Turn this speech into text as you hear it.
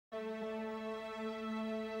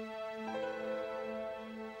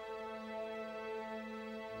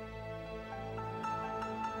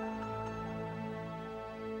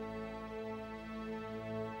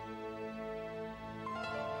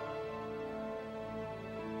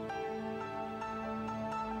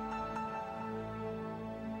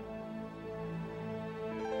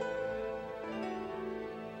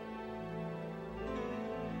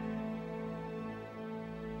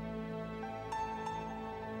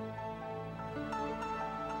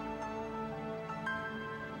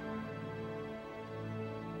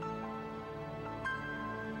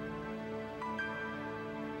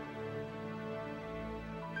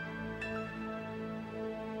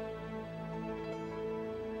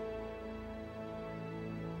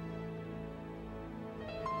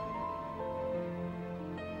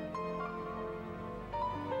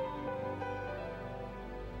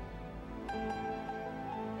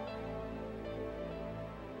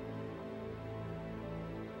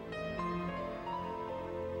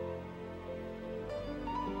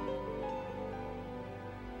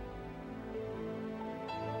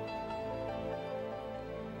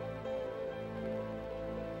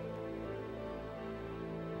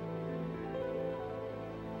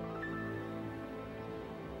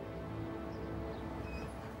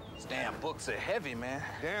Damn books are heavy, man.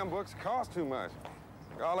 Damn books cost too much.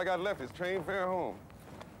 All I got left is train fare home.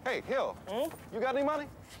 Hey, Hill, you got any money?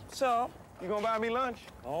 So? You gonna buy me lunch?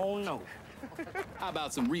 Oh, no. How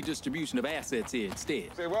about some redistribution of assets here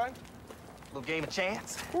instead? Say what? Little game of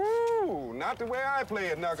chance? Ooh, not the way I play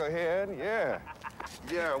it, knucklehead. Yeah.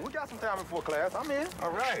 Yeah, we got some time before class. I'm in.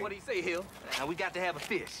 All right. What do you say, Hill? We got to have a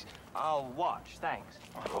fish. I'll watch, thanks.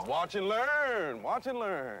 Watch and learn. Watch and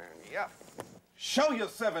learn. Yeah. Show your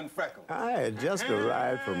 7 freckles. I had just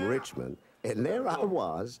arrived from Richmond, and there I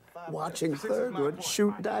was, watching Thurgood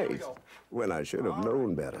shoot dice, when I should have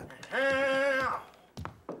known better.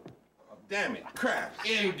 Damn it, crap.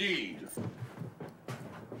 Indeed.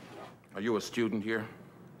 Are you a student here?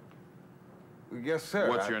 Yes, sir.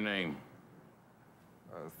 What's your name?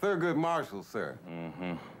 Thurgood Marshall, sir.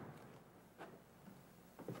 Mm-hmm.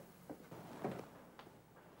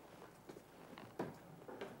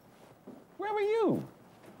 Where were you?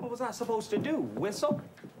 What was I supposed to do? Whistle?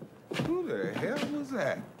 Who the hell was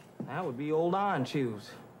that? That would be old Iron Shoes,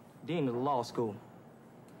 dean of the law school.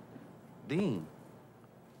 Dean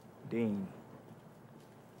Dean.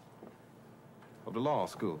 of the law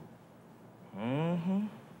school. Mm-hmm.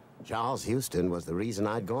 Charles Houston was the reason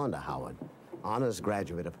I'd gone to Howard. Honors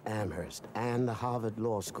graduate of Amherst and the Harvard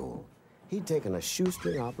Law School. He'd taken a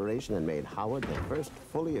shoestring operation and made Howard the first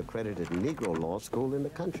fully accredited Negro law school in the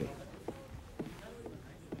country.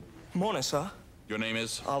 Morning, sir. Your name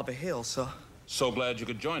is? Oliver Hill, sir. So glad you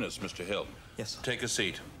could join us, Mr. Hill. Yes, sir. Take a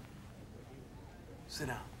seat. Sit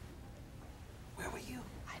down. Where were you?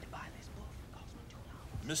 I had to buy this book. It cost me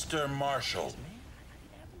 $2. Mr. Marshall.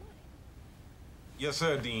 Yes,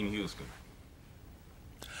 sir, Dean Houston.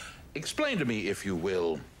 Explain to me, if you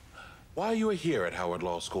will, why you are here at Howard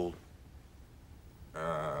Law School.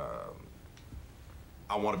 I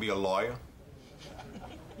want to be a lawyer.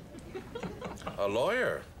 A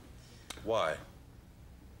lawyer? Why?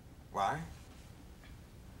 Why?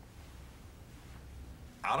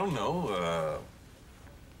 I don't know.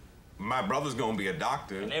 My brother's gonna be a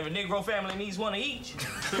doctor. And every Negro family needs one of each.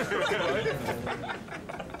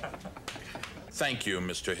 Thank you,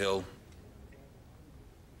 Mr. Hill.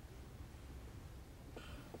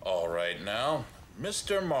 All right now,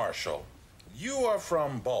 Mr. Marshall, you are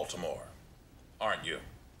from Baltimore, aren't you?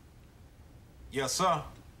 Yes, sir.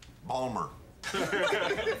 Balmer.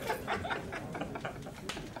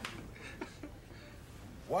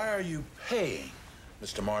 Why are you paying,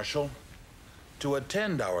 Mr. Marshall, to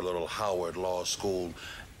attend our little Howard Law School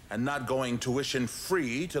and not going tuition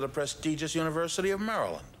free to the prestigious University of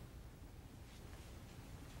Maryland?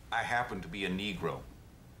 I happen to be a Negro.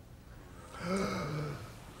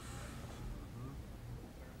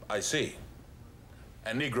 I see.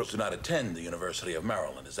 And Negroes do not attend the University of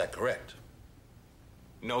Maryland, is that correct?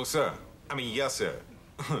 No, sir. I mean, yes, sir.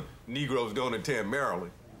 Negroes don't attend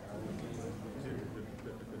Maryland.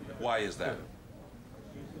 Why is that?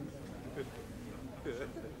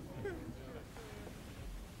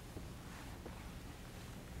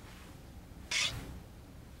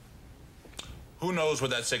 Who knows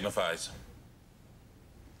what that signifies?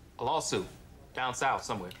 A lawsuit. Down south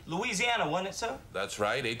somewhere. Louisiana, wasn't it, sir? That's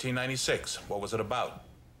right, 1896. What was it about?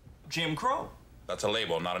 Jim Crow. That's a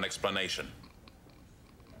label, not an explanation.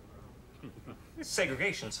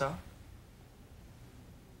 Segregation, sir.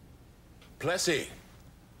 Plessy,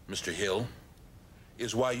 Mr. Hill,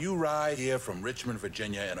 is why you ride here from Richmond,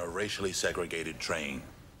 Virginia in a racially segregated train.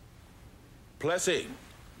 Plessy,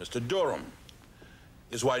 Mr. Durham,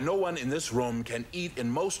 is why no one in this room can eat in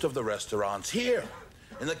most of the restaurants here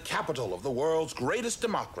in the capital of the world's greatest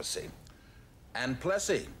democracy. And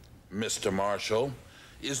Plessy, Mr. Marshall,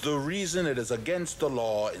 is the reason it is against the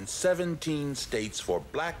law in 17 states for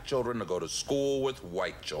black children to go to school with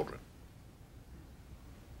white children.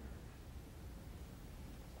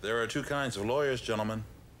 There are 2 kinds of lawyers, gentlemen.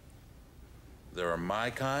 There are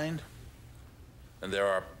my kind, and there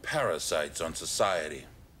are parasites on society.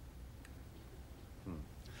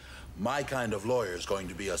 My kind of lawyer is going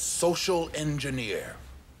to be a social engineer.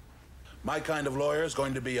 My kind of lawyer is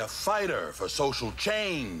going to be a fighter for social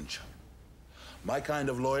change. My kind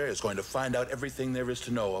of lawyer is going to find out everything there is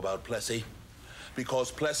to know about Plessy, because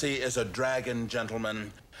Plessy is a dragon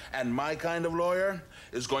gentleman, and my kind of lawyer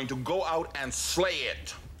is going to go out and slay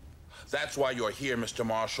it. That's why you're here, Mr.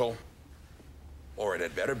 Marshall, or it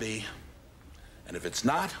had better be. And if it's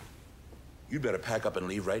not, you'd better pack up and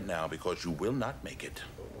leave right now, because you will not make it.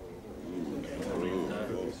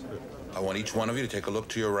 I want each one of you to take a look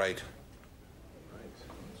to your right.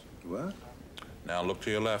 What? Now look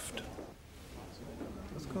to your left.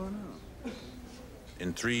 What's going on?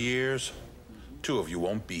 In 3 years, 2 of you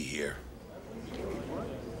won't be here.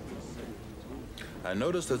 I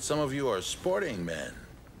notice that some of you are sporting men.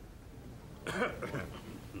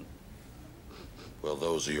 Well,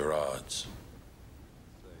 those are your odds.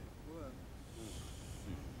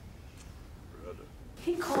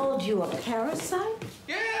 He called you a parasite?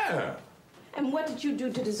 Yeah. And what did you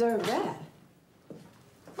do to deserve that?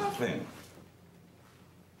 Nothing.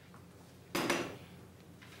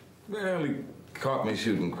 Barely caught me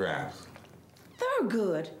shooting craps.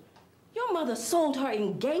 Thurgood, your mother sold her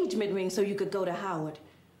engagement ring so you could go to Howard.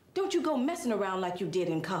 Don't you go messing around like you did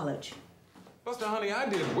in college. Buster, honey, I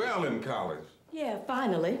did well in college. Yeah,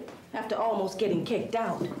 finally, after almost getting kicked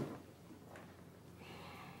out.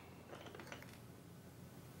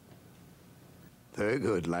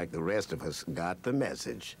 Thurgood, like the rest of us, got the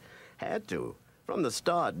message. Had to. From the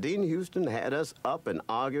start, Dean Houston had us up and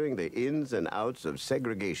arguing the ins and outs of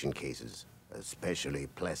segregation cases, especially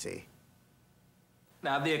Plessy.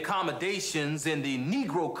 Now, the accommodations in the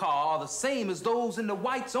Negro car are the same as those in the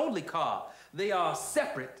whites-only car. They are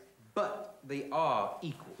separate, but they are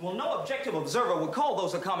equal. Well, no objective observer would call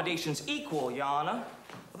those accommodations equal, Your Honor.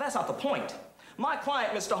 But that's not the point. My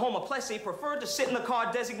client, Mr. Homer Plessy, preferred to sit in the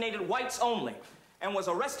car designated whites only and was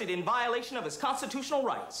arrested in violation of his constitutional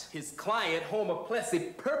rights. His client, Homer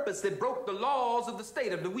Plessy, purposely broke the laws of the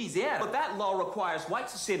state of Louisiana. But that law requires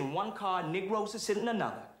whites to sit in one car, Negroes to sit in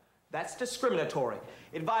another. That's discriminatory.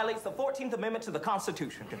 It violates the 14th Amendment to the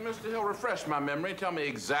Constitution. Mr. Hill, refresh my memory. Tell me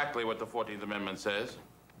exactly what the 14th Amendment says.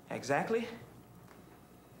 Exactly?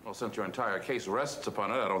 Well, since your entire case rests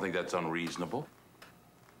upon it, I don't think that's unreasonable.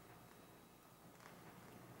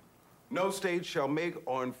 No state shall make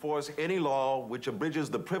or enforce any law which abridges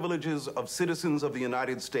the privileges of citizens of the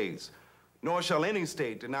United States, nor shall any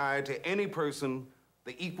state deny to any person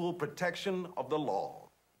the equal protection of the law.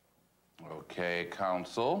 Okay,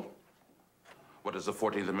 counsel. What does the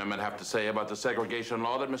 14th Amendment have to say about the segregation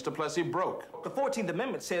law that Mr. Plessy broke? The 14th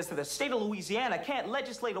Amendment says that the state of Louisiana can't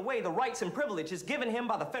legislate away the rights and privileges given him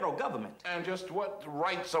by the federal government. And just what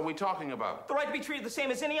rights are we talking about? The right to be treated the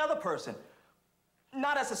same as any other person.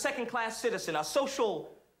 Not as a second-class citizen, a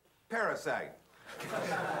social... Parasite.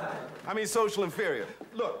 I mean social inferior.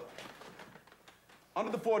 Look, under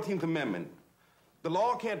the 14th Amendment, the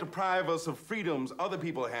law can't deprive us of freedoms other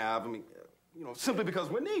people have, simply because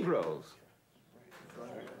we're Negroes.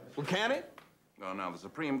 Well, can it? No, now, the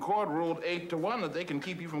Supreme Court ruled 8-1 that they can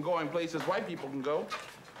keep you from going places white people can go.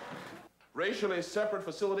 Racially separate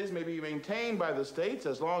facilities may be maintained by the states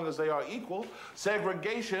as long as they are equal.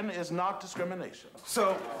 Segregation is not discrimination.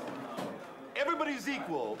 So, everybody's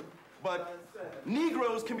equal, but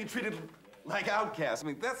Negroes can be treated like outcasts.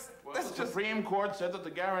 That's just... The Supreme Court said that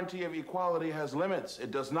the guarantee of equality has limits.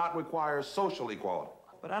 It does not require social equality.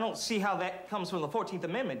 But I don't see how that comes from the 14th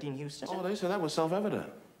Amendment, Dean Houston. Oh, they said that was self-evident.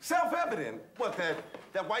 Self-evident? What,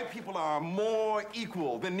 that white people are more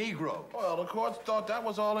equal than Negro? Well, the courts thought that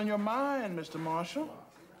was all in your mind, Mr. Marshall.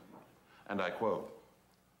 And I quote,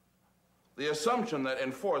 "The assumption that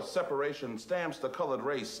enforced separation stamps the colored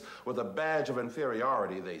race with a badge of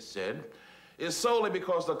inferiority," they said, "is solely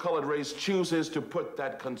because the colored race chooses to put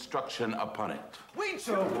that construction upon it." Wait,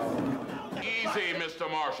 so... Easy, Mr.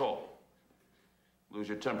 Marshall. Lose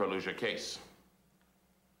your temper, lose your case.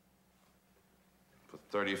 For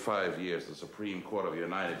 35 years, the Supreme Court of the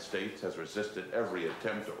United States has resisted every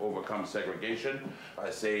attempt to overcome segregation by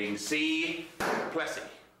saying, "See, Plessy."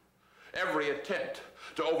 Every attempt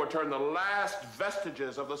to overturn the last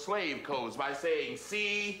vestiges of the slave codes by saying,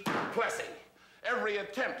 "See, Plessy." Every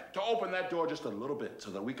attempt to open that door just a little bit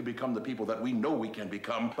so that we can become the people that we know we can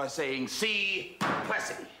become by saying, "See,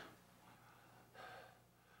 Plessy."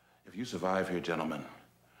 If you survive here, gentlemen,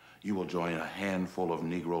 you will join a handful of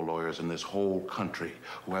Negro lawyers in this whole country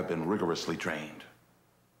who have been rigorously trained.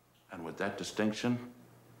 And with that distinction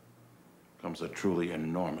comes a truly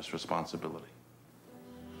enormous responsibility.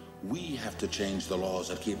 We have to change the laws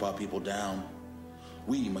that keep our people down.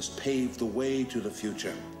 We must pave the way to the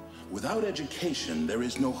future. Without education, there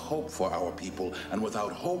is no hope for our people, and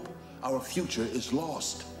without hope, our future is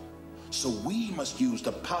lost. So we must use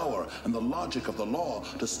the power and the logic of the law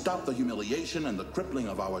to stop the humiliation and the crippling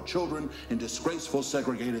of our children in disgraceful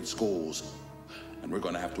segregated schools. And we're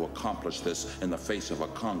going to have to accomplish this in the face of a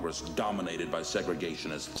Congress dominated by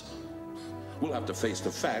segregationists. We'll have to face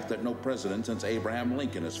the fact that no president since Abraham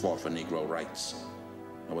Lincoln has fought for Negro rights.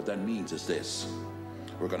 And what that means is this: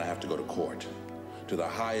 we're going to have to go to court, to the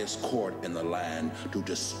highest court in the land, to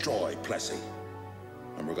destroy Plessy.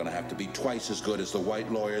 And we're going to have to be twice as good as the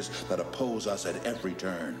white lawyers that oppose us at every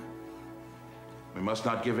turn. We must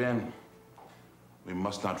not give in. We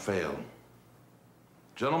must not fail.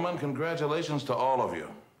 Gentlemen, congratulations to all of you.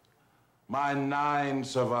 My 9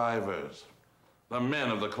 survivors. the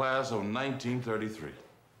men of the class of 1933.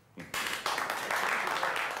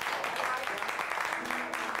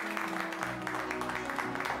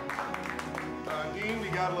 Dean, we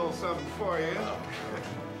got a little something for you.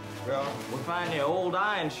 Well, We'll find your old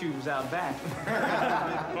iron shoes out back.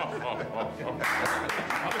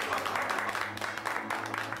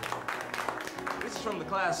 This is from the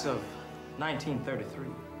class of 1933.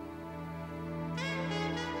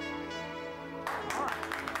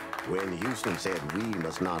 When Houston said we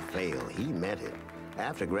must not fail, he meant it.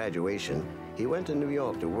 After graduation, he went to New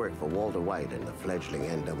York to work for Walter White and the fledgling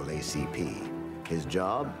NAACP. His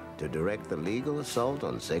job, to direct the legal assault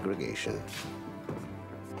on segregation.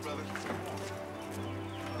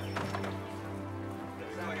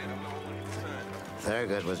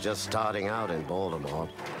 Thurgood was just starting out in Baltimore,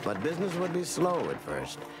 but business would be slow at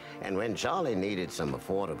first. And when Charlie needed some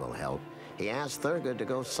affordable help, he asked Thurgood to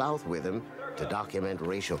go south with him to document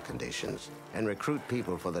racial conditions and recruit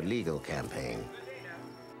people for the legal campaign.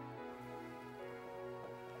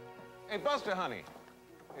 Hey, Buster, honey,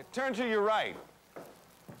 turn to your right.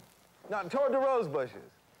 Now, toward the rose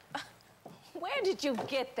bushes. Where did you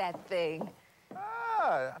get that thing?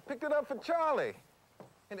 Ah, I picked it up for Charlie.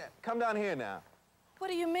 Hey, now, come down here now. What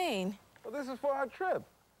do you mean? Well, this is for our trip.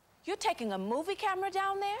 You're taking a movie camera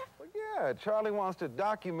down there? Well, yeah, Charlie wants to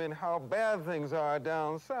document how bad things are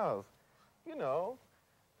down south. You know,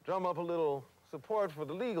 drum up a little support for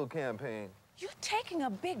the legal campaign. You're taking a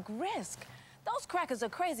big risk. Those crackers are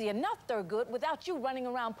crazy enough, Thurgood, without you running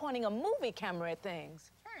around pointing a movie camera at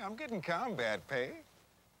things. Hey, I'm getting combat pay.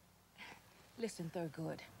 Listen,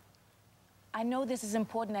 Thurgood, I know this is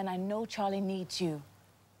important and I know Charlie needs you.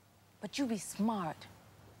 But you be smart.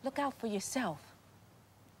 Look out for yourself.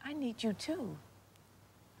 I need you too.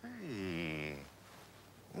 Hey,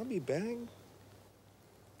 I'll be back.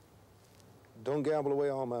 Don't gamble away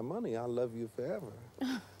all my money. I'll love you forever.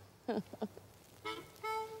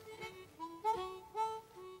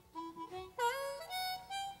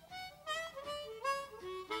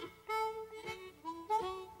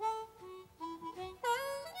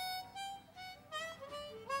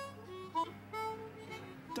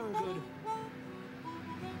 Thurgood.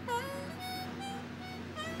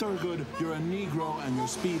 Thurgood, you're a Negro and you're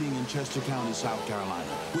speeding in Chester County, South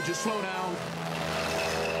Carolina. Would you slow down?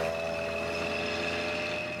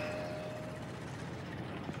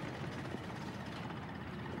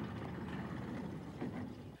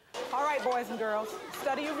 All right, boys and girls,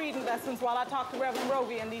 study your reading lessons while I talk to Reverend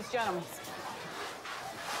Roby and these gentlemen.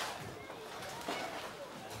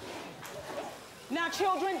 Now,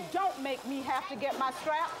 children, don't make me have to get my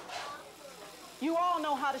strap. You all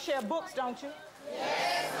know how to share books, don't you?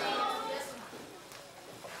 Yes, ma'am.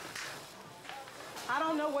 I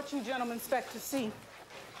don't know what you gentlemen expect to see,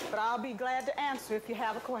 but I'll be glad to answer if you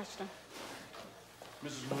have a question.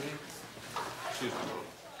 Mrs. Moody, excuse me.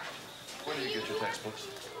 Where do you get your textbooks?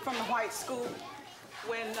 From the white school,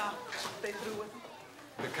 when they through with them.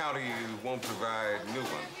 the county won't provide new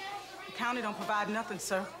ones. The county don't provide nothing,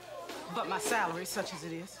 sir, but my salary, such as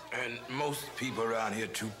it is. And most people around here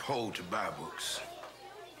too poor to buy books.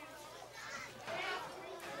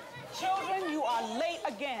 Children, you are late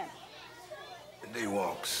again. The day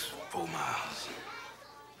walks 4 miles.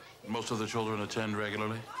 Most of the children attend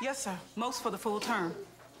regularly? Yes, sir. Most for the full term.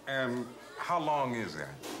 And how long is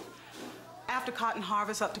that? After cotton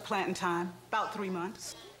harvest up to planting time, about 3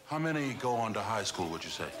 months. How many go on to high school, would you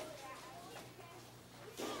say?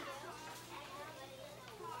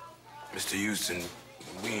 Mr. Houston,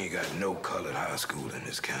 we ain't got no colored high school in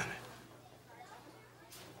this county.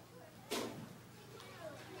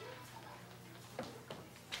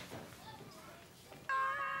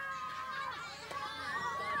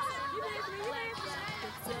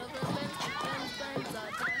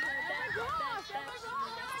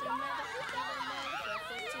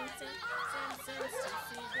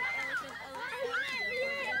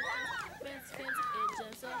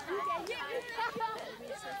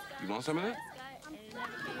 You want some of that?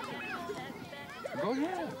 Go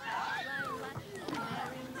ahead.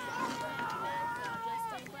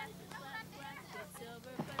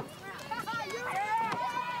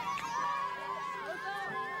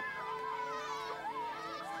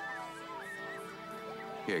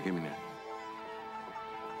 Here, give me that.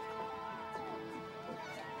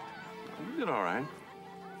 You did all right.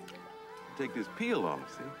 Take this peel off,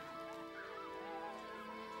 see?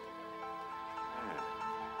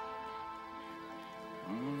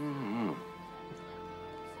 Mm-hmm.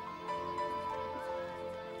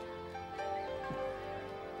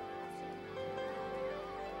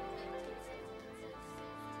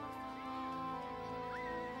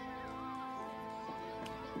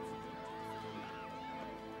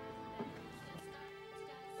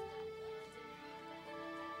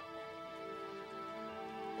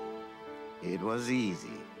 It was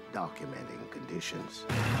easy documenting conditions.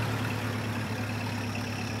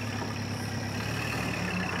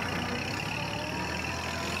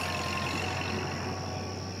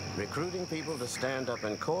 Recruiting people to stand up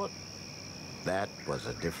in court, that was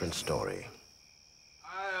a different story.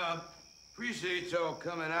 I appreciate y'all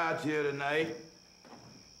coming out here tonight.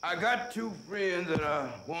 I got two friends that I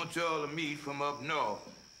want y'all to meet from up north.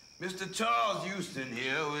 Mr. Charles Houston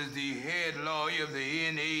here, who is the head lawyer of the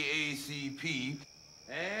NAACP.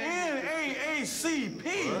 And NAACP?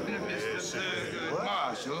 Mr. Thurgood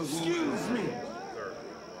Marshall. Excuse me.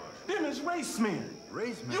 Them is race men.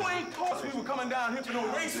 Race men? You ain't told us we were coming down here for no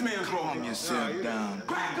race men. Calm yourself down.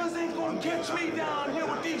 Crackers ain't gonna catch me down here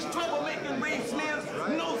with these troublemaking race men.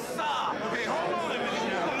 No, sir. Hey, hold on a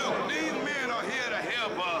minute. Look, these men are here to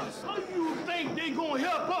help us. How you think they gonna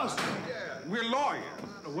help us? We're lawyers.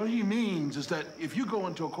 What he means is that if you go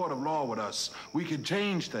into a court of law with us, we can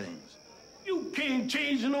change things. You can't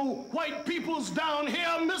change no white peoples down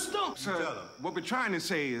here, mister. Sir, what we're trying to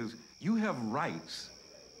say is you have rights,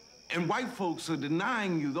 and white folks are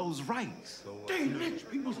denying you those rights. They let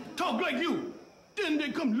people talk like you. Then they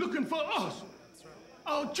come looking for us,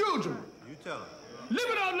 our children. You tell them. Live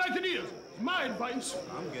it out like it is. My advice.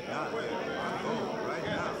 I'm getting out of here. I'm going right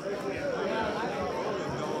now.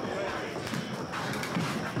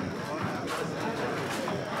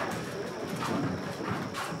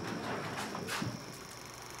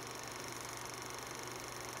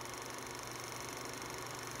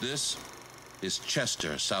 This is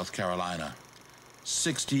Chester, South Carolina.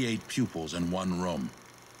 68 pupils in one room.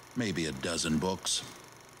 Maybe a dozen books.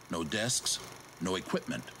 No desks, no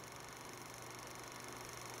equipment.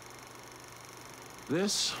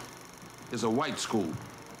 This is a white school.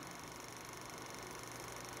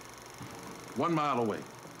 1 mile away.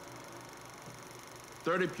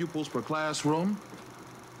 30 pupils per classroom.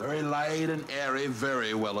 Very light and airy,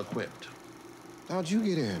 very well equipped. How'd you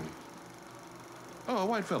get in? Oh, a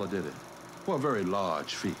white fella did it, for a very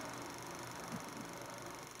large fee.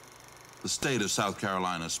 The state of South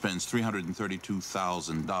Carolina spends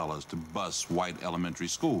 $332,000 to bus white elementary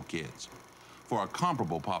school kids. For a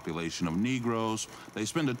comparable population of Negroes, they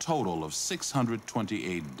spend a total of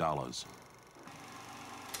 $628.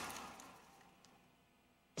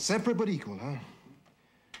 Separate but equal, huh?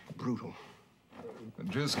 Brutal.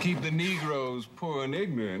 Just keep the Negroes poor and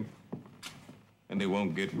ignorant, and they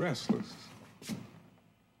won't get restless.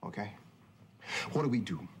 Okay. What do we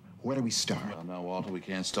do? Where do we start? Well, now, Walter, we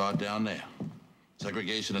can't start down there.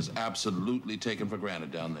 Segregation is absolutely taken for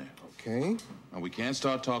granted down there. Okay. And we can't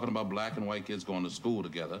start talking about black and white kids going to school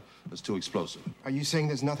together. That's too explosive. Are you saying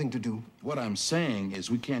there's nothing to do? What I'm saying is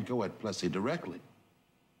we can't go at Plessy directly.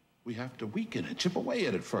 We have to weaken it, chip away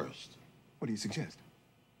at it first. What do you suggest?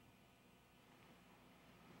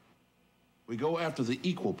 We go after the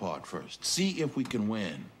equal part first, see if we can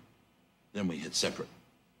win. Then we hit separate.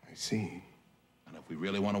 I see. And if we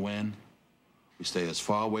really want to win, we stay as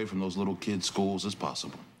far away from those little kids' schools as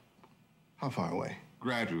possible. How far away?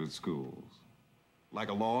 Graduate schools. Like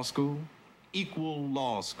a law school? Equal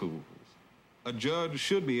law schools. A judge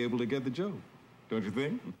should be able to get the joke, don't you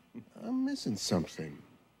think? I'm missing something.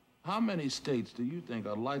 How many states do you think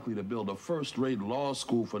are likely to build a first-rate law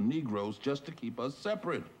school for Negroes just to keep us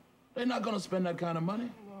separate? They're not going to spend that kind of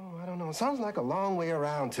money. Oh, I don't know. It sounds like a long way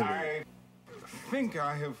around to me. I think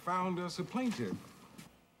I have found us a plaintiff.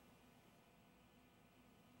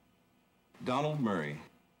 Donald Murray.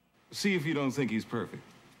 See if you don't think he's perfect.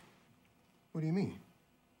 What do you mean?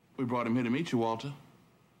 We brought him here to meet you, Walter.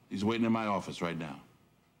 He's waiting in my office right now.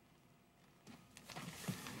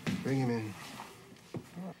 Bring him in.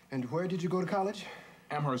 And where did you go to college?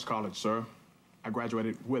 Amherst College, sir. I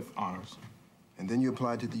graduated with honors. And then you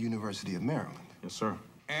applied to the University of Maryland? Yes, sir.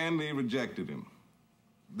 And they rejected him.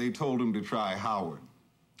 They told him to try Howard.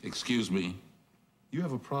 Excuse me. You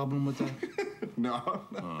have a problem with that? No.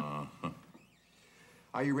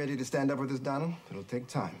 Are you ready to stand up with us, Donald? It'll take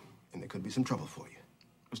time, and there could be some trouble for you.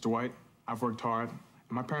 Mr. White, I've worked hard, and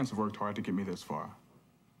my parents have worked hard to get me this far.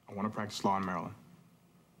 I want to practice law in Maryland.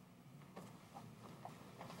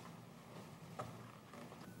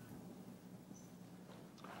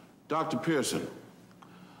 Dr. Pearson,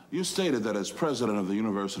 you stated that as president of the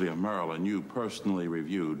University of Maryland, you personally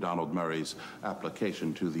reviewed Donald Murray's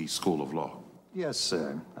application to the School of Law. Yes,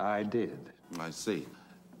 sir, I did. I see.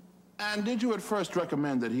 And did you at first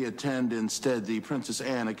recommend that he attend instead the Princess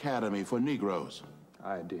Anne Academy for Negroes?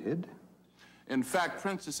 I did. In fact,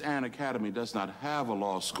 Princess Anne Academy does not have a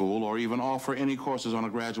law school or even offer any courses on a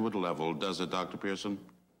graduate level, does it, Dr. Pearson?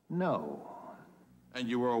 No. And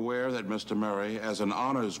you were aware that Mr. Murray, as an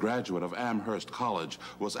honors graduate of Amherst College,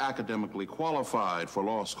 was academically qualified for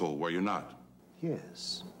law school, were you not?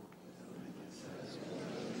 Yes.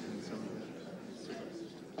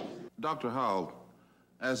 Dr. Howell,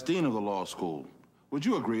 as dean of the law school, would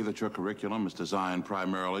you agree that your curriculum is designed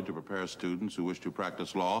primarily to prepare students who wish to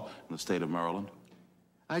practice law in the state of Maryland?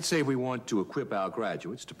 I'd say we want to equip our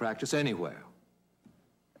graduates to practice anywhere.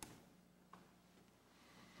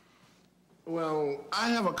 Well, I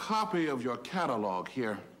have a copy of your catalog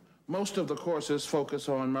here. Most of the courses focus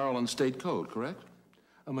on Maryland State Code, correct?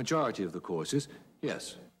 A majority of the courses,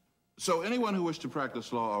 yes. So anyone who wished to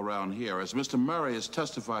practice law around here, as Mr. Murray has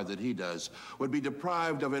testified that he does, would be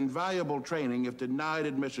deprived of invaluable training if denied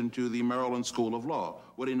admission to the Maryland School of Law,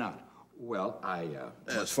 would he not? Well,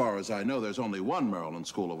 As far as I know, there's only one Maryland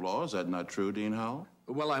School of Law. Is that not true, Dean Howell?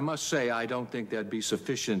 Well, I must say I don't think there'd be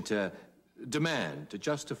sufficient demand to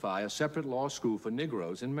justify a separate law school for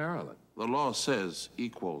Negroes in Maryland. The law says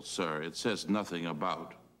equal, sir. It says nothing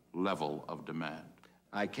about level of demand.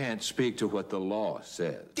 I can't speak to what the law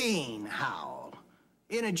says. Dean Howell,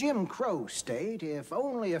 in a Jim Crow state, if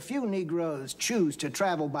only a few Negroes choose to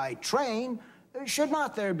travel by train, should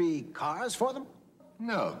not there be cars for them?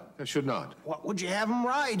 No, there should not. What would you have them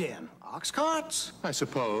ride in? Ox carts? I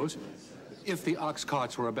suppose. If the ox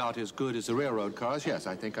carts were about as good as the railroad cars, yes,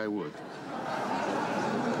 I think I would.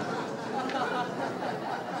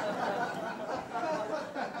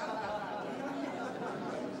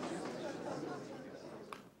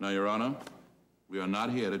 Now, Your Honor, we are not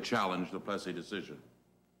here to challenge the Plessy decision.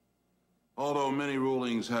 Although many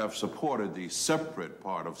rulings have supported the separate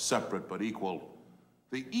part of separate but equal,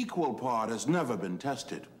 the equal part has never been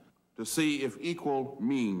tested to see if equal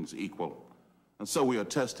means equal. And so we are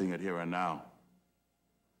testing it here and now.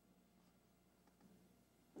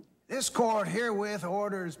 This court herewith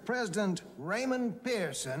orders President Raymond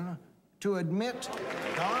Pearson to admit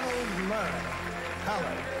Donald Murray,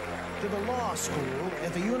 colored, to the law school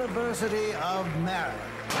at the University of Maryland.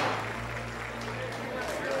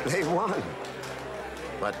 They won.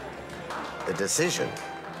 But the decision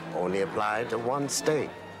only applied to one state.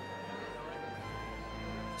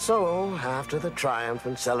 So, after the triumph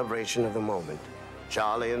and celebration of the moment,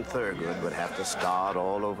 Charlie and Thurgood would have to start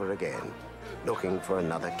all over again, looking for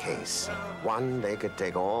another case, one they could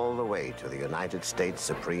take all the way to the United States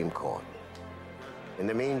Supreme Court. In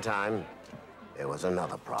the meantime, there was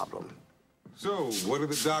another problem. So, what did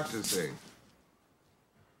the doctor say?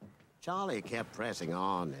 Charlie kept pressing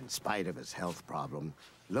on in spite of his health problem,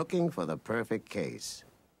 looking for the perfect case.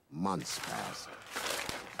 Months passed.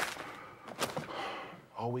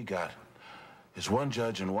 All we got is one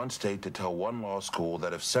judge in one state to tell one law school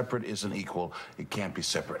that if separate isn't equal, it can't be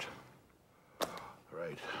separate.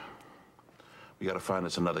 Right. We gotta find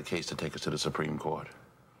us another case to take us to the Supreme Court.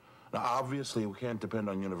 Now, obviously, we can't depend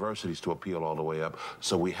on universities to appeal all the way up,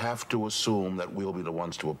 so we have to assume that we'll be the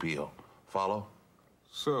ones to appeal. Follow?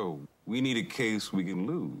 So, we need a case we can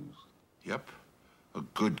lose. Yep. A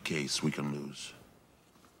good case we can lose.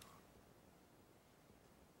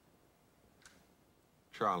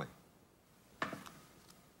 Charlie.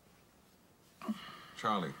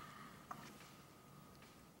 Charlie.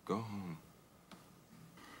 Go home.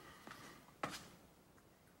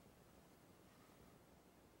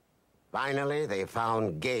 Finally, they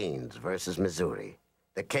found Gaines versus Missouri,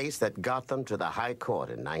 the case that got them to the High Court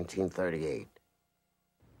in 1938.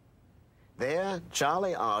 There,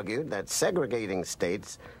 Charlie argued that segregating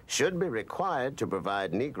states should be required to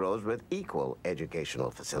provide Negroes with equal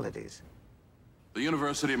educational facilities. The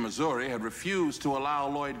University of Missouri had refused to allow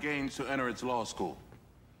Lloyd Gaines to enter its law school.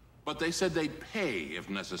 But they said they'd pay, if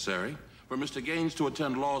necessary, for Mr. Gaines to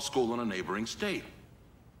attend law school in a neighboring state.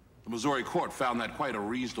 The Missouri court found that quite a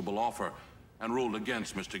reasonable offer and ruled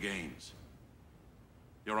against Mr. Gaines.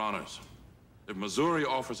 Your Honors, if Missouri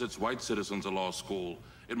offers its white citizens a law school,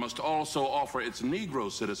 it must also offer its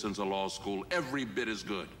Negro citizens a law school every bit as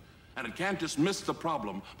good. And it can't dismiss the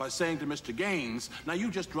problem by saying to Mr. Gaines, now you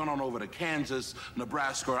just run on over to Kansas,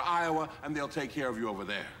 Nebraska, or Iowa, and they'll take care of you over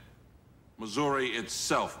there. Missouri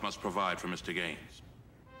itself must provide for Mr. Gaines.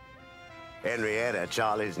 Henrietta,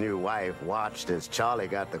 Charlie's new wife, watched as Charlie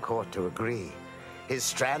got the court to agree. His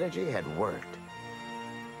strategy had worked,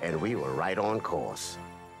 and we were right on course.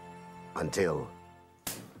 Until...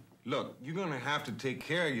 Look, you're gonna have to take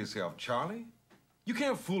care of yourself, Charlie. You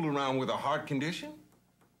can't fool around with a heart condition.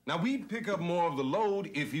 Now, we'd pick up more of the load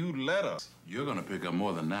if you'd let us. You're gonna pick up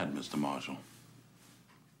more than that, Mr. Marshall.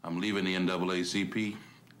 I'm leaving the NAACP,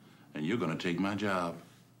 and you're gonna take my job.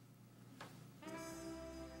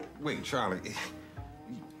 Wait, Charlie.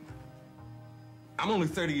 I'm only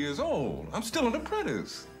 30 years old. I'm still an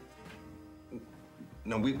apprentice.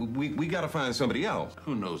 No, we gotta find somebody else.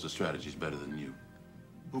 Who knows the strategies better than you?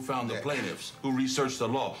 Who found the plaintiffs? Who researched the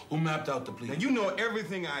law? Who mapped out the plea? Now, you know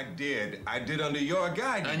everything I did under your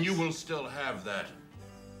guidance. And you will still have that.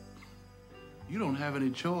 You don't have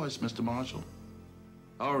any choice, Mr. Marshall.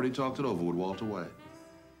 I already talked it over with Walter White.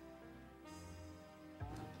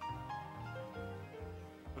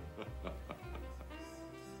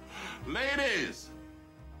 Ladies!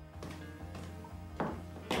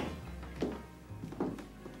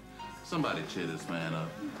 Somebody cheer this man up.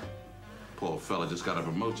 Poor fella just got a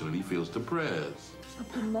promotion and he feels depressed. A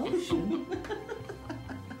promotion?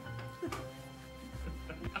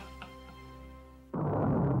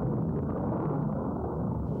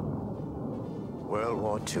 World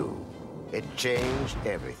War II. It changed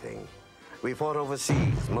everything. We fought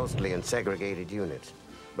overseas, mostly in segregated units.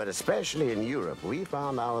 But especially in Europe, we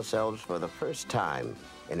found ourselves for the first time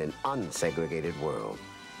in an unsegregated world.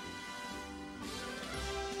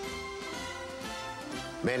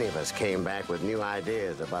 Many of us came back with new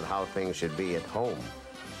ideas about how things should be at home.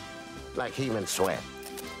 Like Heman Sweat,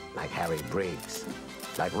 like Harry Briggs,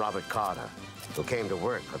 like Robert Carter, who came to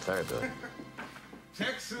work for Thurgood.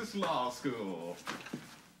 Texas Law School.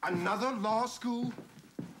 Another law school?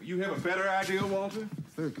 You have a better idea, Walter?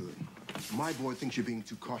 Thurgood, my boy thinks you're being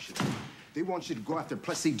too cautious. They want you to go after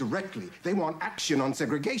Plessy directly. They want action on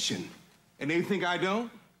segregation. And they think I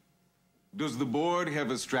don't? Does the board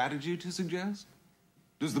have a strategy to suggest?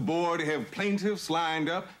 Does the board have plaintiffs lined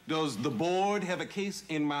up? Does the board have a case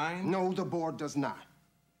in mind? No, the board does not.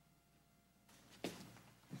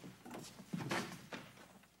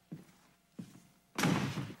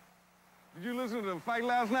 Did you listen to the fight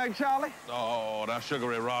last night, Charlie? Oh, that's Sugar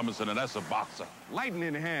Ray Robinson, and that's a boxer.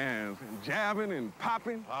 Lightning hands, and jabbing and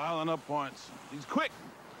popping. Piling up points. He's quick,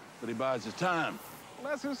 but he buys his time.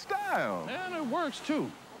 Well, that's his style. And it works,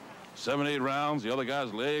 too. 7, 8 rounds, the other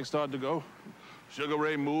guy's legs start to go. Sugar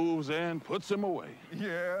Ray moves and puts him away.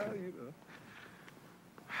 Yeah, you know.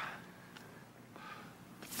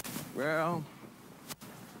 Well,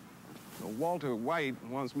 Walter White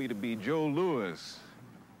wants me to be Joe Louis.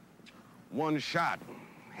 One shot,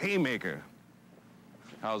 haymaker.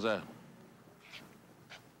 How's that?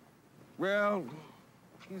 Well,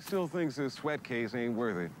 he still thinks this Sweat case ain't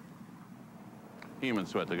worth it. Heman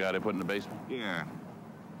Sweat, the guy they put in the basement? Yeah.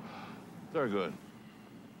 Thurgood.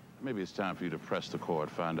 Maybe it's time for you to press the court,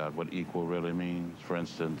 find out what equal really means. For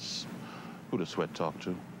instance, who does Sweat talk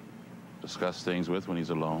to? Discuss things with when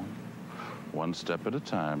he's alone. One step at a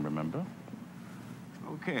time, remember?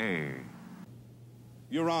 Okay.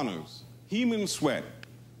 Your Honors, Heman Sweat,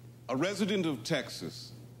 a resident of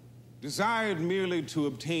Texas, desired merely to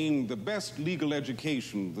obtain the best legal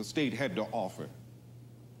education the state had to offer.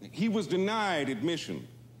 He was denied admission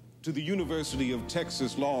to the University of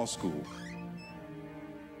Texas Law School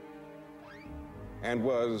and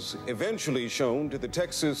was eventually shown to the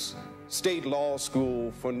Texas State Law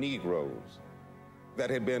School for Negroes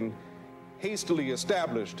that had been hastily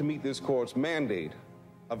established to meet this court's mandate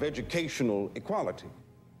of educational equality.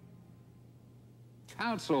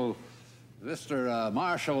 Counsel, Mr.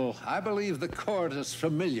 Marshall, I believe the court is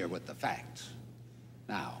familiar with the facts.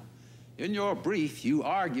 Now, in your brief, you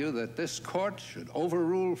argue that this court should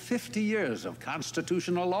overrule 50 years of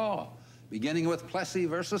constitutional law, beginning with Plessy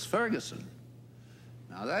versus Ferguson.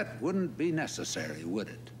 Now, that wouldn't be necessary, would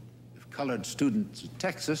it? If colored students in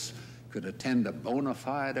Texas could attend a bona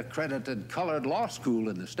fide, accredited colored law school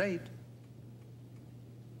in the state.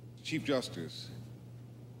 Chief Justice,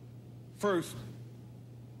 first,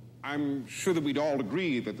 I'm sure that we'd all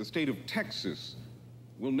agree that the state of Texas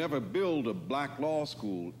will never build a black law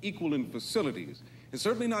school equal in facilities, and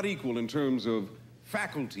certainly not equal in terms of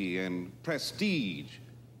faculty and prestige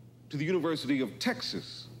to the University of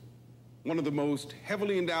Texas, one of the most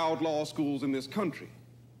heavily endowed law schools in this country.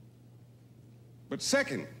 But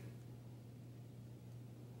second,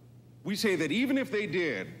 we say that even if they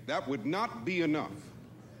did, that would not be enough.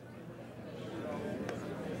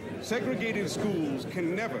 Segregated schools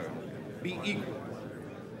can never be equal.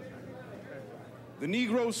 The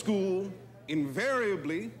Negro school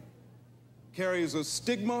invariably carries a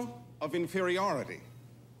stigma of inferiority.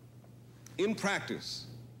 In practice,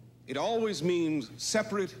 it always means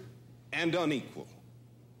separate and unequal.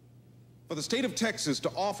 For the state of Texas to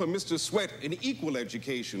offer Mr. Sweat an equal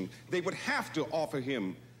education, they would have to offer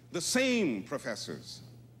him the same professors,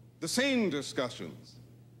 the same discussions,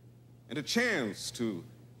 and a chance to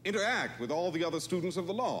interact with all the other students of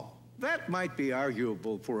the law. That might be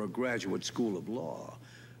arguable for a graduate school of law.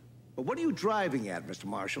 But what are you driving at, Mr.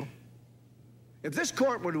 Marshall? If this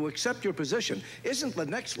court were to accept your position, isn't the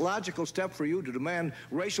next logical step for you to demand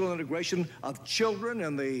racial integration of children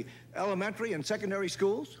in the elementary and secondary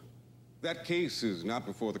schools? That case is not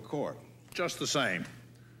before the court. Just the same,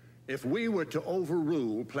 if we were to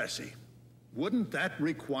overrule Plessy, wouldn't that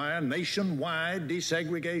require nationwide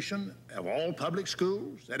desegregation of all public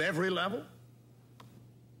schools at every level?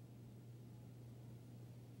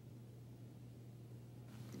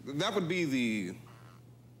 That would be the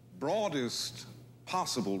broadest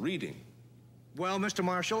possible reading. Well, Mr.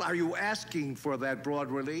 Marshall, are you asking for that broad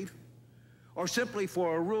relief? Or simply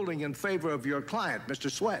for a ruling in favor of your client, Mr.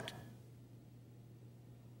 Sweat?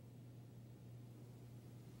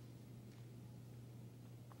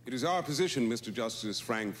 It is our position, Mr. Justice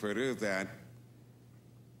Frankfurter, that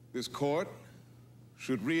this court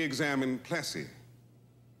should re-examine Plessy.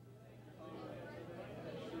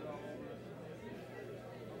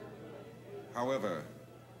 However,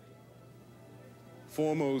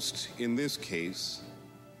 foremost in this case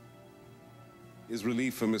is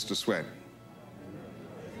relief for Mr. Sweat.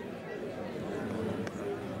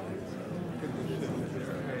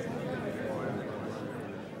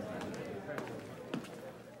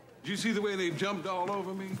 Did you see the way they jumped all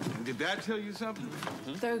over me? Did that tell you something?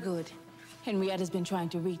 Thurgood, Henrietta's been trying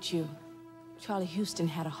to reach you. Charlie Houston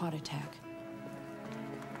had a heart attack.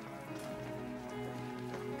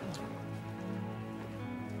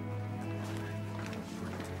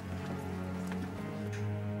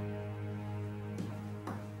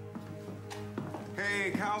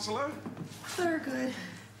 Hey, counselor. Thurgood.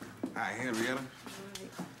 Hi, Henrietta.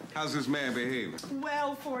 How's this man behaving?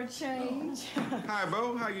 Well, for a change. Hi,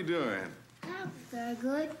 Bo. How you doing?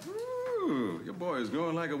 Thurgood. Ooh, your boy is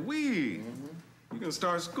growing like a weed. You're gonna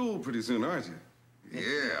start school pretty soon, aren't you?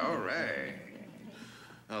 Yeah, all right.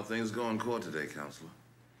 How things go in court today, counselor?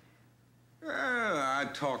 Well, I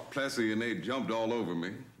talked Plessy and they jumped all over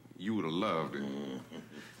me. You would have loved it.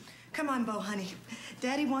 Come on, Bo, honey.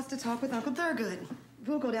 Daddy wants to talk with Uncle Thurgood.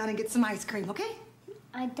 We'll go down and get some ice cream, okay?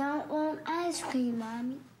 I don't want ice cream,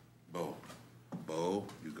 Mommy. Bo,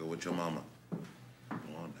 you go with your mama. Go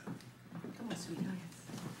on now. Come on, sweetheart.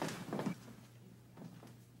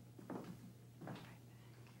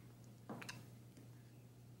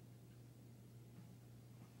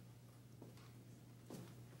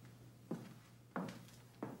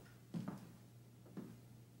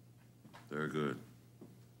 Very good.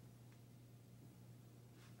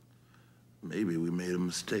 Maybe we made a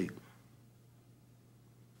mistake.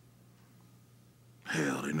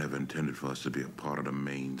 Hell, they never intended for us to be a part of the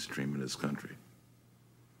mainstream in this country.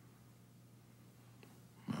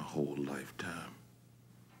 My whole lifetime.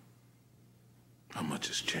 How much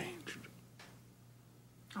has changed?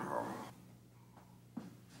 Oh.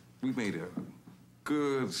 We made a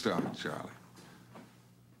good start, Charlie.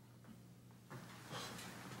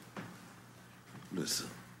 Listen.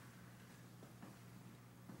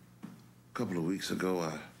 A couple of weeks ago,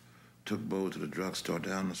 I took Bo to the drugstore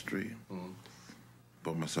down the street.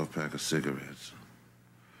 Bought myself a pack of cigarettes.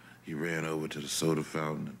 He ran over to the soda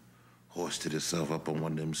fountain and hoisted himself up on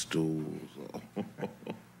one of them stools.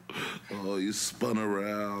 Oh, he spun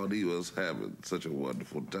around. He was having such a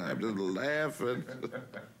wonderful time, just laughing.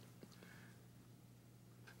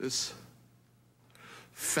 This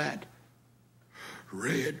fat,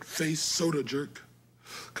 red-faced soda jerk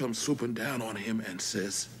comes swooping down on him and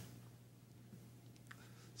says,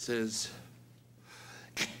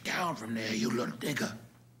 "Get down from there, you little nigger."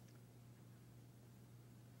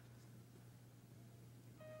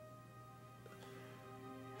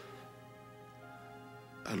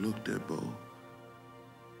 I looked at Bo.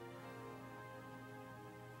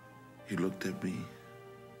 He looked at me.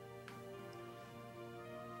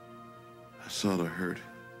 I saw the hurt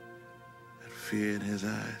and fear in his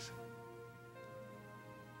eyes.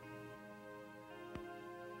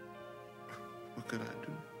 What could I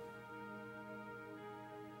do?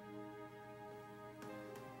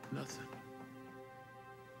 Nothing.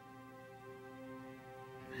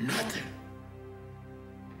 Nothing.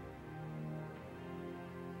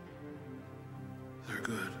 They're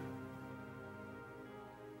good.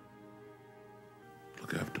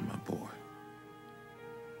 Look after my boy.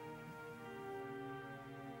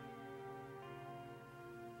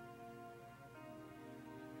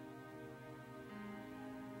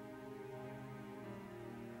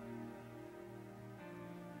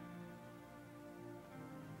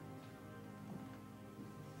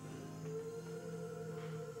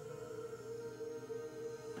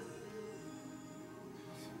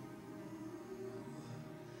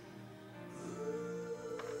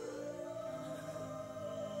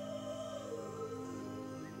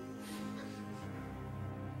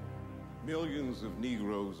 Millions of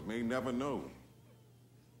Negroes may never know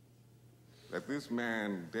that this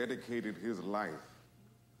man dedicated his life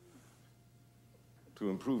to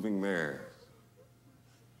improving theirs.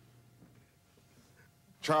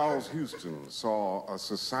 Charles Houston saw a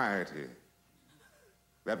society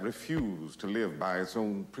that refused to live by its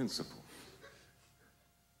own principles.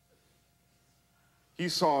 He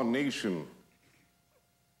saw a nation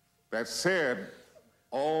that said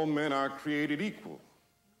all men are created equal,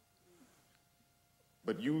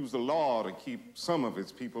 but used the law to keep some of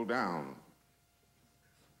its people down.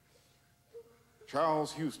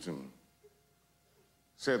 Charles Houston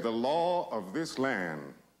said the law of this land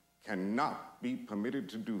cannot be permitted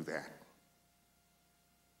to do that.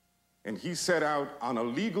 And he set out on a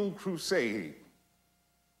legal crusade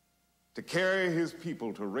to carry his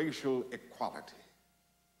people to racial equality.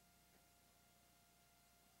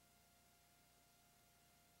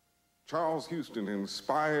 Charles Houston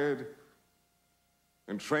inspired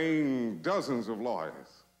and trained dozens of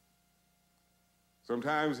lawyers.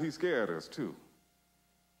 Sometimes he scared us too.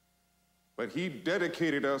 But he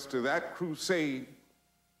dedicated us to that crusade.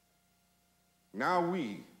 Now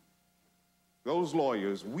we, those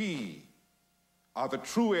lawyers, we are the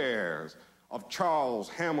true heirs of Charles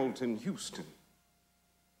Hamilton Houston.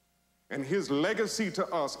 And his legacy to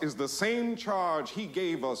us is the same charge he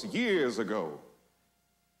gave us years ago: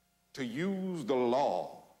 to use the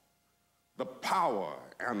law, the power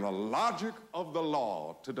and the logic of the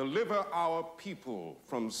law to deliver our people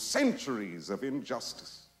from centuries of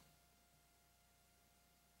injustice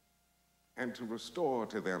and to restore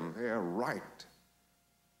to them their right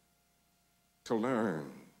to learn,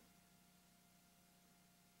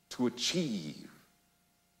 to achieve,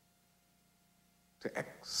 to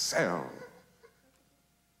excel.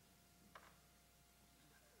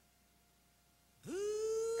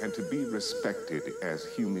 And to be respected as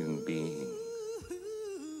human beings.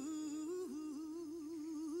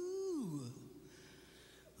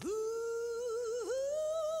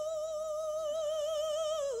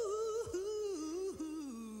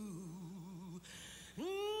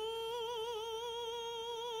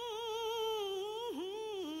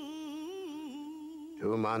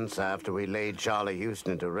 Two months after we laid Charlie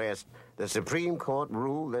Houston to rest, the Supreme Court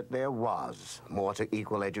ruled that there was more to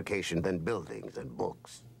equal education than buildings and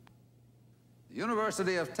books. The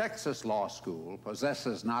University of Texas Law School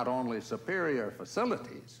possesses not only superior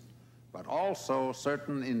facilities, but also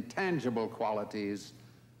certain intangible qualities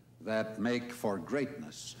that make for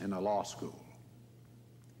greatness in a law school.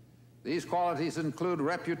 These qualities include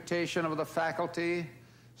reputation of the faculty,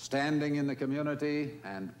 standing in the community,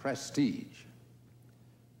 and prestige.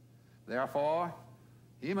 Therefore,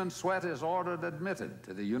 Heman Sweat is ordered admitted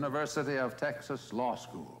to the University of Texas Law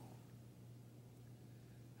School.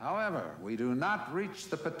 However, we do not reach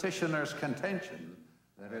the petitioner's contention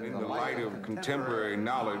that in the light of contemporary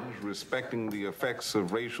knowledge respecting the effects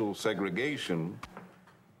of racial segregation,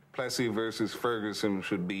 Plessy versus Ferguson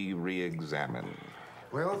should be re-examined.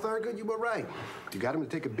 Well, Thurgood, you were right. You got him to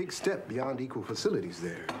take a big step beyond equal facilities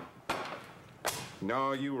there.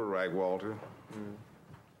 No, you were right, Walter.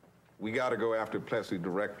 We got to go after Plessy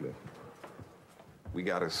directly. We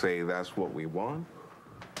got to say that's what we want,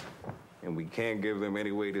 and we can't give them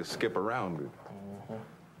any way to skip around it.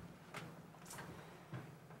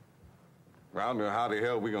 Well, I don't know how the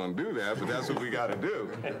hell we're going to do that, but that's what we got to do.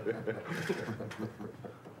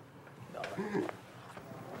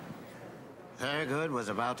 Thurgood was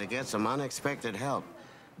about to get some unexpected help.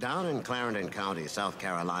 Down in Clarendon County, South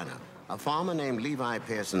Carolina, a farmer named Levi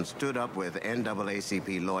Pearson stood up with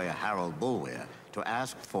NAACP lawyer Harold Boulware to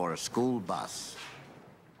ask for a school bus.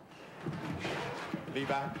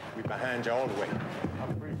 Levi, we're behind you all the way.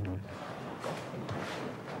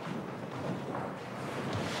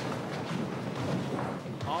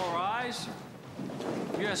 All rise.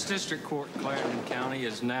 U.S. District Court, Clarendon County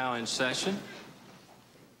is now in session.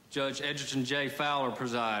 Judge Edgerton J. Fowler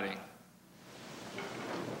presiding.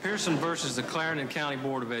 Pearson versus the Clarendon County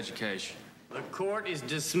Board of Education. The court is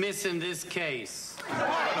dismissing this case.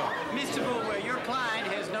 Mr. Boulware, your client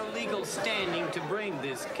has no legal standing to bring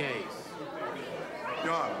this case.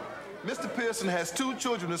 Your Honor, Mr. Pearson has 2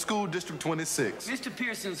 children in school District 26. Mr.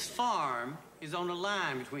 Pearson's farm is on the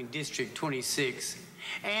line between District 26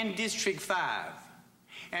 and District 5.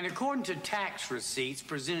 And according to tax receipts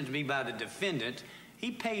presented to me by the defendant, he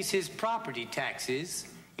pays his property taxes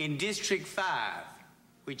in District 5,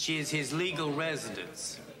 which is his legal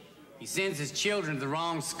residence. He sends his children to the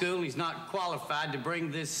wrong school, and he's not qualified to bring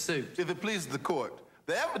this suit. If it pleases the court,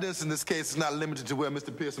 the evidence in this case is not limited to where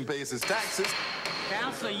Mr. Pearson pays his taxes.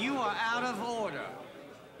 Counselor, you are out of order.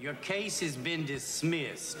 Your case has been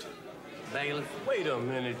dismissed. Bailiff. Wait a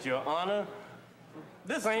minute, Your Honor.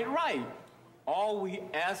 This ain't right. All we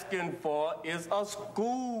asking for is a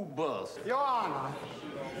school bus. Your Honor,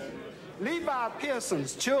 Levi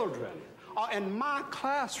Pearson's children are in my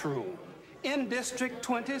classroom in District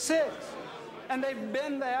 26, and they've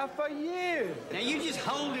been there for years. Now, you just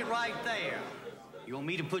hold it right there. You want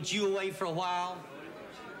me to put you away for a while?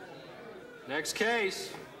 Next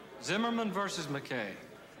case, Zimmerman versus McKay.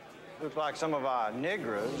 Looks like some of our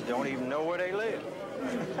Negroes don't even know where they live.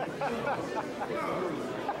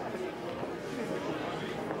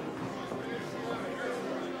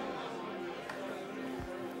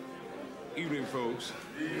 Evening, folks.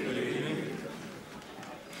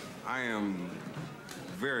 I am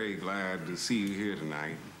very glad to see you here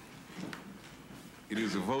tonight. It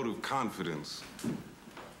is a vote of confidence,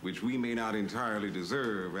 which we may not entirely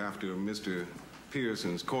deserve after Mr.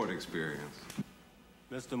 Pearson's court experience.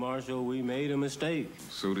 Mr. Marshall, we made a mistake.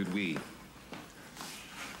 So did we.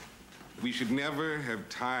 We should never have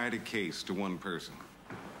tied a case to one person.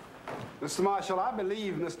 Mr. Marshall, I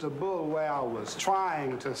believe Mr. Bulwell was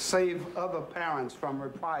trying to save other parents from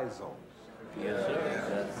reprisals. Yes,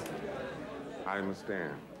 sir. I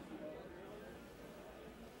understand.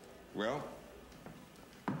 Well,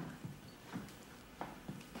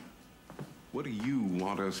 what do you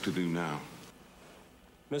want us to do now?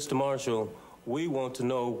 Mr. Marshall, we want to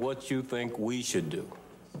know what you think we should do.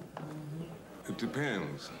 It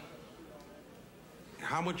depends.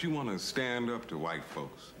 How much you want to stand up to white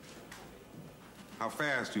folks? How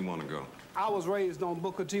fast you want to go? I was raised on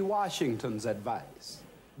Booker T. Washington's advice.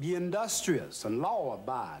 Be industrious and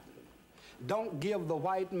law-abiding. Don't give the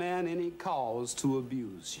white man any cause to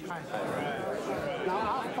abuse you.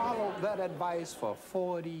 Now, I followed that advice for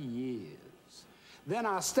 40 years. Then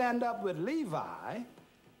I stand up with Levi,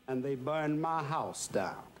 and they burned my house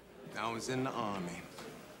down. I was in the Army,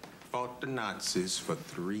 fought the Nazis for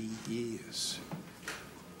 3 years.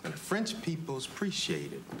 And the French peoples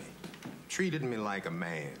appreciated me, treated me like a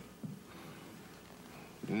man.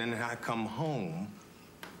 And then I come home,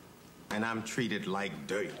 and I'm treated like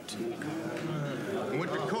dirt. I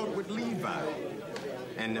went to court with Levi,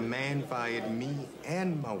 and the man fired me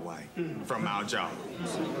and my wife from our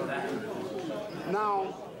jobs.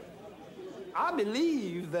 Now, I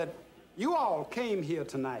believe that you all came here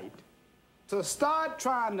tonight to start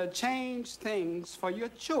trying to change things for your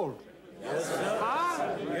children. Yes, sir.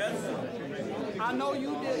 Huh? Yes, sir. I know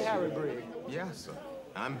you did, Harry Briggs. Yes, sir.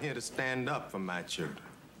 I'm here to stand up for my children.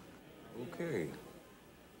 Okay.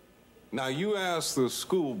 Now, you asked the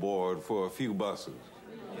school board for a few buses.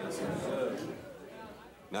 Yes, sir.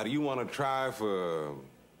 Now, do you want to try for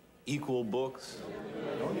equal books?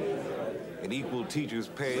 And equal teachers'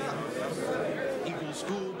 pay? Equal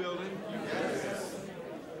school building?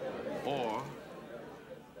 Or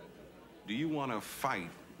do you want to fight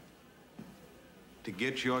to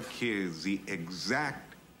get your kids the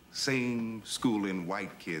exact same schooling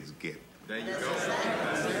white kids get? There you go.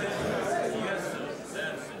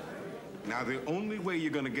 Now, the only way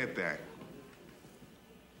you're going to get that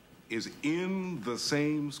is in the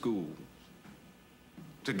same school,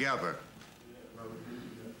 together.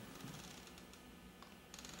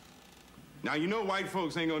 Now, you know white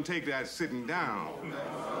folks ain't going to take that sitting down.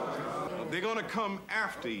 They're going to come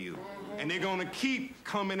after you, and they're going to keep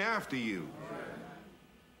coming after you.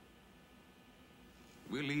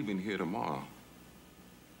 We're leaving here tomorrow,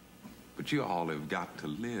 but you all have got to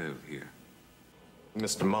live here.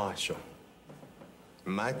 Mr. Marshall,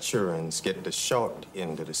 my children get the short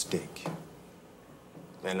end of the stick.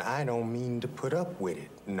 And I don't mean to put up with it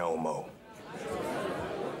no more.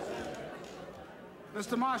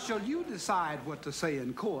 Mr. Marshall, you decide what to say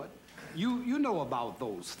in court. You know about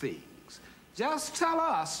those things. Just tell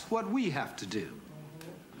us what we have to do.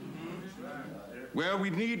 Well, we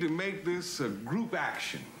need to make this a group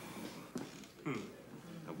action.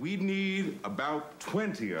 We need about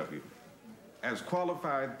 20 of you as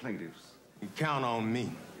qualified plaintiffs. You count on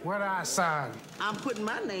me. Where do I sign? I'm putting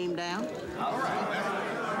my name down. All right.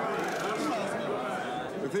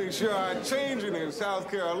 Things sure are changing in South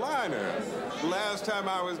Carolina. The last time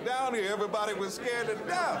I was down here, everybody was scared to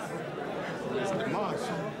death. Mr.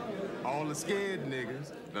 Marshall, all the scared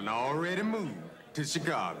niggas done already moved to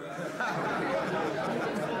Chicago.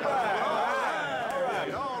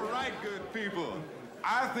 All right, good people.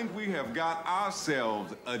 I think we have got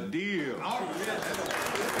ourselves a deal.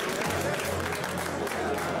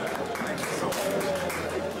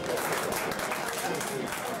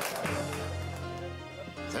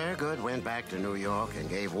 Thurgood went back to New York and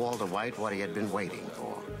gave Walter White what he had been waiting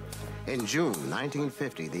for. In June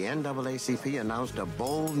 1950, the NAACP announced a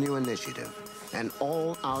bold new initiative, An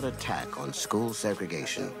all-out attack on school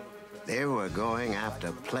segregation. They were going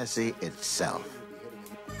after Plessy itself.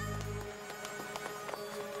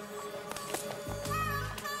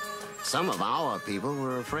 Some of our people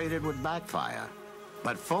were afraid it would backfire,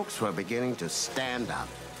 but folks were beginning to stand up.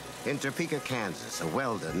 In Topeka, Kansas, a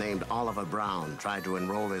welder named Oliver Brown tried to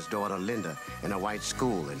enroll his daughter Linda in a white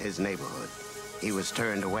school in his neighborhood. He was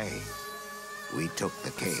turned away. We took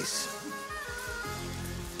the case.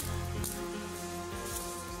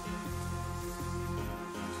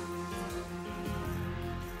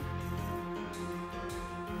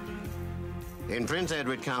 In Prince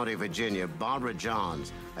Edward County, Virginia, Barbara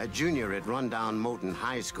Johns, a junior at rundown Moton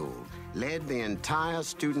High School, led the entire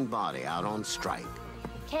student body out on strike.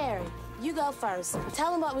 Carrie, you go first.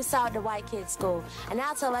 Tell them what we saw at the white kids' school, and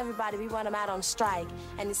I'll tell everybody we want them out on strike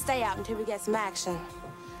and to stay out until we get some action.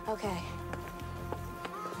 Okay.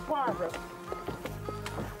 Barbara,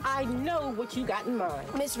 I know what you got in mind.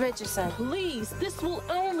 Miss Richardson. Please, this will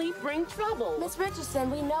only bring trouble. Miss Richardson,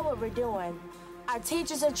 we know what we're doing. Our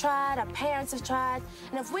teachers have tried, our parents have tried,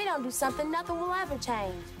 and if we don't do something, nothing will ever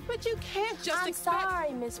change. But you can't just I'm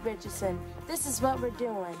sorry, Miss Richardson. This is what we're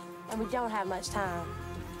doing, and we don't have much time.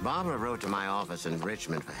 Barbara wrote to my office in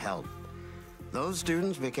Richmond for help. Those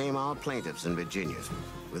students became our plaintiffs in Virginia.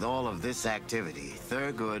 With all of this activity,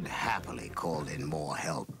 Thurgood happily called in more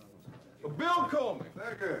help. Bill Coleman.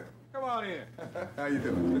 Thurgood. Come on in. How you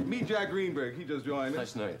doing? Meet Jack Greenberg. He just joined us.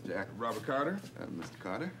 Nice to know you. Jack. Robert Carter. Mr.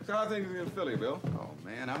 Carter. So how things in Philly, Bill? Oh,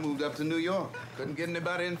 man, I moved up to New York. Couldn't get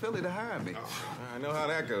anybody in Philly to hire me. Oh, I know how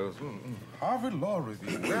that goes. Harvard Law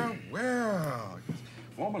Review. Well.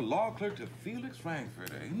 Former law clerk to Felix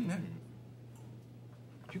Frankfurter, isn't it?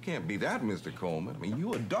 You can't be that, Mr. Coleman. I mean,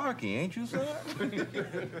 you a darky, ain't you, sir?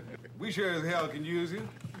 We sure as hell can use you.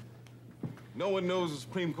 No one knows the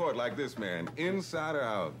Supreme Court like this man, inside or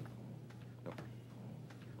out.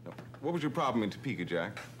 No. What was your problem in Topeka,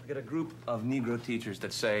 Jack? We got a group of Negro teachers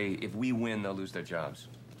that say if we win, they'll lose their jobs.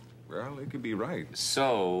 Well, they could be right.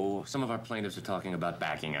 So, some of our plaintiffs are talking about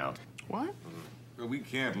backing out. What? Well, we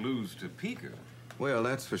can't lose Topeka. Well,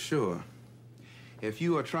 that's for sure. If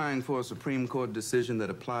you are trying for a Supreme Court decision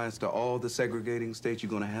that applies to all the segregating states,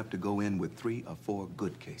 you're going to have to go in with 3 or 4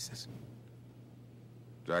 good cases.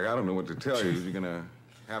 Jack, I don't know what to tell you. You're going to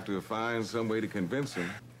have to find some way to convince them.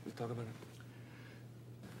 Let's talk about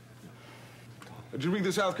it. Did you read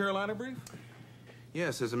the South Carolina brief?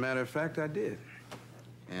 Yes, as a matter of fact, I did.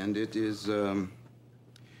 And it is, well,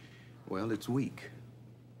 it's weak.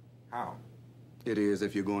 How? It is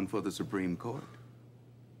if you're going for the Supreme Court.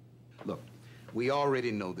 Look, we already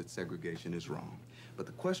know that segregation is wrong. But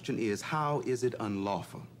the question is, how is it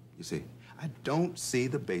unlawful? You see, I don't see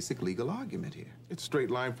the basic legal argument here. It's straight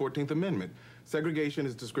line 14th Amendment. Segregation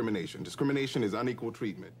is discrimination. Discrimination is unequal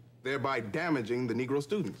treatment, thereby damaging the Negro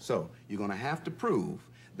student. So, you're going to have to prove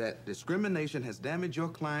that discrimination has damaged your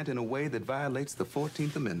client in a way that violates the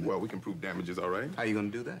 14th Amendment. Well, we can prove damages, all right. How are you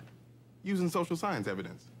going to do that? Using social science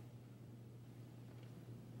evidence.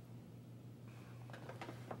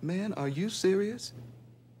 Man, are you serious?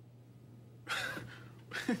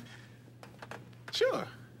 Sure.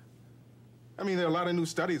 I mean, there are a lot of new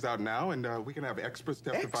studies out now, and we can have experts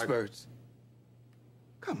testify. Experts?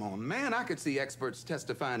 Come on, man. I could see experts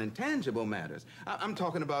testifying in tangible matters. I'm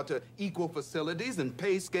talking about equal facilities and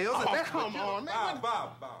pay scales. Oh, and come on, man.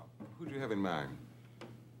 Bob. Who do you have in mind?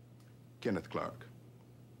 Kenneth Clark.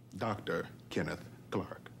 Dr. Kenneth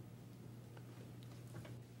Clark.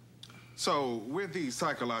 So, with these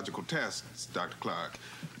psychological tests, Dr. Clark,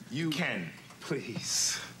 you... Ken,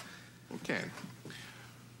 please. Well, Ken,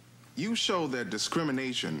 you show that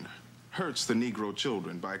discrimination hurts the Negro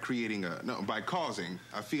children by by causing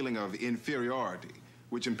a feeling of inferiority,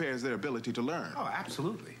 which impairs their ability to learn. Oh,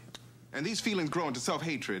 absolutely. And these feelings grow into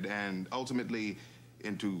self-hatred and ultimately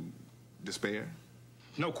into despair?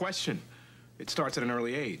 No question. It starts at an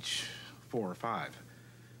early age, 4 or 5.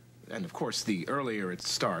 And of course, the earlier it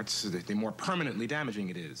starts, the more permanently damaging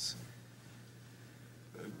it is.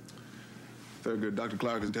 Thurgood, Dr.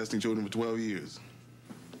 Clark has been testing children for 12 years.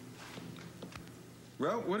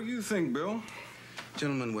 Well, what do you think, Bill?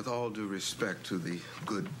 Gentlemen, with all due respect to the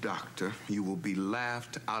good doctor, you will be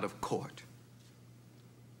laughed out of court.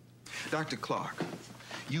 Dr. Clark,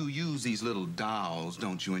 you use these little dolls,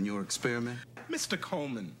 don't you, in your experiment? Mr.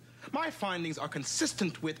 Coleman, my findings are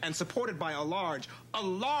consistent with and supported by a large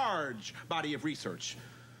body of research.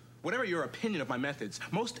 Whatever your opinion of my methods,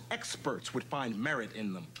 most experts would find merit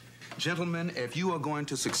in them. Gentlemen, if you are going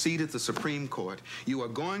to succeed at the Supreme Court, you are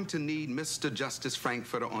going to need Mr. Justice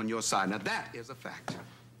Frankfurter on your side. Now, that is a fact.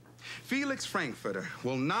 Felix Frankfurter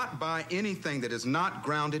will not buy anything that is not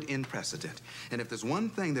grounded in precedent. And if there's one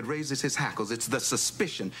thing that raises his hackles, it's the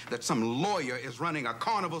suspicion that some lawyer is running a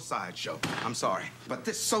carnival sideshow. I'm sorry, but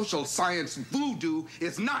this social science voodoo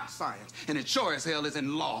is not science, and it sure as hell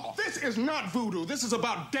isn't law. This is not voodoo. This is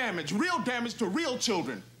about damage, real damage to real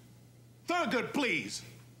children. Thurgood, please.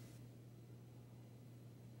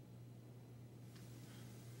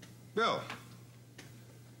 Bill,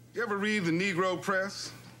 you ever read the Negro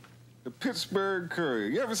Press? The Pittsburgh Courier.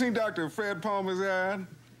 You ever seen Dr. Fred Palmer's ad?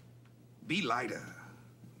 Be lighter.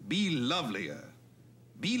 Be lovelier.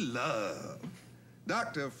 Be loved.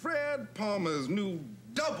 Dr. Fred Palmer's new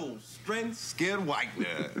double-strength skin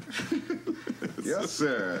whitener. Yes,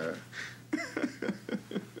 sir.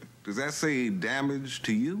 Does that say damage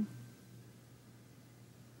to you?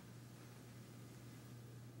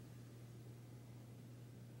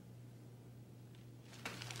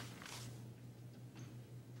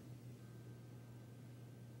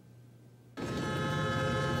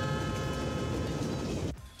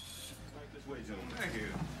 Thank you.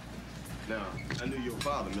 Now, I knew your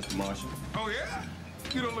father, Mr. Marshall. Oh, yeah?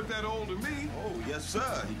 You don't look that old to me. Oh, yes,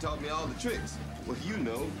 sir. He taught me all the tricks. Well, you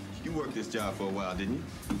know, you worked this job for a while, didn't you?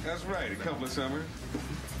 That's right, a couple of summers.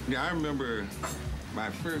 Yeah, I remember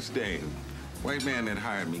my first day. White man that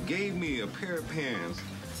hired me gave me a pair of pants,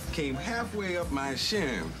 came halfway up my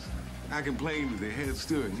shins. I complained to the head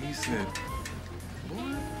steward, and he said,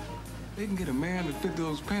 boy, they can get a man to fit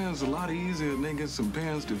those pants a lot easier than they get some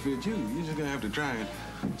pants to fit you. You're just gonna have to try and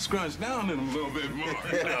scrunch down in them a little bit more.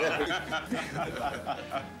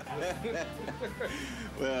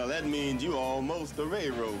 Well, that means you almost a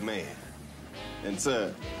railroad man. And,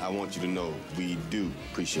 sir, I want you to know we do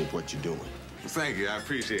appreciate what you're doing. Thank you, I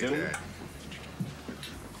appreciate that.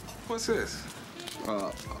 What's this?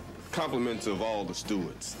 Compliments of all the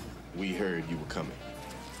stewards. We heard you were coming.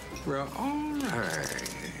 Well, all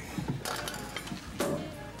right.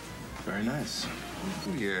 Very nice.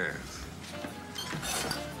 Yes.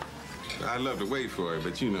 I'd love to wait for it,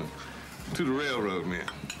 but you know, to the railroad man.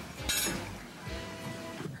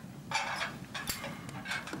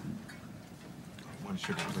 One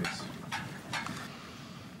sugar, please.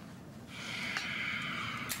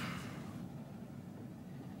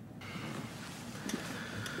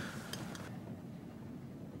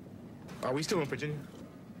 Are we still in Virginia?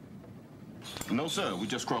 No, sir. We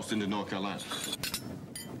just crossed into North Carolina.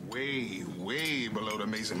 Way, way below the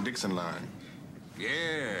Mason-Dixon line.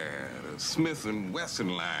 Yeah, the Smith and Wesson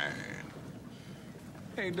line.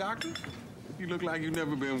 Hey, doctor, you look like you've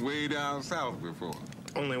never been way down south before.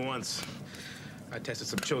 Only once. I tested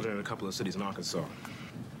some children in a couple of cities in Arkansas.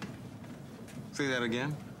 Say that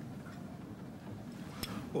again?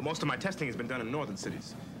 Well, most of my testing has been done in northern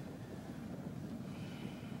cities.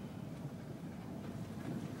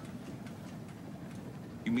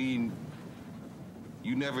 You mean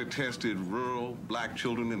you never tested rural black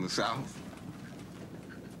children in the South?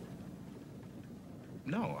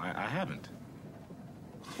 No, I haven't.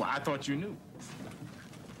 Well, I thought you knew.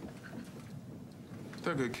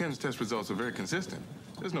 Thurgood, Ken's test results are very consistent.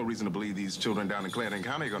 There's no reason to believe these children down in Clarendon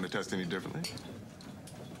County are going to test any differently.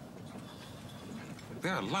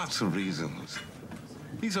 There are lots of reasons.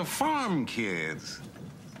 These are farm kids.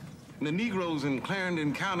 And the Negroes in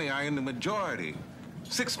Clarendon County are in the majority,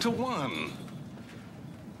 6-1.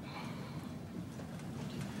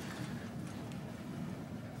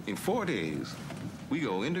 In 4 days, we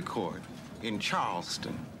go into court in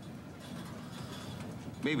Charleston,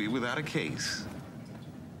 maybe without a case.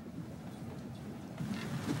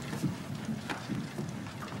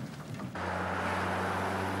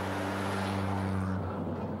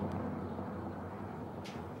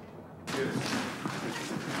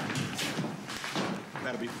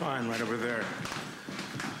 That'll be fine right over there.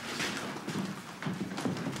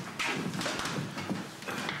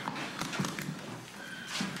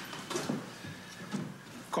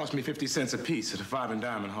 Cost me 50 cents a piece at a 5 and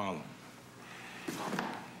dime in Harlem.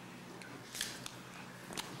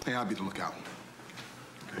 Hey, I'll be the lookout.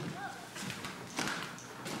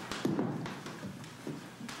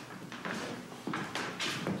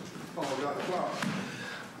 Oh, Dr. Clark.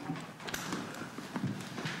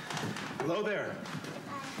 Hello there.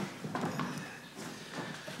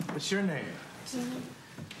 What's your name? Ginny.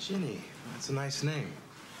 Ginny. That's a nice name.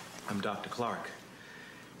 I'm Dr. Clark.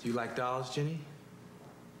 Do you like dolls, Ginny?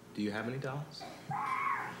 Do you have any dolls?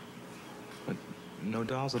 What, no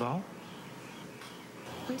dolls at all?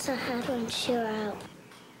 Once I had one, she were out.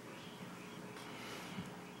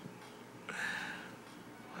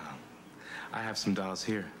 Well, I have some dolls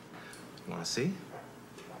here. Want to see?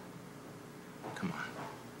 Come on.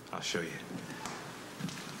 I'll show you.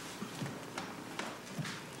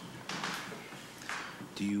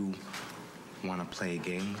 Do you want to play a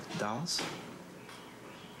game with dolls?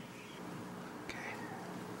 Okay.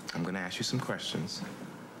 I'm going to ask you some questions,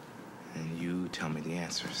 and you tell me the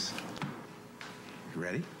answers. You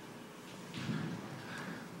ready?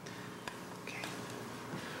 Okay.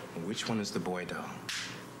 Which one is the boy doll?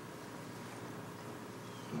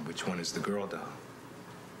 And which one is the girl doll?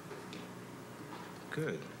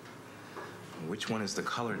 Good. Which one is the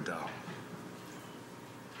colored doll?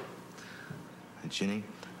 And Jenny,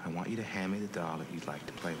 I want you to hand me the doll that you'd like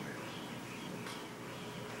to play with.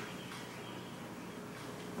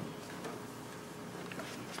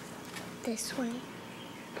 This way.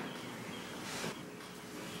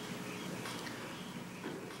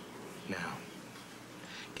 Now,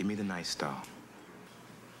 give me the nice doll.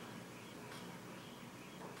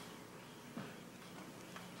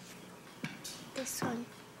 This one.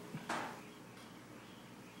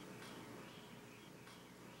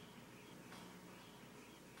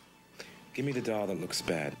 Give me the doll that looks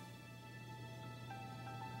bad.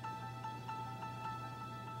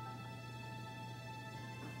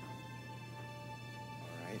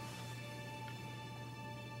 All right.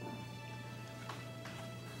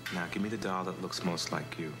 Now, give me the doll that looks most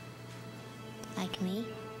like you. Like me?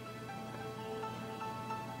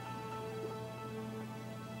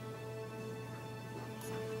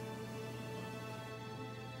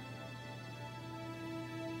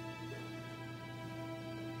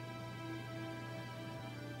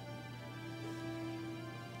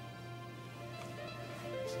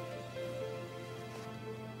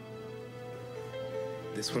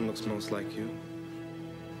 This one looks most like you.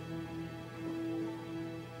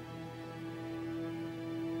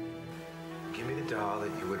 Give me the doll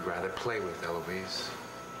that you would rather play with, Eloise.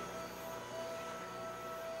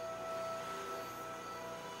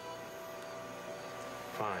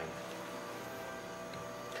 Fine.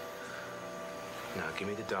 Now, give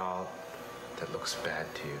me the doll that looks bad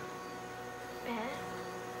to you. Bad?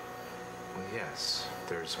 Well, yes.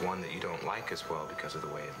 There's one that you don't like as well because of the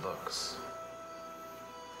way it looks.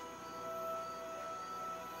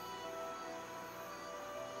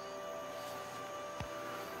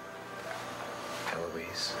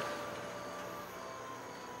 Eloise.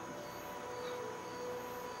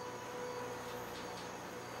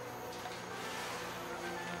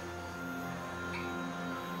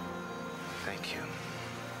 Thank you.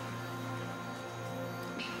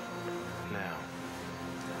 Now,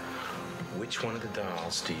 which one of the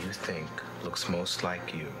dolls do you think looks most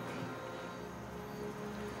like you?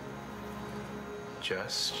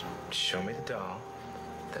 Just show me the doll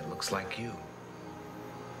that looks like you.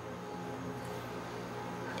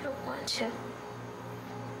 I don't want to.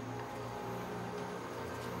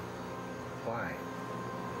 Why?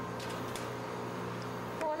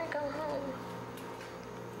 I want to go home.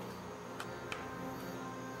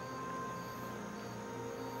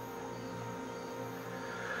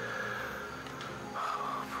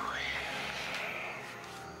 Oh, boy.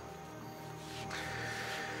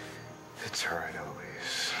 It's all right,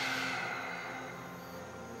 Eloise.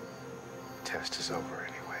 Test is over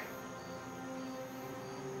anyway.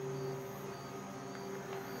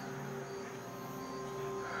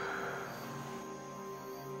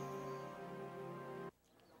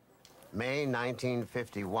 May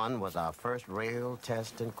 1951 was our first real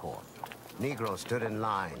test in court. Negroes stood in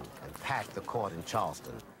line and packed the court in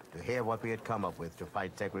Charleston to hear what we had come up with to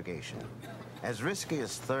fight segregation. As risky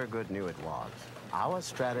as Thurgood knew it was, our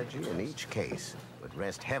strategy in each case would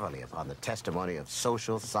rest heavily upon the testimony of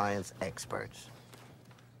social science experts.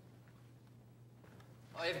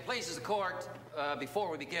 If it pleases the court,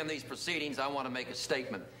 before we begin these proceedings, I want to make a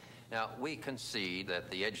statement. Now, we concede that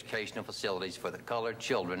the educational facilities for the colored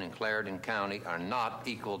children in Clarendon County are not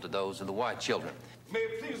equal to those of the white children. May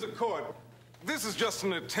it please the court, this is just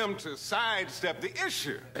an attempt to sidestep the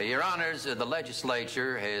issue. Your Honors, the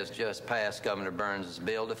legislature has just passed Governor Burns'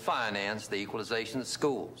 bill to finance the equalization of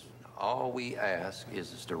schools. All we ask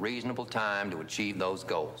is just a reasonable time to achieve those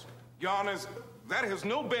goals. Your Honors, that has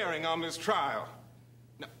no bearing on this trial.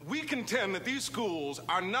 Now, we contend that these schools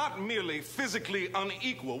are not merely physically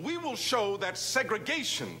unequal. We will show that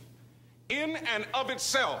segregation, in and of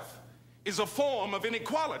itself, is a form of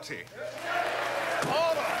inequality.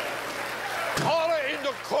 Order! Order in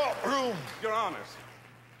the courtroom! Your Honors,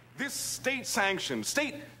 this state-sanctioned,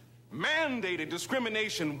 state-mandated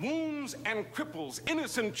discrimination wounds and cripples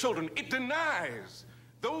innocent children. It denies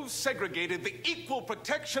those segregated the equal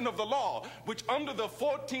protection of the law, which under the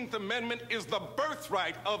 14th Amendment is the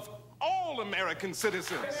birthright of all American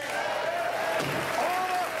citizens. Order!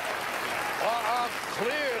 I'll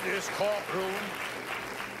clear this courtroom.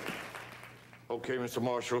 Okay, Mr.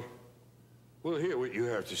 Marshall. We'll hear what you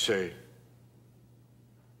have to say.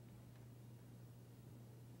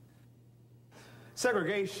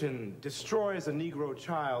 Segregation destroys a Negro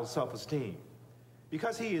child's self-esteem.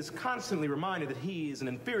 Because he is constantly reminded that he is an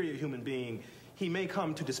inferior human being, he may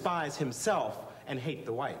come to despise himself and hate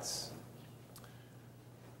the whites.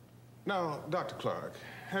 Now, Dr. Clark,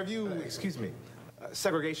 have you... excuse me.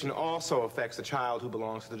 Segregation also affects a child who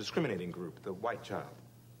belongs to the discriminating group, the white child.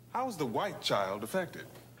 How's the white child affected?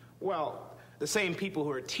 Well, the same people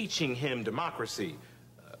who are teaching him democracy,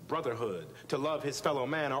 brotherhood, to love his fellow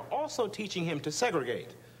man, are also teaching him to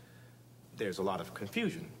segregate. There's a lot of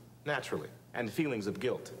confusion, naturally, and feelings of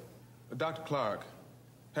guilt. Dr. Clark,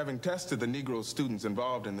 having tested the Negro students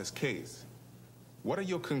involved in this case, what are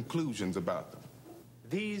your conclusions about them?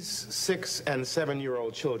 These 6- and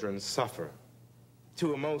 7-year-old children suffer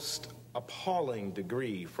to a most appalling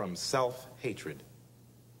degree from self-hatred.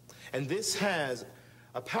 And this has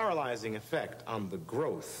a paralyzing effect on the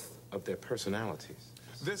growth of their personalities.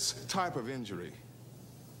 This type of injury,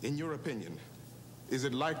 in your opinion, is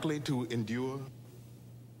it likely to endure?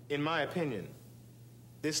 In my opinion,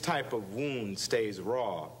 this type of wound stays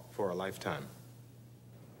raw for a lifetime.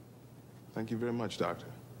 Thank you very much, Doctor.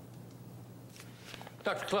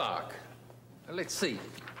 Dr. Clark, let's see.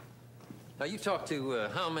 Now, you talked to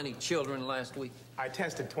how many children last week? I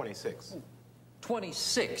tested 26.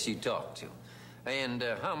 26 you talked to. And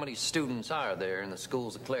how many students are there in the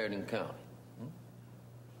schools of Clarendon County?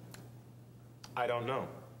 I don't know.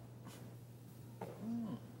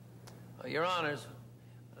 Your Honors,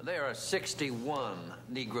 there are 61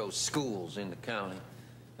 Negro schools in the county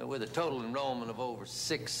with a total enrollment of over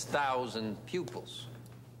 6,000 pupils.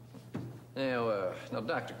 Now,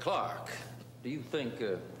 Dr. Clark, do you think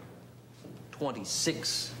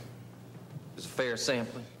 26 is a fair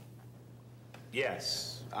sampling?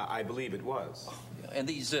 Yes, I believe it was. And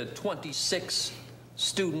these 26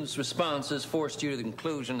 students' responses forced you to the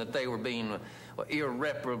conclusion that they were being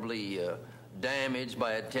irreparably damaged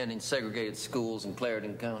by attending segregated schools in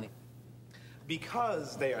Clarendon County?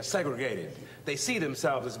 Because they are segregated, they see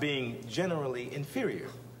themselves as being generally inferior.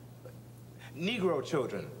 Negro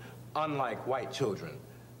children, unlike white children,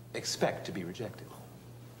 expect to be rejected.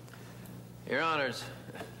 Your Honors,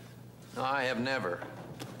 I have never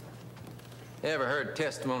heard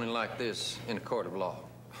testimony like this in a court of law.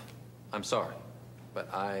 I'm sorry,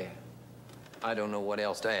 but I don't know what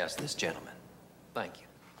else to ask this gentleman. Thank you.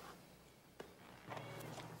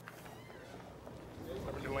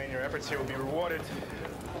 Reverend Duane, your efforts here will be rewarded.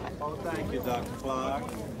 Oh, thank you, Dr. Clark.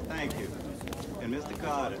 Thank you. And Mr.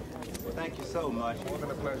 Carter, thank you so much. It's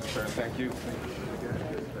been a pleasure, sir. Thank you.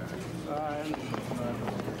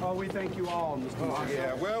 We thank you all, Mr. Marshall.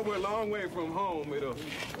 Yeah, well, we're a long way from home. It'll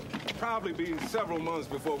probably be several months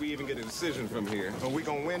before we even get a decision from here. Are we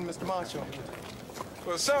gonna win, Mr. Marshall?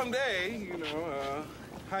 Well, someday, you know,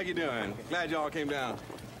 how you doing? Glad y'all came down.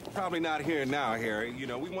 Probably not here now, Harry. You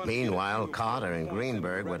know, we want. Meanwhile, Carter and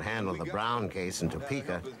Greenberg would handle the Brown case in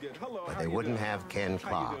Topeka, but they wouldn't have Ken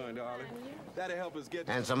Clark.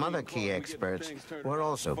 And some other key experts were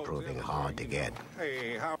also proving hard to get.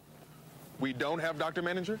 Hey, how? We don't have Dr.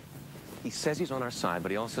 Manager? He says he's on our side, but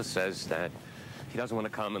he also says that he doesn't want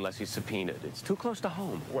to come unless he's subpoenaed. It's too close to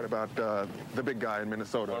home. What about the big guy in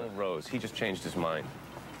Minnesota? Ronald Rose. He just changed his mind.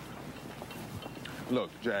 Look,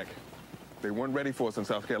 Jack, they weren't ready for us in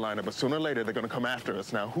South Carolina, but sooner or later they're going to come after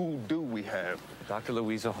us. Now, who do we have? Dr.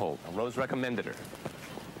 Louisa Holt. Rose recommended her.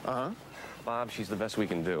 Uh-huh. Bob, she's the best we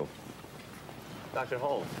can do. Dr.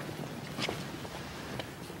 Holt.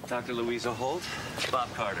 Dr. Louisa Holt.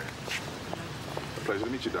 Bob Carter. Pleasure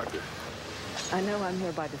to meet you, Doctor. I know I'm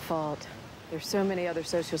here by default. There's so many other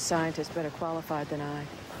social scientists better qualified than I.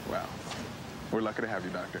 Wow. We're lucky to have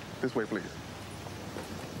you, Doctor. This way, please.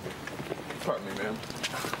 Pardon me, ma'am.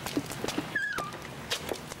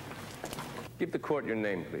 Give the court your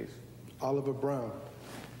name, please. Oliver Brown.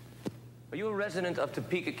 Are you a resident of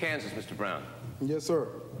Topeka, Kansas, Mr. Brown? Yes, sir.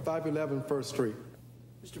 511 First Street.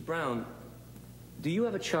 Mr. Brown, do you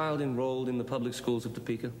have a child enrolled in the public schools of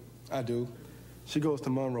Topeka? I do. She goes to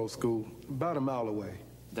Monroe School, about a mile away.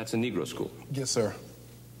 That's a Negro school? Yes, sir.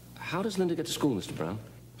 How does Linda get to school, Mr. Brown?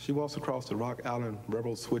 She walks across the Rock Island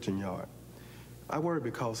Railroad switching yard. I worry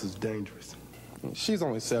because it's dangerous. She's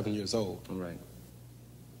only 7 years old. All right.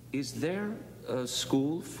 Is there a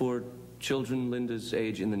school for children Linda's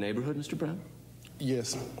age in the neighborhood, Mr. Brown?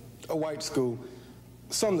 Yes, a white school,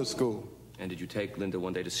 Sumner School. And did you take Linda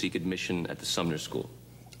one day to seek admission at the Sumner School?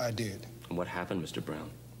 I did. And what happened, Mr. Brown?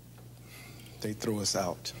 They threw us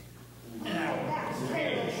out.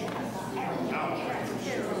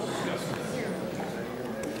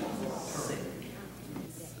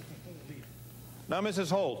 Now,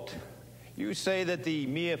 Mrs. Holt, you say that the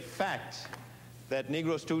mere fact that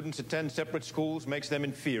Negro students attend separate schools makes them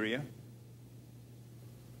inferior?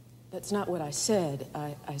 That's not what I said.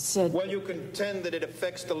 I said... Well, you contend that it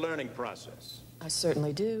affects the learning process. I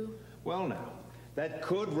certainly do. Well, now, that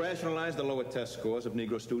could rationalize the lower test scores of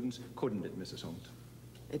Negro students, couldn't it, Mrs. Holt?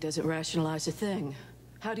 It doesn't rationalize a thing.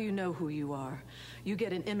 How do you know who you are? You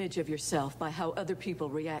get an image of yourself by how other people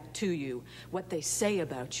react to you, what they say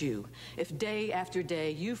about you. If day after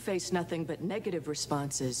day you face nothing but negative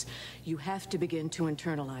responses, you have to begin to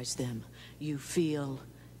internalize them. You feel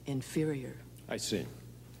inferior. I see.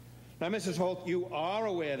 Now, Mrs. Holt, you are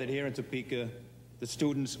aware that here in Topeka, the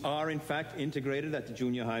students are in fact integrated at the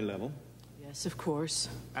junior high level? Yes, of course.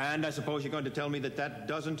 And I suppose you're going to tell me that that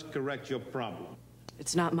doesn't correct your problem?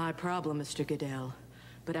 It's not my problem, Mr. Goodell.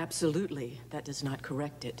 But absolutely, that does not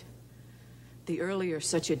correct it. The earlier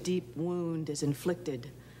such a deep wound is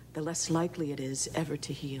inflicted, the less likely it is ever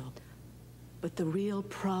to heal. But the real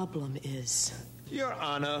problem is... Your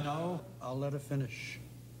Honor. No, I'll let her finish.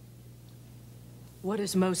 What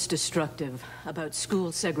is most destructive about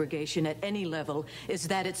school segregation at any level is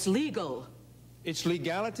that it's legal. Its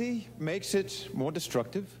legality makes it more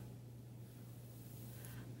destructive?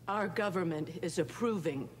 Our government is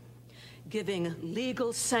approving, giving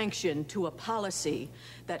legal sanction to a policy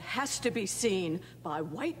that has to be seen by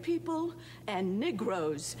white people and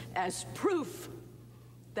Negroes as proof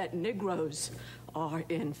that Negroes are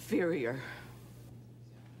inferior.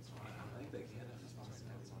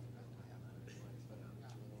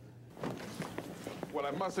 Well,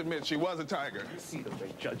 I must admit, she was a tiger. See the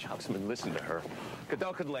way Judge Huxman listened to her.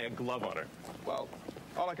 Goodell could lay a glove on her. Well,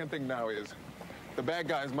 all I can think now is the bad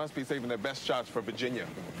guys must be saving their best shots for Virginia.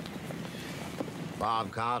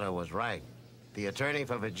 Bob Carter was right. The attorney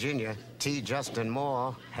for Virginia, T. Justin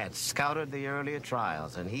Moore, had scouted the earlier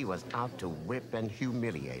trials, and he was out to whip and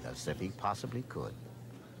humiliate us if he possibly could.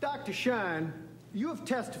 Dr. Shine, you have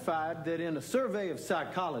testified that in a survey of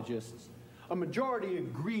psychologists, a majority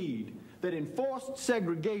agreed that enforced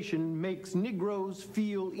segregation makes Negroes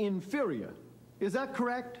feel inferior. Is that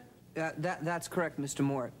correct? That's correct, Mr.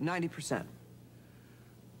 Moore. 90%.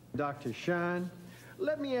 Dr. Shine,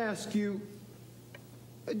 let me ask you,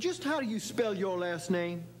 just how do you spell your last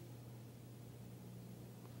name?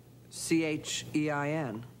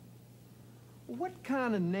 C-H-E-I-N. What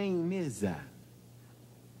kind of name is that?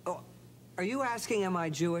 Oh, are you asking, am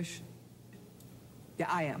I Jewish? Yeah,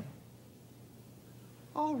 I am.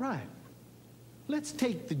 All right. Let's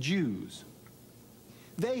take the Jews.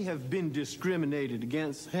 They have been discriminated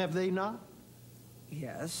against, have they not?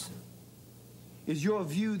 Yes. Is your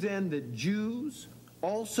view then that Jews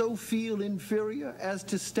also feel inferior as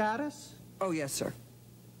to status? Oh, yes, sir.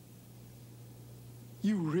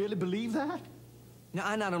 You really believe that? Now,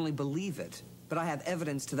 I not only believe it, but I have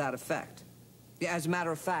evidence to that effect. As a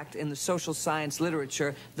matter of fact, in the social science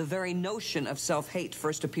literature, the very notion of self-hate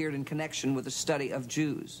first appeared in connection with the study of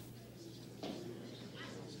Jews.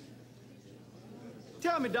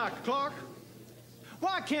 Tell me, Dr. Clark,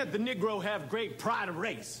 why can't the Negro have great pride of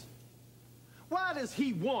race? Why does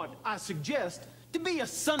he want, I suggest, to be a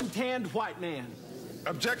suntanned white man?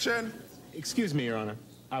 Objection. Excuse me, Your Honor.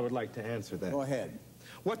 I would like to answer that. Go ahead.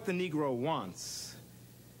 What the Negro wants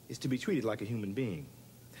is to be treated like a human being.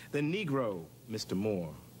 The Negro, Mr.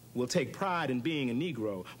 Moore, will take pride in being a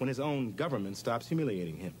Negro when his own government stops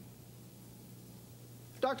humiliating him.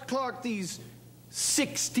 Dr. Clark, these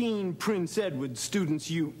 16 Prince Edward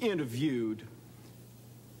students you interviewed,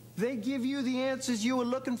 they give you the answers you were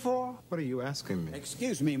looking for? What are you asking me?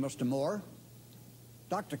 Excuse me, Mr. Moore.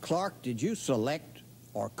 Dr. Clark, did you select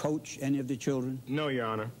or coach any of the children? No, Your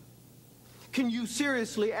Honor. Can you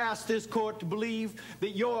seriously ask this court to believe that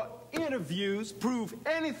your interviews prove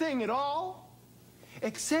anything at all?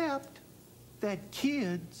 Except that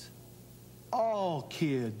kids, all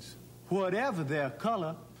kids, whatever their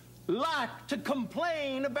color, like to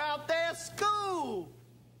complain about their school.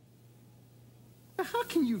 Now, how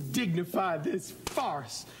can you dignify this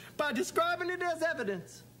farce by describing it as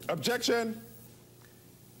evidence? Objection.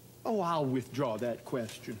 Oh, I'll withdraw that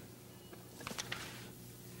question.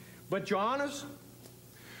 But, Your Honors,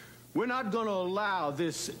 we're not going to allow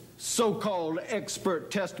this so-called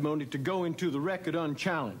expert testimony to go into the record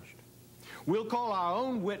unchallenged. We'll call our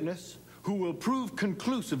own witness, who will prove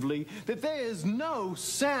conclusively that there is no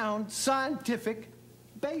sound scientific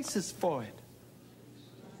basis for it.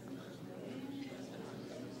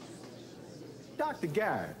 Dr.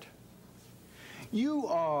 Garrett, you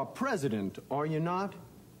are president, are you not,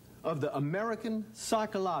 of the American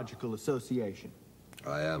Psychological Association?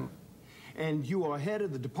 I am. And you are head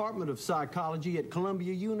of the Department of Psychology at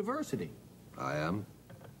Columbia University. I am.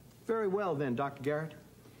 Very well then, Dr. Garrett.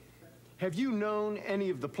 Have you known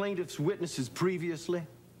any of the plaintiff's witnesses previously?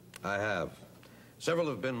 I have. Several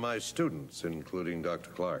have been my students, including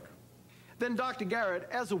Dr. Clark. Then, Dr. Garrett,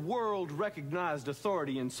 as a world-recognized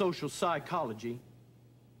authority in social psychology,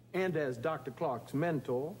 and as Dr. Clark's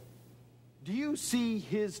mentor, do you see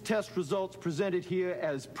his test results presented here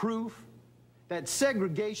as proof that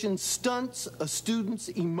segregation stunts a student's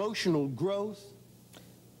emotional growth?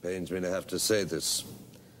 Pains me to have to say this,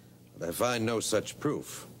 but I find no such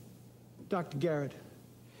proof. Dr. Garrett,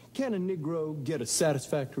 can a Negro get a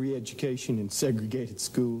satisfactory education in segregated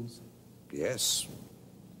schools? Yes.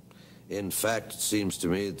 In fact, it seems to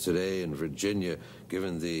me today in Virginia,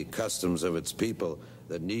 given the customs of its people,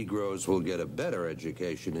 that Negroes will get a better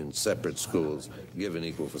education in separate schools, given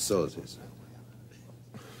equal facilities.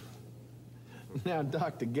 Now,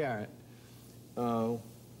 Dr. Garrett,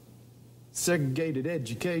 segregated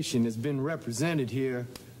education has been represented here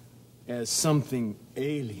as something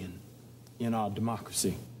alien in our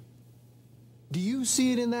democracy. Do you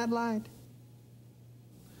see it in that light?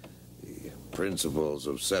 The principles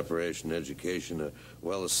of separation education are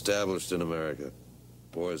well established in America.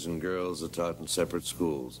 Boys and girls are taught in separate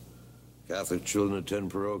schools. Catholic children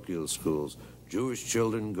attend parochial schools. Jewish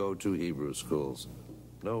children go to Hebrew schools.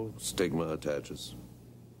 No stigma attaches.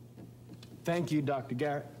 Thank you, Dr.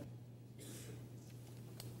 Garrett.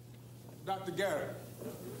 Dr. Garrett,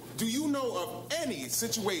 do you know of any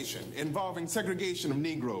situation involving segregation of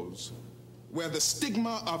Negroes where the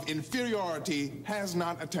stigma of inferiority has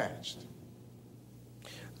not attached?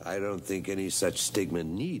 I don't think any such stigma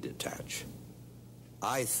need attach.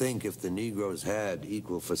 I think if the Negroes had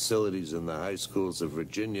equal facilities in the high schools of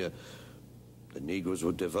Virginia, the Negroes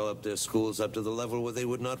would develop their schools up to the level where they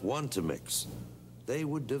would not want to mix. They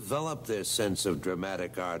would develop their sense of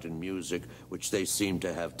dramatic art and music, which they seem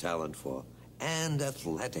to have talent for, and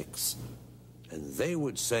athletics. And they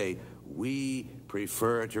would say, we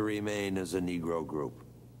prefer to remain as a Negro group.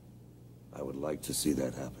 I would like to see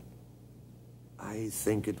that happen. I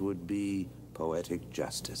think it would be poetic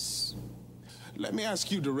justice. Let me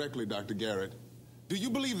ask you directly, Dr. Garrett. Do you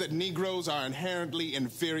believe that Negroes are inherently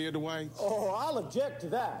inferior to whites? Oh, I'll object to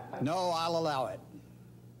that. No, I'll allow it.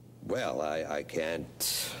 Well, I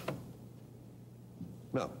can't.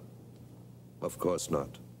 No, of course not.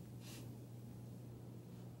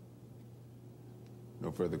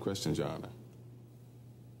 No further questions, Your Honor.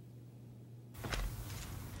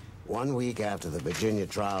 1 week after the Virginia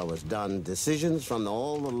trial was done, decisions from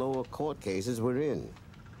all the lower court cases were in.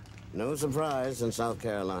 No surprise in South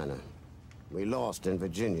Carolina. We lost in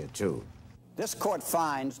Virginia, too. This court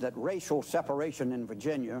finds that racial separation in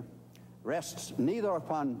Virginia rests neither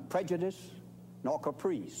upon prejudice nor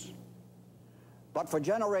caprice, but for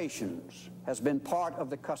generations has been part of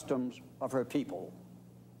the customs of her people.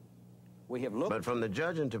 We have looked... But from the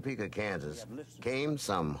judge in Topeka, Kansas, came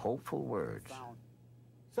some hopeful words.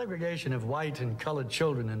 Segregation of white and colored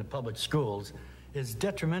children in the public schools is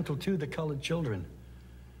detrimental to the colored children.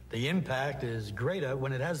 The impact is greater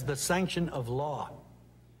when it has the sanction of law.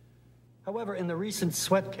 However, in the recent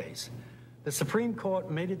Sweat case, the Supreme Court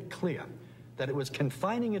made it clear that it was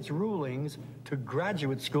confining its rulings to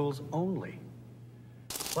graduate schools only.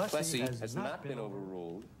 Plessy has not been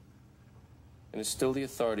overruled and is still the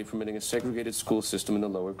authority permitting a segregated school system in the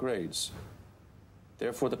lower grades.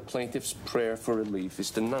 Therefore, the plaintiff's prayer for relief is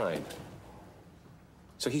denied.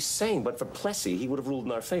 So he's saying, but for Plessy, he would have ruled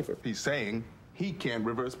in our favor. He's saying he can't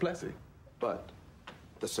reverse Plessy. But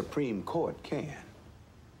the Supreme Court can.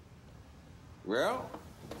 Well,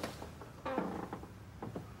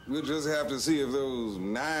 we'll just have to see if those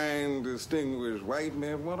 9 distinguished white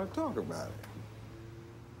men want to talk about it.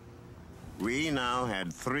 We now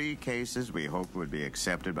had 3 cases we hoped would be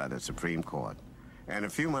accepted by the Supreme Court. And a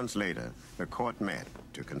few months later, the court met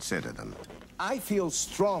to consider them. I feel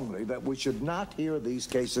strongly that we should not hear these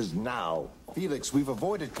cases now. Felix, we've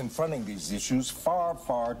avoided confronting these issues far,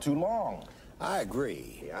 far too long. I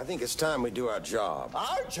agree. I think it's time we do our job.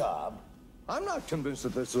 Our job? I'm not convinced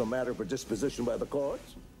that this is a matter for disposition by the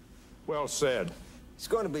courts. Well said. It's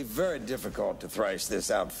going to be very difficult to thrash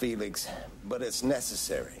this out, Felix, but it's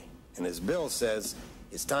necessary. And as Bill says,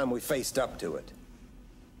 it's time we faced up to it.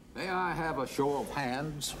 May I have a show of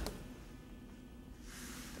hands?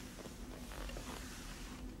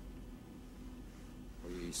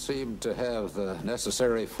 We seem to have the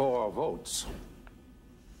necessary 4 votes.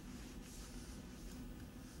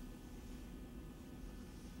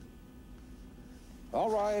 All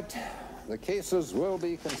right, the cases will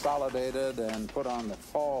be consolidated and put on the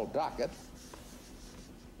fall docket.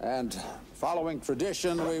 And following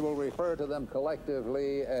tradition, we will refer to them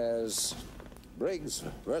collectively as Briggs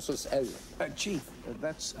versus Elliott. Chief,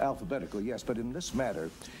 that's alphabetical, yes, but in this matter,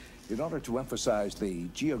 in order to emphasize the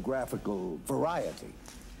geographical variety,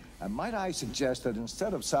 might I suggest that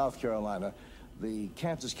instead of South Carolina, the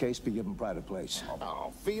Kansas case be given pride of place?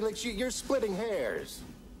 Oh, Felix, you're splitting hairs.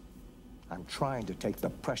 I'm trying to take the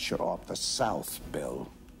pressure off the South, Bill.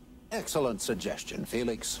 Excellent suggestion,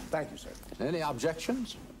 Felix. Thank you, sir. Any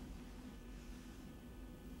objections?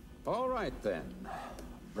 All right, then.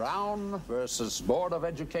 Brown versus Board of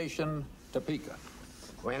Education, Topeka.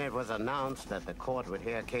 When it was announced that the court would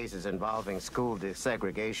hear cases involving school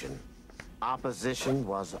desegregation, opposition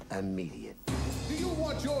was immediate. Do you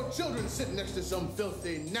want your children sitting next to some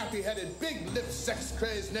filthy, nappy-headed, big-lipped,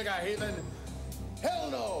 sex-crazed nigger heathen? Hell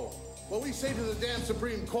no! Well, we say to the damn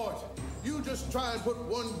Supreme Court, you just try and put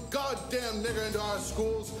one goddamn nigger into our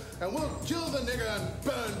schools, and we'll kill the nigger and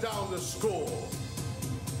burn down the school.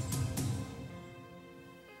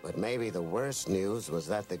 But maybe the worst news was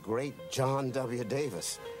that the great John W.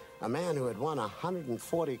 Davis, a man who had won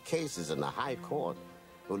 140 cases in the High Court,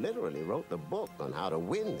 who literally wrote the book on how to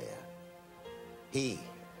win there, he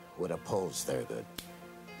would oppose Thurgood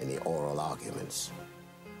in the oral arguments.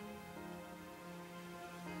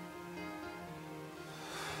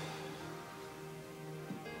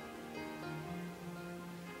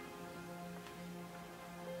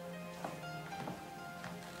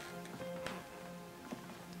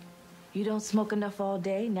 You don't smoke enough all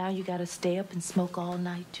day, now you gotta stay up and smoke all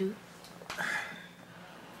night, too?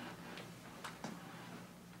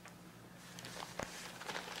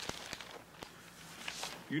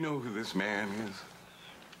 You know who this man is?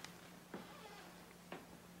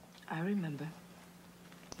 I remember.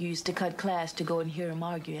 You used to cut class to go and hear him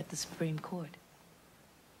argue at the Supreme Court.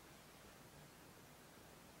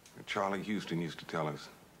 Charlie Houston used to tell us,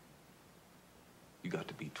 you got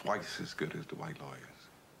to be twice as good as the white lawyers.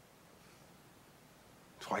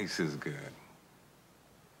 Twice as good.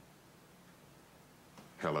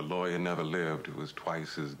 Hell, a lawyer never lived who was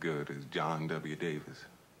twice as good as John W. Davis.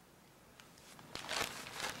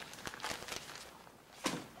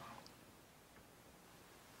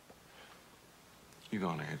 You go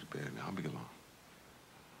on ahead to bed now. I'll be along.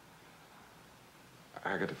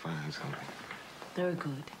 I got to find something.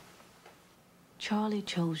 Thurgood. Charlie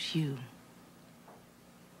chose you.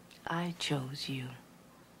 I chose you.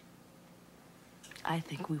 I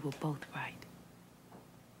think we were both right.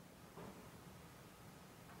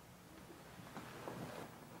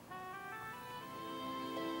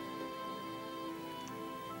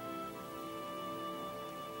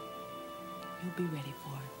 You'll be ready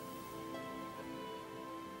for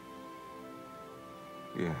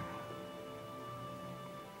it. Yeah.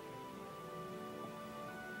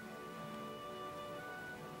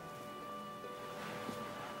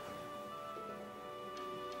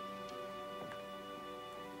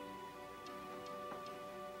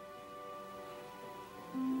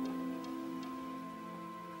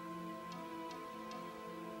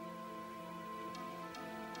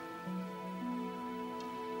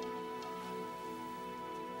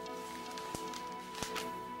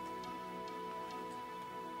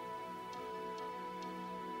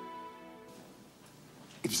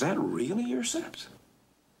 Is that really your sept?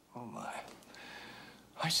 Oh, my.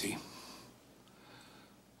 I see.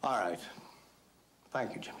 All right.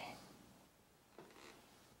 Thank you, Jimmy.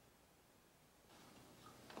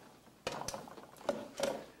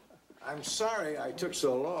 I'm sorry I took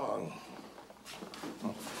so long.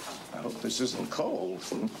 I hope this isn't cold.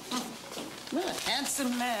 What a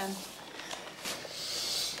handsome man.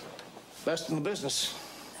 Best in the business.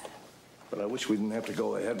 But I wish we didn't have to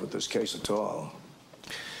go ahead with this case at all.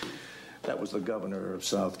 That was the governor of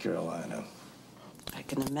South Carolina. I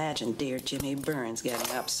can imagine dear Jimmy Burns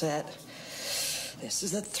getting upset. This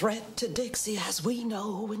is a threat to Dixie as we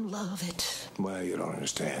know and love it. Well, you don't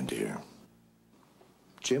understand, dear.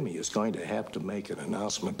 Jimmy is going to have to make an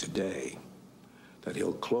announcement today that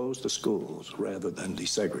he'll close the schools rather than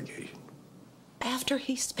desegregate. After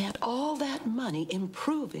he spent all that money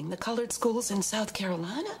improving the colored schools in South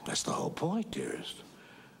Carolina? That's the whole point, dearest.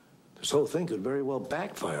 This whole thing could very well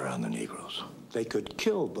backfire on the Negroes. They could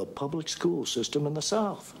kill the public school system in the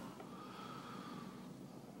South.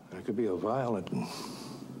 There could be a violent and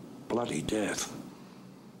bloody death.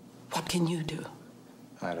 What can you do?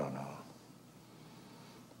 I don't know.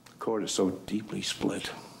 The court is so deeply split.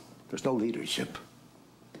 There's no leadership.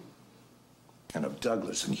 And if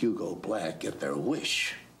Douglas and Hugo Black get their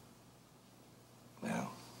wish,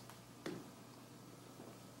 well,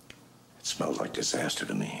 it smells like disaster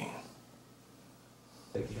to me.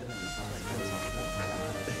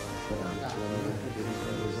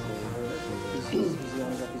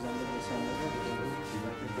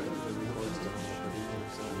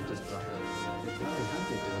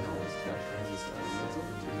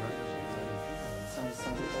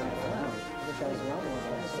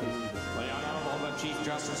 Chief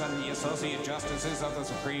Justice and the Associate Justices of the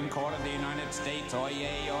Supreme Court of the United States.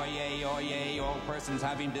 Oyez, oyez, oyez. All persons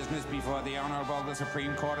having business before the Honorable the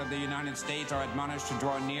Supreme Court of the United States are admonished to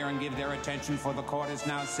draw near and give their attention, for the court is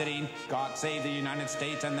now sitting. God save the United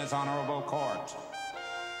States and this honorable court.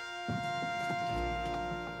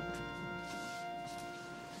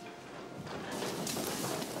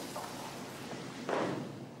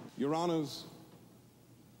 Your Honors,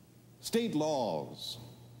 state laws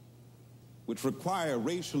which require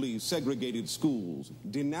racially segregated schools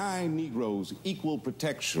deny Negroes equal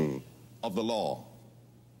protection of the law.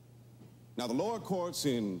 Now, the lower courts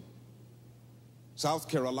in South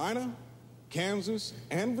Carolina, Kansas,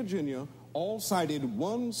 and Virginia all cited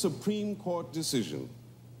one Supreme Court decision,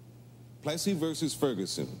 Plessy versus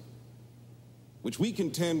Ferguson, which we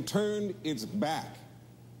contend turned its back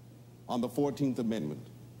on the 14th Amendment.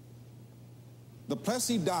 The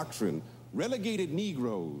Plessy doctrine relegated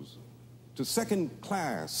Negroes to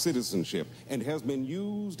second-class citizenship and has been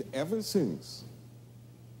used ever since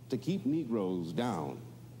to keep Negroes down.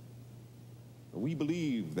 We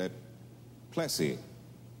believe that Plessy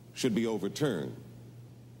should be overturned.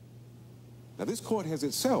 Now, this court has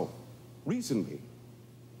itself recently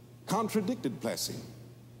contradicted Plessy.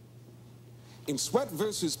 In Sweat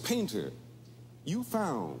versus Painter, you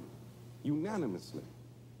found unanimously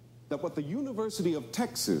that what the University of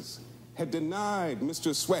Texas had denied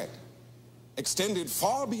Mr. Sweat extended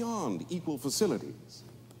far beyond equal facilities.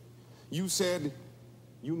 You said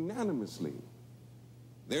unanimously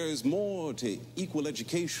there is more to equal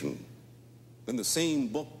education than the same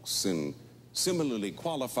books and similarly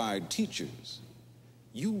qualified teachers.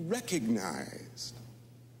 You recognized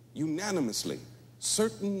unanimously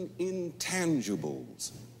certain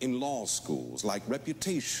intangibles in law schools, like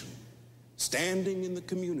reputation, standing in the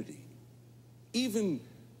community, even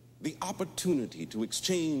the opportunity to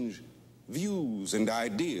exchange views and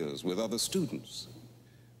ideas with other students.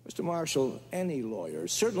 Mr. Marshall, any lawyer,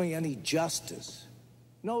 certainly any justice,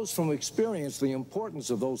 knows from experience the importance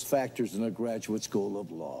of those factors in a graduate school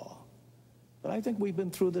of law. But I think we've been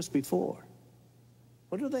through this before.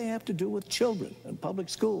 What do they have to do with children and public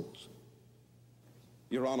schools?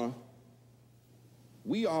 Your Honor,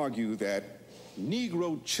 we argue that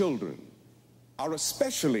Negro children are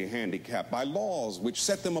especially handicapped by laws which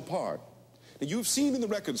set them apart. Now, you've seen in the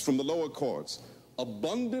records from the lower courts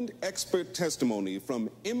abundant expert testimony from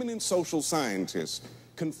eminent social scientists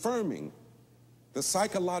confirming the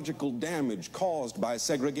psychological damage caused by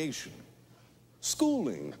segregation.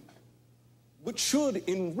 Schooling, which should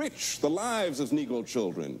enrich the lives of Negro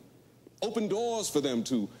children, open doors for them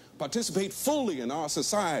to participate fully in our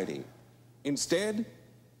society, instead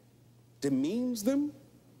demeans them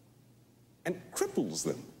and cripples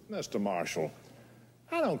them. Mr. Marshall,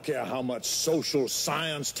 I don't care how much social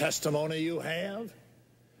science testimony you have.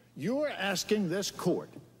 You're asking this court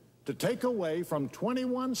to take away from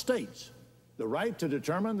 21 states the right to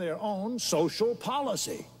determine their own social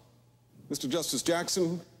policy. Mr. Justice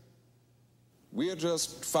Jackson, we're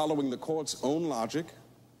just following the court's own logic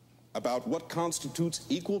about what constitutes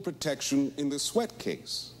equal protection in the Sweat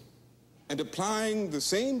case and applying the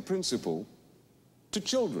same principle to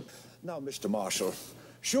children. Now, Mr. Marshall,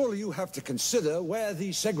 surely you have to consider where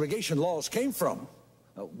these segregation laws came from.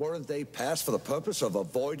 Weren't they passed for the purpose of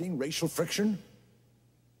avoiding racial friction?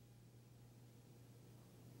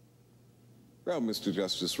 Well, Mr.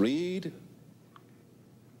 Justice Reed,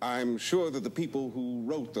 I'm sure that the people who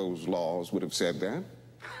wrote those laws would have said that.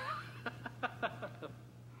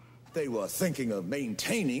 They were thinking of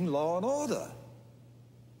maintaining law and order.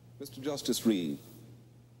 Mr. Justice Reed,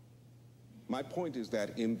 my point is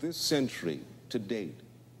that in this century to date,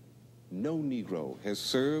 no Negro has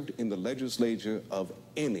served in the legislature of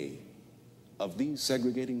any of these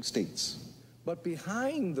segregating states. But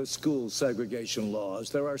behind the school segregation laws,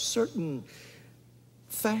 there are certain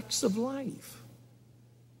facts of life,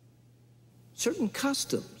 certain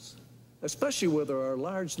customs, especially where there are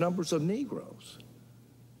large numbers of Negroes.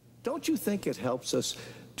 Don't you think it helps us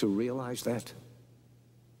to realize that?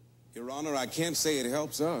 Your Honor, I can't say it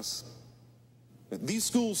helps us. These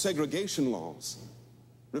school segregation laws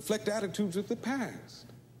reflect attitudes of the past.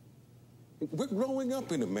 We're growing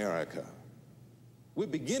up in America. We're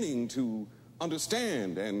beginning to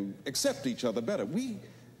understand and accept each other better. We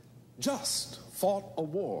just fought a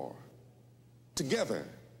war together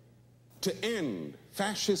to end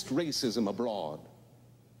fascist racism abroad.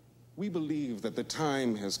 We believe that the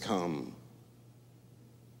time has come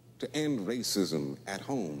to end racism at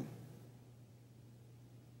home.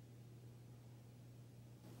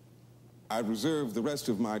 I reserve the rest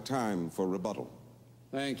of my time for rebuttal.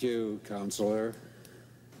 Thank you, Counselor.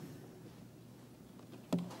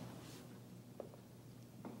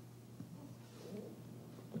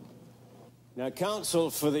 Now,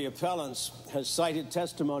 counsel for the appellants has cited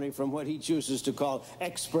testimony from what he chooses to call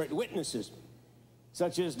expert witnesses,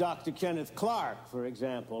 such as Dr. Kenneth Clark, for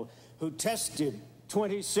example, who tested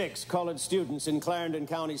 26 colored students in Clarendon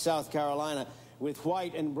County, South Carolina, with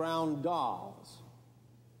white and brown dolls.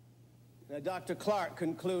 Now, Dr. Clark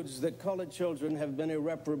concludes that colored children have been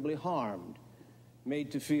irreparably harmed,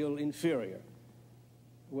 made to feel inferior.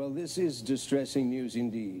 Well, this is distressing news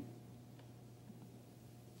indeed.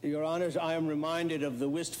 Your Honors, I am reminded of the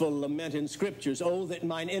wistful lament in Scriptures, "Oh, that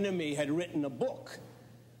mine enemy had written a book."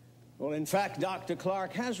 Well, in fact, Dr.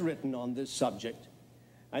 Clark has written on this subject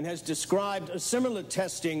and has described a similar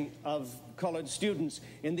testing of colored students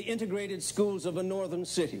in the integrated schools of a northern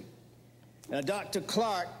city. Now, Dr.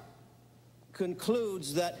 Clark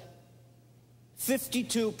concludes that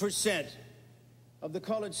 52% of the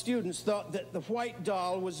colored students thought that the white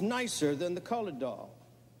doll was nicer than the colored doll.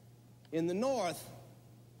 In the North,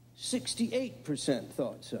 68%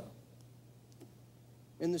 thought so.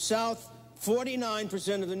 In the South,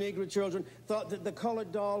 49% of the Negro children thought that the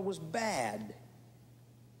colored doll was bad.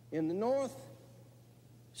 In the North,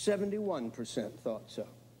 71% thought so.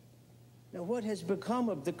 Now, what has become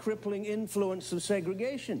of the crippling influence of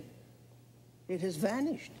segregation? It has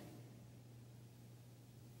vanished.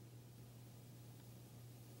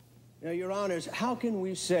 Now, Your Honors, how can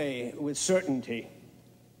we say with certainty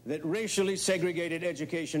that racially segregated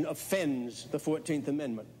education offends the 14th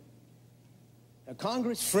Amendment? Now,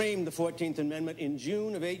 Congress framed the 14th Amendment in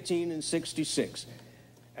June of 1866,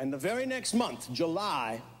 and the very next month,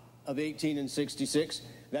 July of 1866,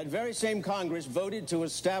 that very same Congress voted to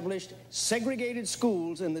establish segregated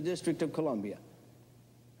schools in the District of Columbia.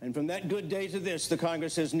 And from that good day to this, the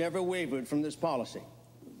Congress has never wavered from this policy.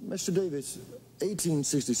 Mr. Davis,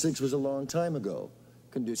 1866 was a long time ago.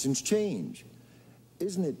 Conditions change.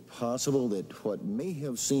 Isn't it possible that what may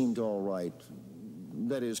have seemed all right,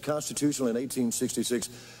 that is, constitutional in 1866,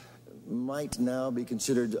 might now be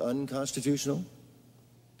considered unconstitutional?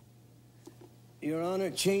 Your Honor,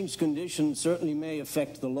 changed conditions certainly may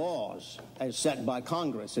affect the laws as set by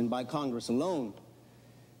Congress and by Congress alone.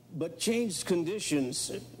 But changed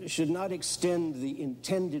conditions should not extend the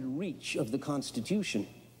intended reach of the Constitution.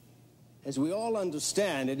 As we all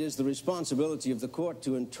understand, it is the responsibility of the court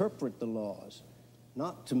to interpret the laws,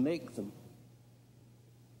 not to make them.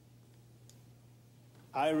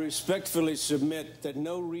 I respectfully submit that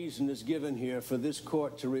no reason is given here for this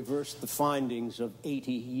court to reverse the findings of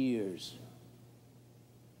 80 years.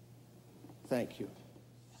 Thank you.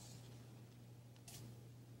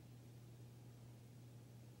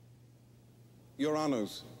 Your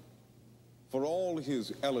Honors, for all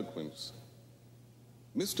his eloquence,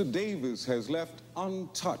 Mr. Davis has left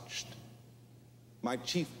untouched my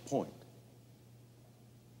chief point.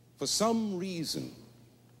 For some reason,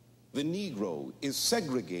 the Negro is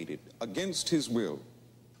segregated against his will,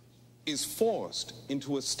 is forced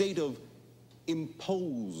into a state of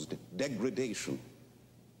imposed degradation.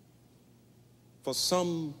 For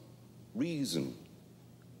some reason,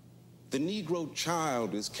 the Negro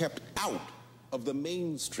child is kept out of the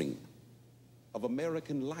mainstream of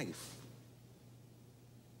American life.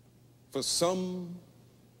 For some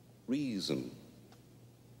reason,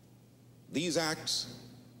 these acts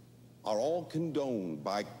are all condoned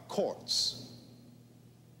by courts,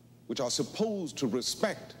 which are supposed to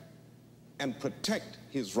respect and protect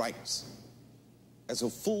his rights as a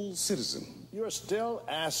full citizen. You're still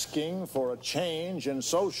asking for a change in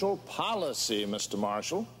social policy, Mr.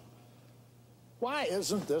 Marshall. Why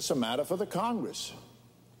isn't this a matter for the Congress?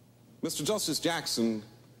 Mr. Justice Jackson,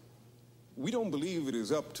 we don't believe it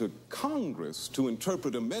is up to Congress to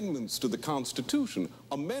interpret amendments to the Constitution,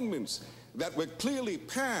 amendments that were clearly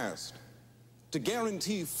passed to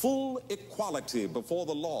guarantee full equality before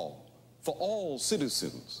the law for all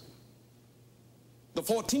citizens. The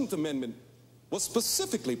 14th Amendment was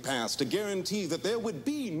specifically passed to guarantee that there would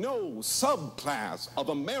be no subclass of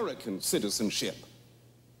American citizenship.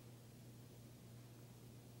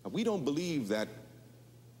 Now, we don't believe that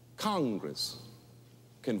Congress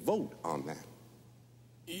can vote on that.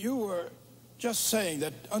 You were just saying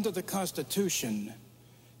that under the Constitution,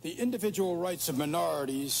 the individual rights of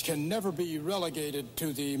minorities can never be relegated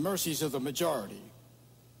to the mercies of the majority.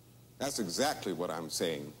 That's exactly what I'm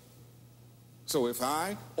saying. So if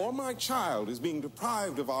I or my child is being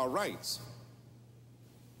deprived of our rights,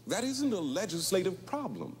 that isn't a legislative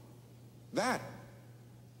problem. That,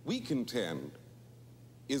 we contend,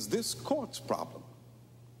 is this court's problem.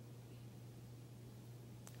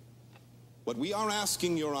 What we are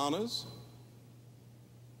asking, Your Honors,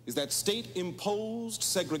 is that state-imposed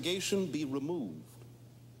segregation be removed,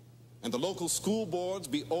 and the local school boards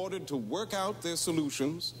be ordered to work out their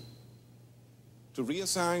solutions to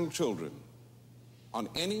reassign children on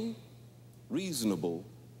any reasonable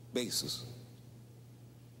basis.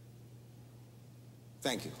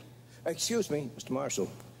 Thank you. Excuse me, Mr.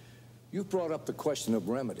 Marshall. You brought up the question of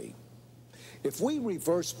remedy. If we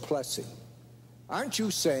reverse Plessy, aren't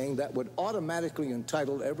you saying that would automatically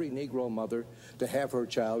entitle every Negro mother to have her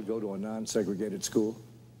child go to a non-segregated school?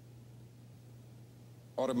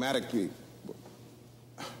 Automatically?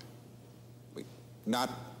 Not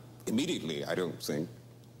immediately, I don't think.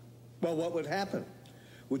 Well, what would happen?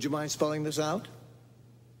 Would you mind spelling this out?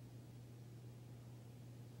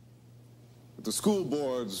 The school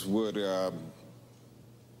boards would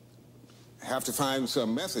have to find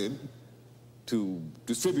some method to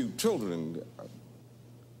distribute children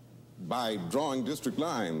by drawing district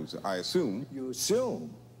lines, I assume. You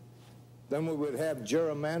assume? Then we would have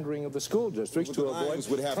gerrymandering of the school districts to avoid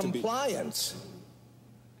compliance.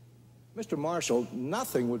 Mr. Marshall,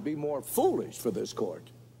 nothing would be more foolish for this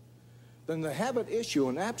court than to have it issue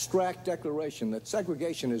an abstract declaration that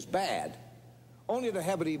segregation is bad, only to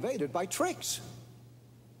have it evaded by tricks.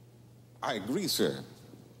 I agree, sir,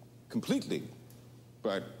 completely.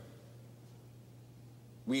 But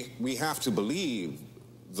we have to believe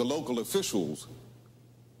the local officials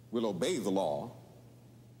will obey the law.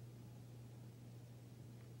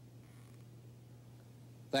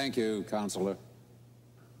 Thank you, Counselor.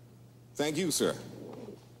 Thank you, sir.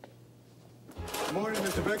 Good morning,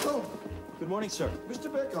 Mr. Bickle. Good morning, sir. Mr.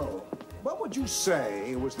 Bickle, what would you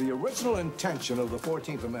say was the original intention of the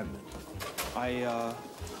 14th Amendment?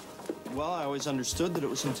 Well, I always understood that it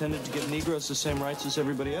was intended to give Negroes the same rights as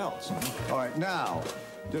everybody else. All right, now,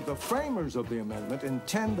 did the framers of the amendment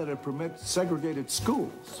intend that it permit segregated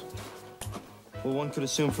schools? Well, one could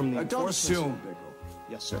assume from the Don't assume, Bickle.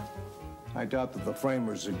 Yes, sir. I doubt that the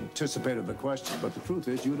framers anticipated the question, but the truth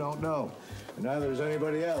is you don't know, and neither does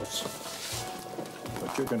anybody else.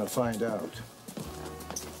 But you're going to find out.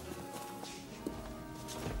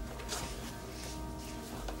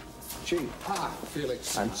 Chief.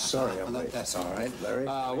 Felix. I'm sorry I'm late. That's all right. Larry?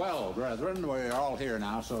 Well, brethren, we're all here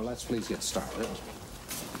now, so let's please get started.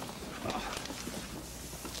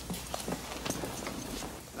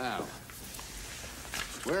 Now,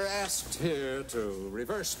 we're asked here to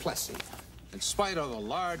reverse Plessy, in spite of a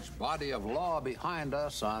large body of law behind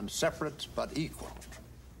us on separate but equal.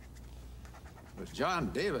 As John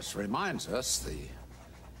Davis reminds us, the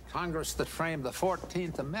Congress that framed the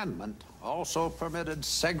 14th Amendment also permitted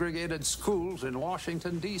segregated schools in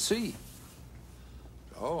Washington, D.C.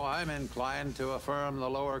 So I'm inclined to affirm the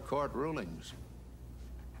lower court rulings.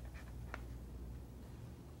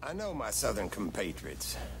 I know my Southern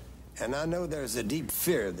compatriots, and I know there's a deep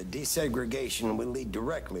fear that desegregation will lead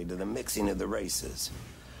directly to the mixing of the races.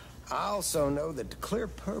 I also know that the clear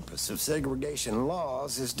purpose of segregation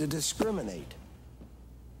laws is to discriminate.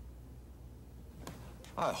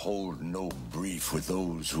 I hold no brief with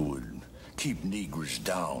those who would keep Negroes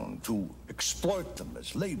down, to exploit them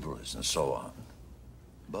as laborers and so on.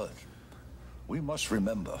 But we must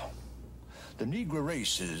remember, the Negro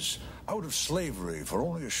race is out of slavery for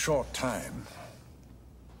only a short time.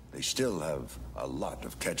 They still have a lot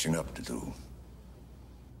of catching up to do.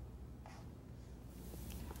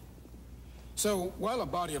 So, while a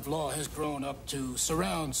body of law has grown up to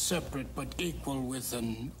surround separate but equal with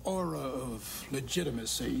an aura of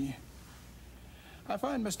legitimacy, I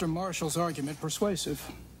find Mr. Marshall's argument persuasive.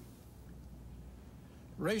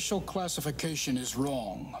 Racial classification is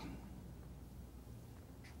wrong.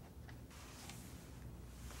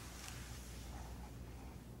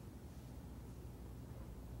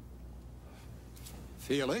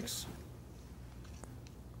 Felix?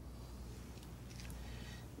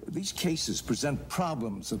 These cases present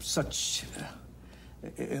problems of such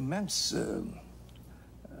immense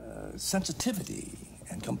sensitivity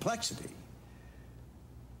and complexity.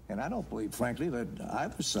 And I don't believe, frankly, that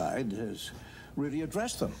either side has really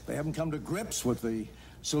addressed them. They haven't come to grips with the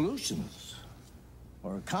solutions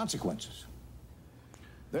or consequences.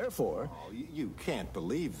 Therefore... Oh, you can't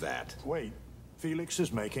believe that. Wait, Felix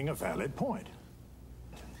is making a valid point.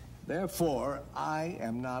 Therefore, I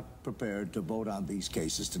am not prepared to vote on these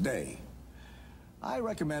cases today. I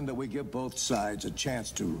recommend that we give both sides a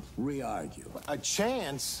chance to re-argue. A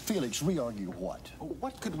chance? Felix, re-argue what?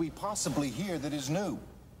 What could we possibly hear that is new?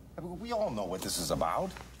 I mean, we all know what this is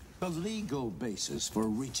about. The legal basis for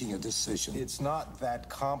reaching a decision. It's not that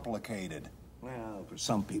complicated. Well, for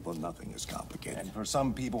some people, nothing is complicated. And for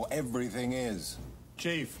some people, everything is.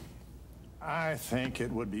 Chief, I think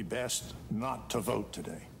it would be best not to vote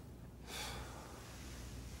today.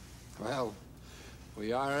 Well,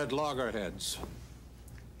 We are at loggerheads.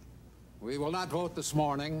 We will not vote this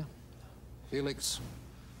morning. Felix,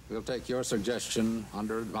 we'll take your suggestion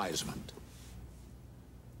under advisement.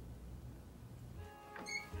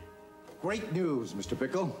 Great news, Mr.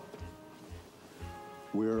 Pickle.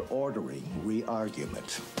 We're ordering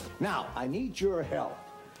re-argument. Now, I need your help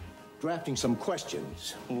drafting some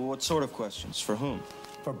questions. What sort of questions? For whom?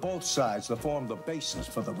 For both sides to form the basis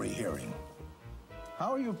for the rehearing.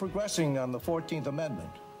 How are you progressing on the 14th Amendment?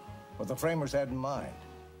 What the framers had in mind?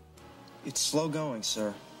 It's slow going,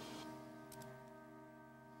 sir.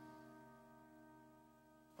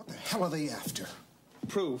 What the hell are they after?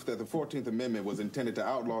 Proof that the 14th Amendment was intended to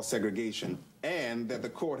outlaw segregation and that the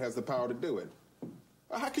court has the power to do it.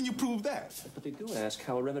 How can you prove that? But they do ask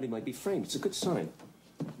how a remedy might be framed. It's a good sign.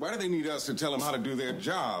 Why do they need us to tell them how to do their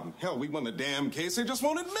job? Hell, we won the damn case. They just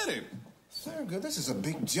won't admit it. Thurgood, this is a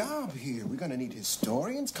big job here. We're going to need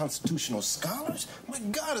historians, constitutional scholars. My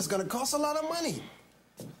God, it's going to cost a lot of money.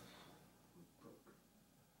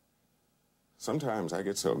 Sometimes I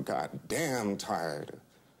get so goddamn tired of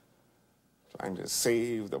trying to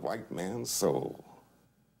save the white man's soul.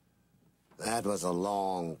 That was a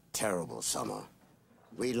long, terrible summer.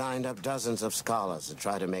 We lined up dozens of scholars to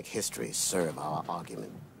try to make history serve our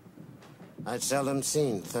argument. I'd seldom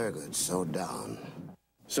seen Thurgood so down.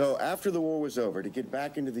 So after the war was over, to get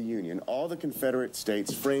back into the Union, all the Confederate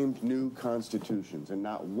states framed new constitutions, and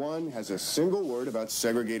not one has a single word about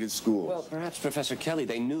segregated schools. Well, perhaps, Professor Kelly,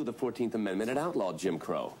 they knew the 14th Amendment had outlawed Jim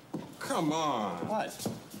Crow. Come on. What?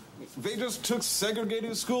 They just took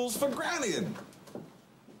segregated schools for granted.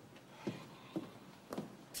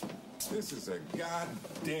 This is a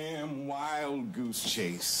goddamn wild goose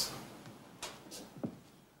chase.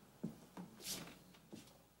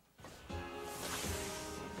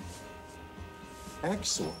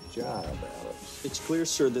 Excellent job, Alex. It's clear,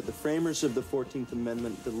 sir, that the framers of the 14th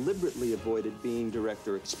Amendment deliberately avoided being direct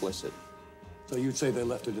or explicit. So you'd say they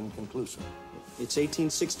left it inconclusive? It's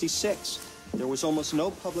 1866. There was almost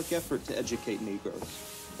no public effort to educate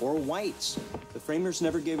Negroes or whites. The framers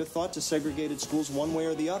never gave a thought to segregated schools one way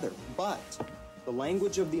or the other. But the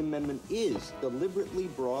language of the amendment is deliberately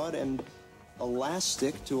broad and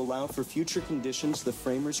elastic to allow for future conditions the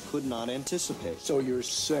framers could not anticipate. So you're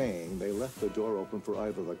saying they left the door open for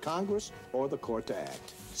either the Congress or the court to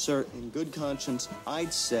act? Sir, in good conscience,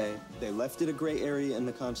 I'd say they left it a gray area in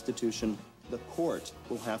the Constitution. The court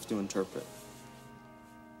will have to interpret.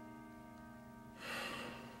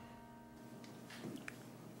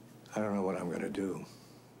 I don't know what I'm going to do.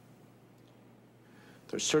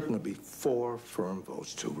 There's certain to be 4 firm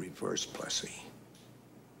votes to reverse Plessy.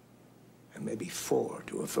 And maybe 4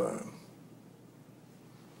 to affirm.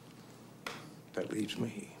 That leaves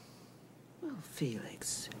me. Well,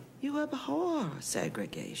 Felix, you abhor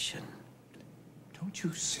segregation. Don't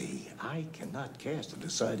you see? I cannot cast a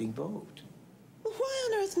deciding vote. Well, why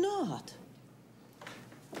on earth not?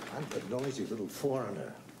 I'm the noisy little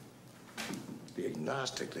foreigner. The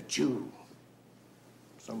agnostic, the Jew.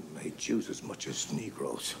 Some of them hate Jews as much as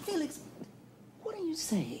Negroes. Felix, what are you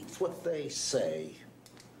saying? It's what they say.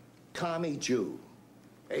 Commie Jew.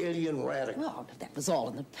 Alien radical. Well, that was all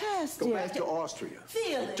in the past, Go dear. back to Austria.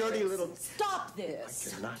 Felix, Dirty little... stop this.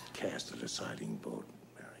 I cannot cast a deciding vote,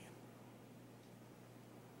 Marion.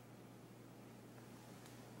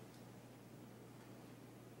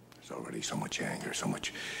 There's already so much anger, so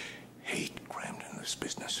much hate crammed in this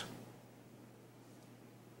business.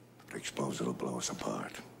 If it explodes, it'll blow us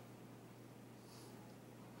apart.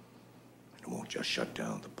 It won't just shut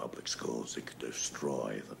down the public schools. It could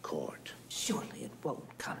destroy the court. Surely it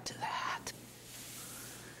won't come to that.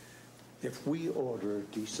 If we order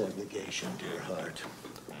desegregation, dear heart,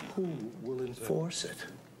 who will enforce it?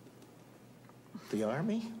 The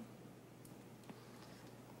army?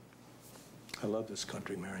 I love this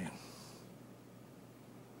country, Marion.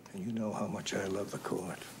 And you know how much I love the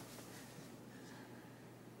court.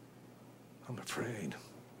 I'm afraid.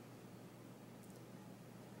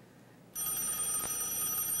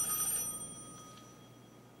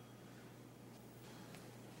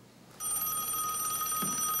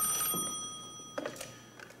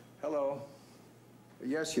 Hello.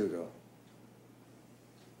 Yes, Hugo.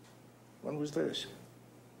 When was this?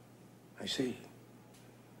 I see.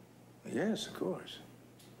 Yes, of course.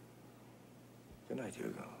 Good night,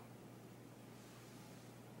 Hugo.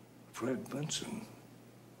 Fred Benson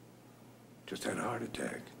just had a heart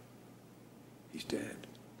attack. He's dead.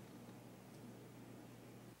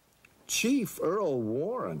 Chief Earl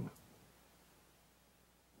Warren.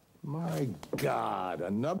 My God,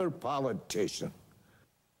 another politician.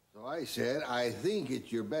 So I said, I think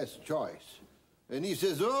it's your best choice. And he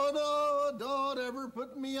says, oh, no, don't ever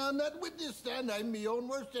put me on that witness stand. I'm my own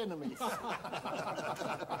worst enemy.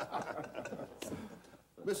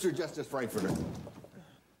 Mr. Justice Frankfurter,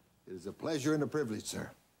 it is a pleasure and a privilege,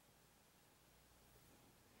 sir.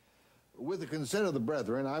 With the consent of the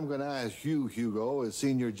brethren, I'm going to ask you, Hugo, as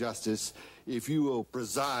senior justice, if you will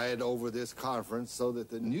preside over this conference so that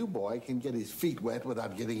the new boy can get his feet wet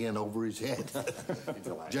without getting in over his head.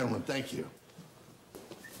 Gentlemen, thank you.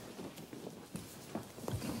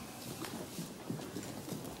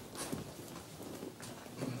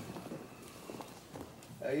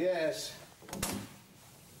 Yes.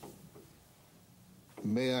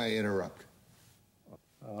 May I interrupt?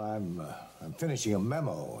 I'm finishing a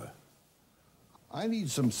memo. I need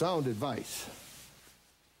some sound advice.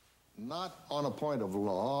 Not on a point of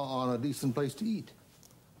law, on a decent place to eat.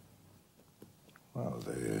 Well,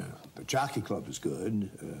 the Jockey Club is good.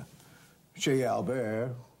 Chez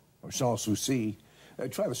Albert or Sans Souci.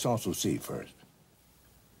 Try the Sans Souci first.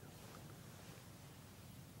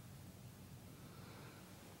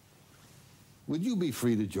 Would you be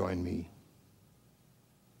free to join me?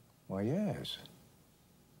 Why, yes.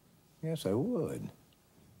 Yes, I would.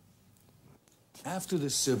 After the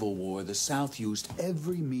Civil War, the South used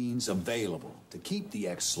every means available to keep the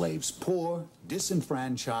ex-slaves poor,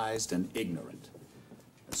 disenfranchised, and ignorant.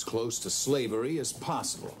 As close to slavery as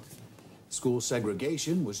possible. School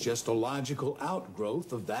segregation was just a logical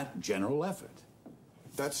outgrowth of that general effort.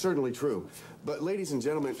 That's certainly true. But, ladies and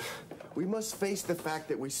gentlemen, we must face the fact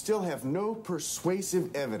that we still have no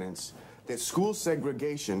persuasive evidence that school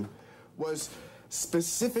segregation was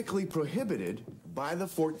specifically prohibited by the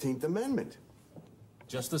 14th Amendment.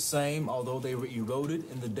 Just the same, although they were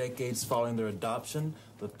eroded in the decades following their adoption,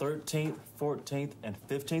 the 13th, 14th, and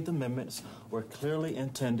 15th Amendments were clearly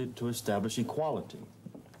intended to establish equality.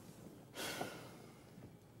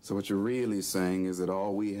 So what you're really saying is that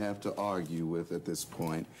all we have to argue with at this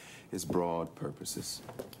point is broad purposes.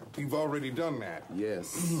 We've already done that.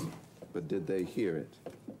 Yes, but did they hear it?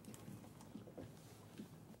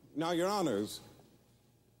 Now, Your Honors,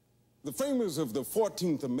 the framers of the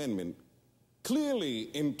 14th Amendment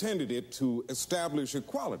clearly intended it to establish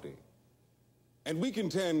equality. And we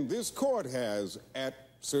contend this court has, at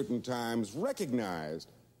certain times, recognized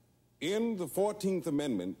in the 14th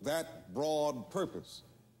Amendment that broad purpose.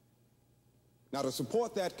 Now, to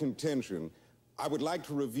support that contention, I would like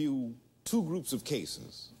to review two groups of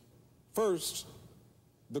cases. First,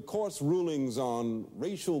 the court's rulings on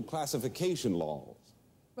racial classification laws.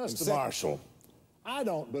 Mr. Marshall, I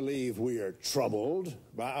don't believe we are troubled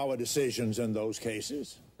by our decisions in those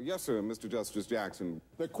cases. Yes, sir, Mr. Justice Jackson.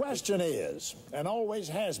 The question is, and always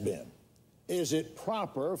has been, is it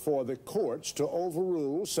proper for the courts to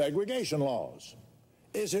overrule segregation laws?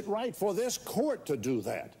 Is it right for this court to do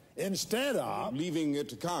that instead of leaving it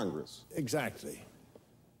to Congress? Exactly.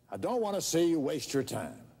 I don't want to see you waste your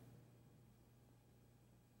time.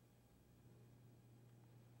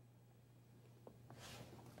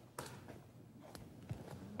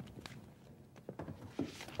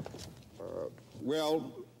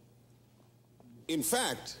 Well, in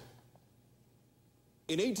fact,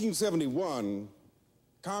 in 1871,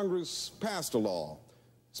 Congress passed a law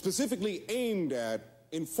specifically aimed at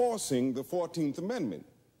enforcing the 14th Amendment,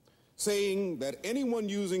 saying that anyone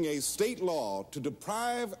using a state law to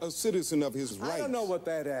deprive a citizen of his rights... I don't know what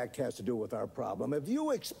that act has to do with our problem. If you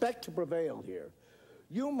expect to prevail here,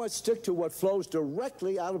 you must stick to what flows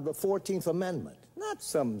directly out of the 14th Amendment, not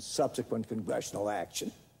some subsequent congressional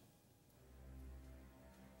action.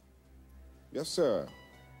 Yes, sir.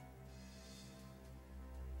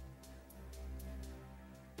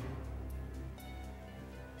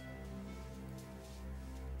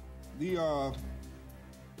 The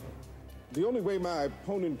only way my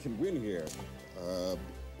opponent can win here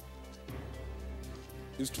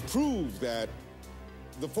is to prove that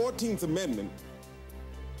the 14th Amendment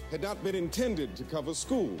had not been intended to cover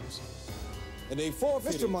schools. And they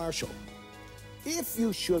forfeited... Mr. Marshall, if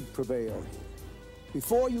you should prevail here,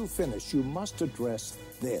 before you finish, you must address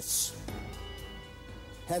this.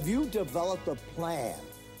 Have you developed a plan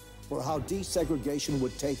for how desegregation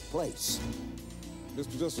would take place?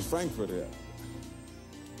 Mr. Justice Frankfurter,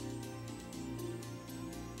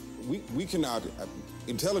 we cannot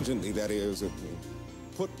intelligently, that is,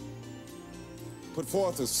 put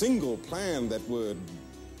forth a single plan that would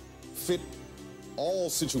fit all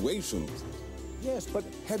situations. Yes, but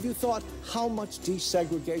have you thought how much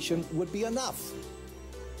desegregation would be enough?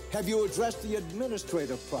 Have you addressed the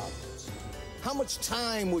administrative problems? How much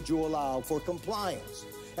time would you allow for compliance?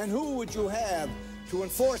 And who would you have to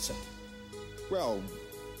enforce it? Well,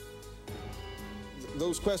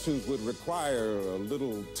 those questions would require a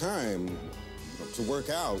little time to work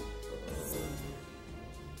out,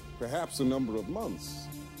 perhaps a number of months.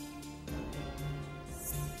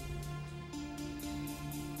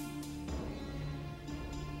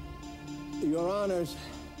 Your Honors,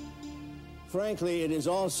 frankly, it is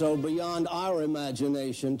also beyond our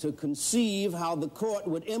imagination to conceive how the court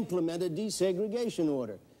would implement a desegregation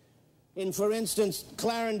order. In, for instance,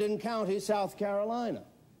 Clarendon County, South Carolina.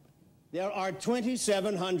 There are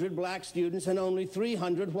 2,700 black students and only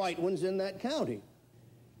 300 white ones in that county.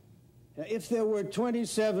 Now, if there were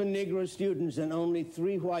 27 Negro students and only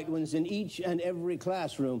 3 white ones in each and every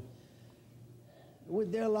classroom,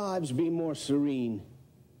 would their lives be more serene?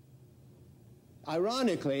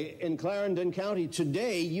 Ironically, in Clarendon County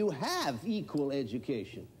today, you have equal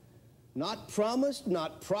education. Not promised,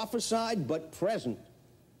 not prophesied, but present.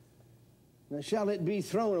 Now, shall it be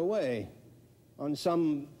thrown away on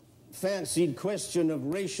some fancied question of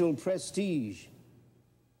racial prestige?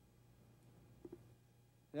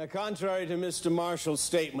 Now, contrary to Mr. Marshall's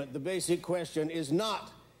statement, the basic question is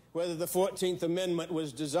not whether the 14th Amendment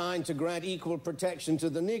was designed to grant equal protection to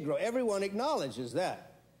the Negro. Everyone acknowledges that.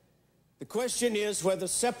 The question is whether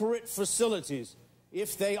separate facilities,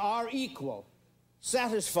 if they are equal,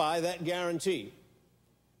 satisfy that guarantee.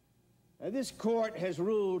 Now, this court has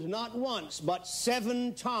ruled not once, but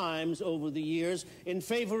 7 times over the years in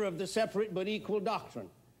favor of the separate but equal doctrine.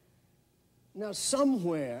 Now,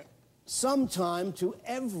 somewhere, sometime, to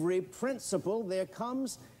every principle, there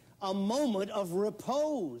comes a moment of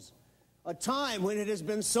repose, a time when it has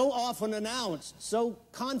been so often announced, so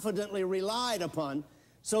confidently relied upon,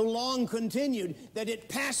 so long continued, that it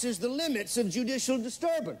passes the limits of judicial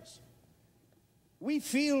disturbance. We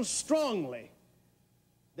feel strongly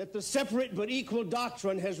that the separate but equal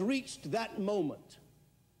doctrine has reached that moment.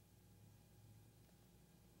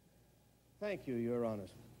 Thank you, Your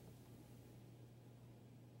Honors.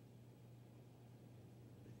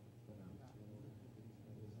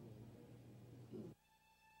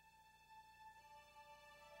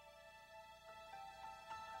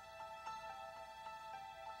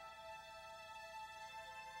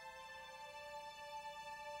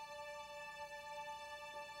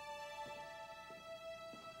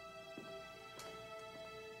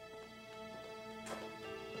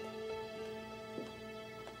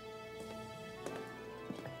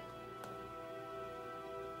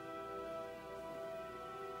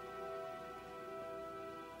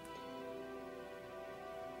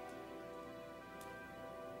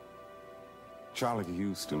 Charlie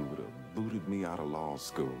Houston would have booted me out of law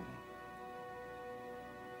school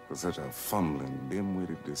for such a fumbling,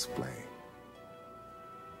 dim-witted display.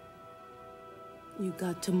 You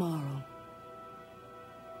got tomorrow.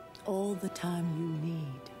 All the time you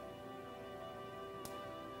need.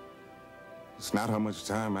 It's not how much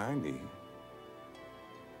time I need.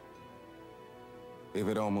 They've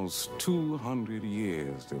had almost 200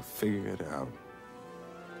 years to figure it out.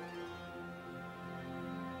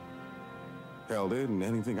 Hell, there isn't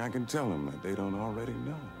anything I can tell them that they don't already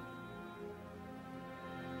know.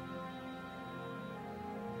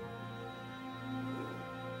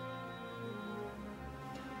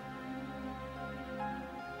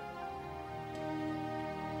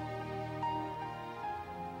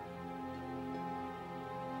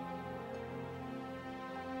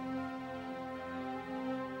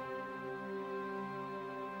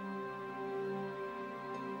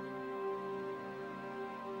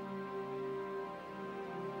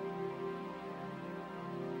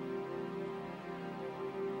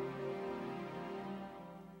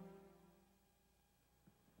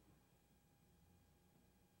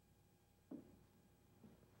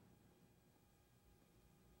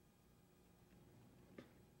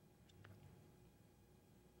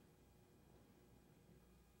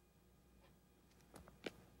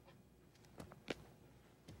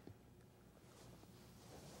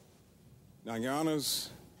 Now, Your Honors,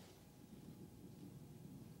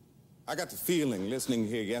 I got the feeling, listening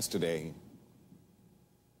here yesterday,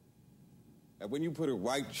 that when you put a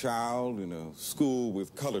white child in a school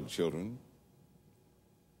with colored children,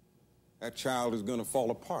 that child is going to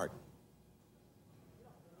fall apart.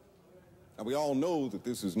 Now, we all know that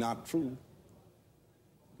this is not true.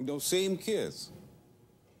 Those same kids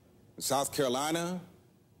in South Carolina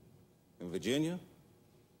and Virginia,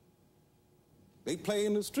 they play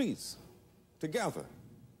in the streets together.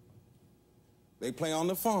 They play on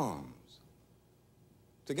the farms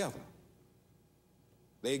together.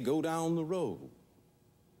 They go down the road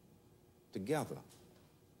together.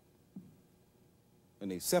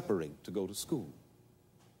 And they separate to go to school.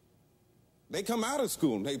 They come out of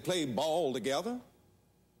school and they play ball together.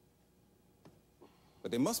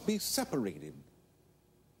 but they must be separated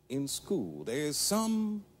in school. There is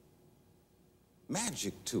some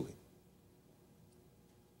magic to it.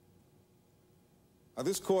 Now,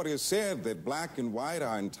 this court has said that black and white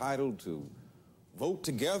are entitled to vote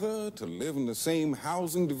together, to live in the same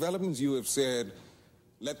housing developments. You have said,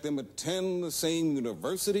 let them attend the same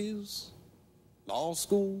universities, law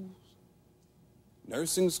schools,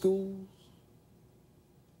 nursing schools.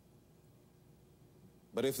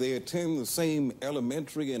 But if they attend the same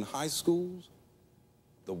elementary and high schools,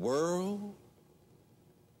 the world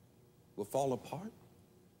will fall apart.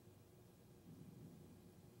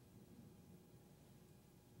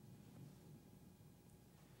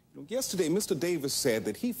 Yesterday, Mr. Davis said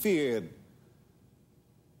that he feared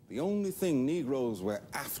the only thing Negroes were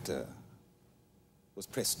after was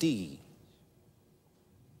prestige,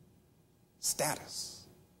 status.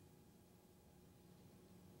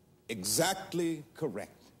 Exactly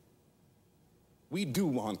correct. We do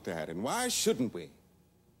want that, and why shouldn't we?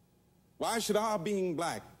 Why should our being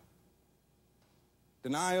black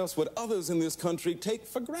deny us what others in this country take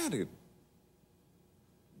for granted?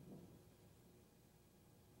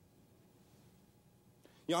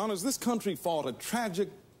 Your Honors, this country fought a tragic,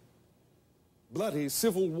 bloody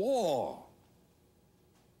civil war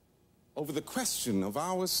over the question of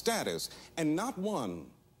our status, and not one,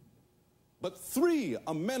 but 3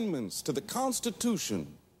 amendments to the Constitution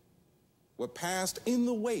were passed in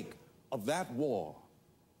the wake of that war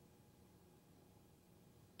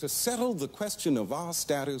to settle the question of our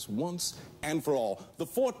status once and for all. The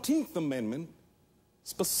 14th Amendment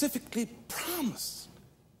specifically promised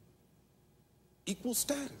equal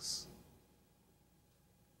status.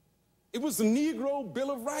 It was the Negro Bill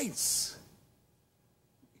of Rights.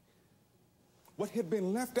 What had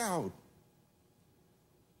been left out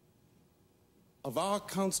of our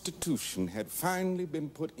Constitution had finally been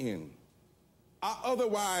put in. Our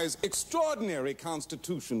otherwise extraordinary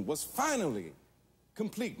Constitution was finally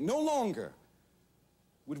complete. No longer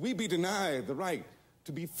would we be denied the right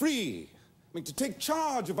to be free, to take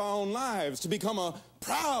charge of our own lives, to become a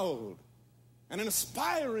proud and an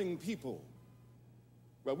aspiring people.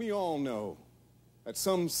 Well, we all know that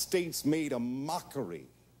some states made a mockery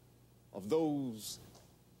of those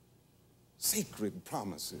sacred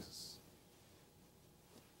promises.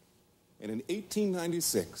 And in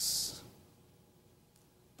 1896,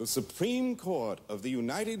 the Supreme Court of the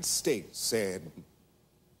United States said,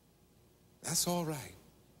 that's all right.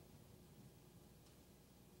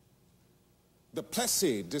 The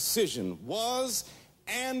Plessy decision was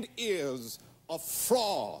and is a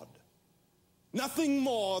fraud, nothing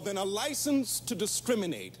more than a license to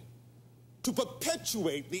discriminate, to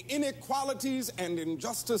perpetuate the inequalities and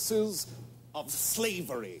injustices of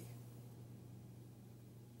slavery.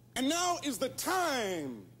 And now is the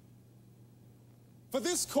time for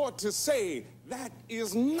this court to say that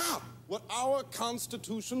is not what our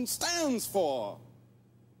Constitution stands for.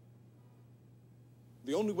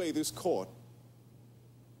 The only way this court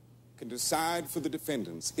can decide for the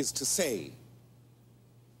defendants is to say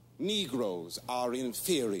Negroes are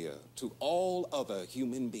inferior to all other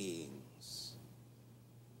human beings.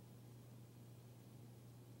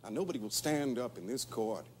 Now, nobody will stand up in this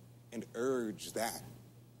court and urge that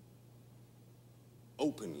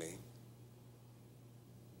openly.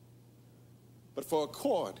 But for a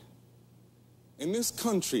court in this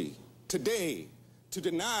country today to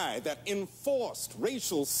deny that enforced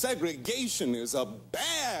racial segregation is a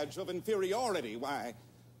badge of inferiority, why,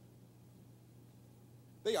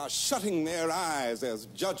 they are shutting their eyes as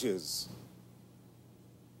judges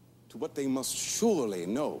to what they must surely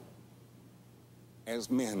know as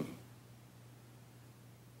men.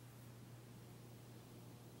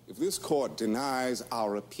 If this court denies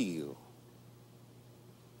our appeal,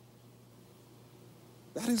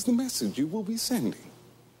 that is the message you will be sending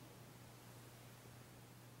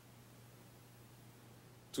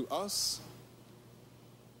to us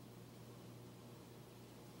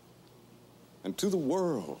and to the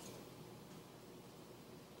world.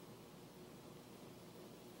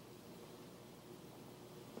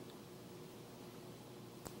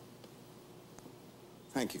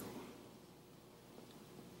 Thank you.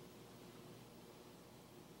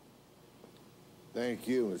 Thank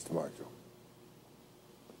you, Mr. Marshall.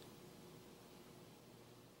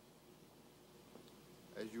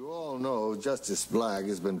 As you all know, Justice Black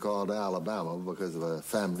has been called to Alabama because of a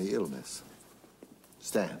family illness.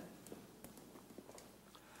 Stan.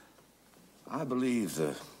 I believe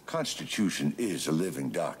the Constitution is a living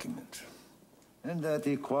document, and that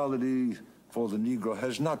the equality for the Negro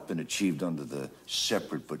has not been achieved under the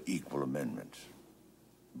separate but equal amendment.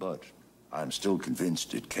 But I'm still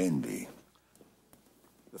convinced it can be.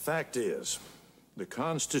 The fact is, the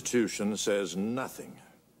Constitution says nothing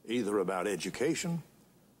either about education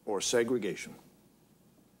or segregation.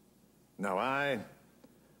 Now, I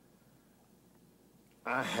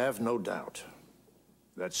have no doubt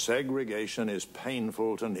that segregation is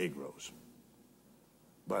painful to Negroes.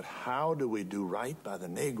 But how do we do right by the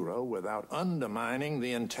Negro without undermining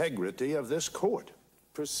the integrity of this court?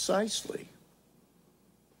 Precisely.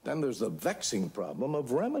 Then there's the vexing problem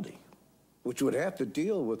of remedy, which would have to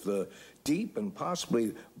deal with the deep and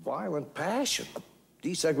possibly violent passion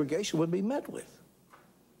desegregation would be met with.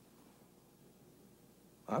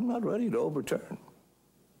 I'm not ready to overturn.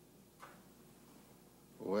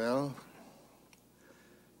 Well,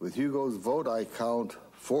 with Hugo's vote, I count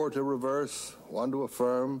 4 to reverse, 1 to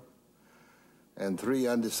affirm, and 3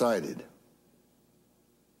 undecided.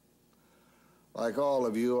 Like all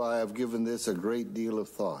of you, I have given this a great deal of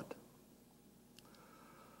thought.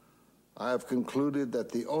 I have concluded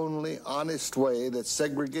that the only honest way that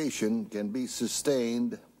segregation can be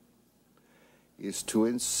sustained is to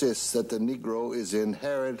insist that the Negro is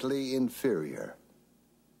inherently inferior.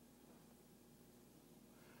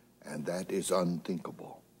 And that is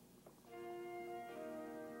unthinkable.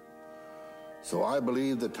 So I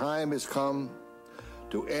believe the time has come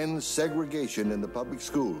to end segregation in the public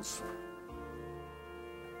schools.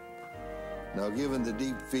 Now, given the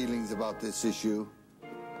deep feelings about this issue,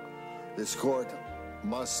 this court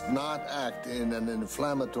must not act in an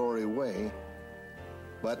inflammatory way,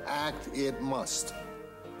 but act it must.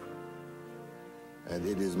 And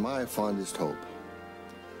it is my fondest hope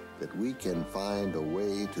that we can find a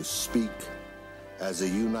way to speak as a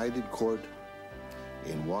united court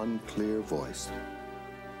in one clear voice.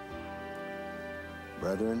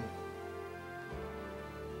 Brethren,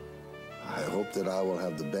 I hope that I will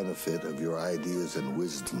have the benefit of your ideas and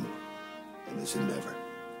wisdom in this endeavor.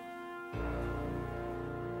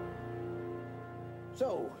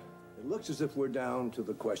 So, it looks as if we're down to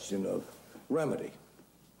the question of remedy.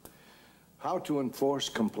 How to enforce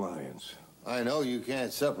compliance. I know you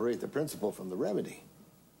can't separate the principle from the remedy.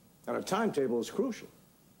 And a timetable is crucial.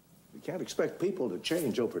 We can't expect people to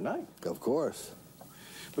change overnight. Of course.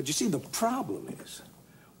 But you see, the problem is,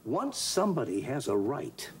 once somebody has a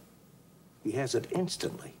right, he has it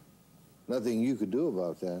instantly. Nothing you could do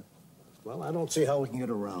about that. Well, I don't see how we can get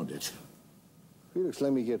around it. Felix,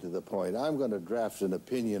 let me get to the point. I'm going to draft an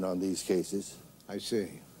opinion on these cases. I see.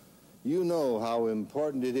 You know how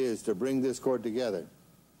important it is to bring this court together.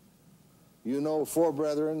 You know 4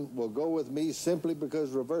 brethren will go with me simply because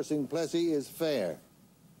reversing Plessy is fair.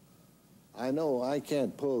 I know I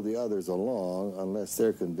can't pull the others along unless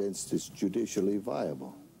they're convinced it's judicially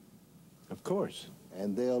viable. Of course.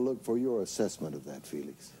 And they'll look for your assessment of that,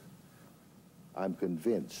 Felix. I'm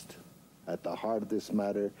convinced at the heart of this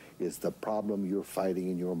matter is the problem you're fighting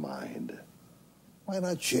in your mind. Why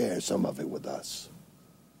not share some of it with us?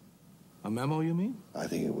 A memo, you mean? I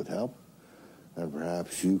think it would help. And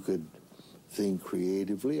perhaps you could think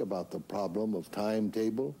creatively about the problem of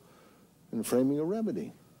timetable and framing a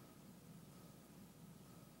remedy.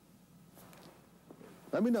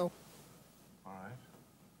 Let me know. All right.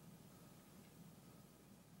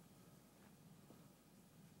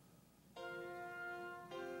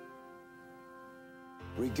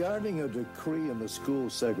 Regarding a decree in the school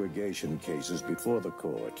segregation cases before the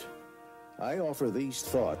court, I offer these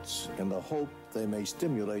thoughts in the hope they may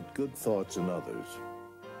stimulate good thoughts in others.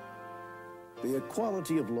 The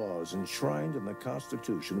equality of laws enshrined in the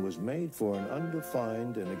Constitution was made for an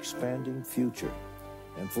undefined and expanding future,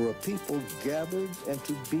 and for a people gathered and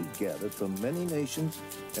to be gathered from many nations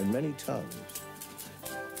and many tongues.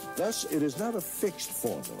 Thus, it is not a fixed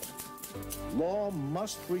formula. Law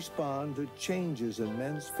must respond to changes in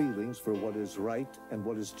men's feelings for what is right and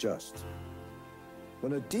what is just.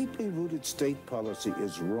 When a deeply rooted state policy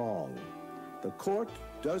is wrong, the court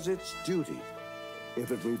does its duty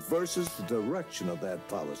if it reverses the direction of that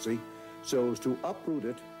policy so as to uproot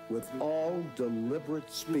it with all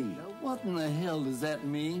deliberate speed. What in the hell does that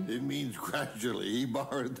mean? It means gradually. He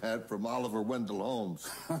borrowed that from Oliver Wendell Holmes.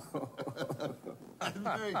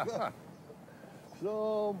 Very good.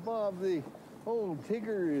 So, Bob, the old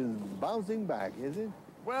Tigger is bouncing back, is it?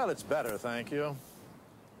 Well, it's better, thank you.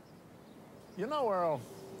 You know, Earl,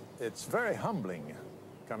 it's very humbling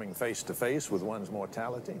coming face to face with one's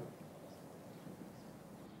mortality.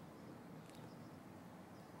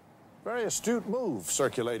 Very astute move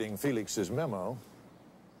circulating Felix's memo.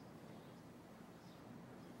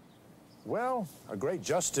 Well, a great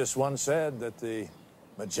justice once said that the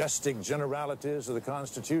majestic generalities of the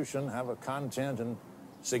Constitution have a content and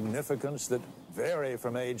significance that vary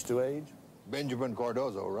from age to age. Benjamin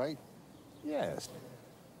Cardozo, right? Yes.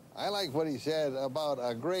 I like what he said about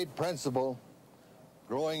a great principle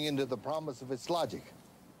growing into the promise of its logic.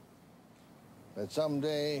 That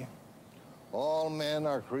someday all men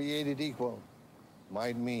are created equal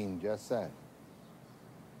might mean just that.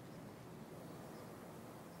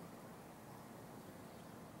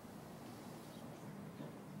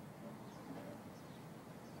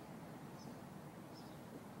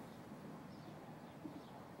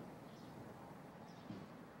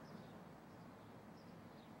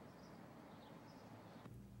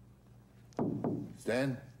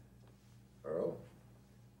 Stan? Earl?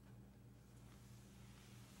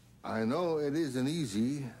 I know it isn't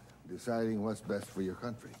easy deciding what's best for your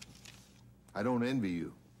country. I don't envy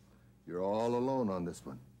you. You're all alone on this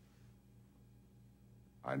one.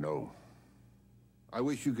 I know. I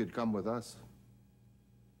wish you could come with us.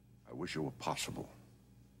 I wish it were possible.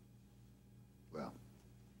 Well,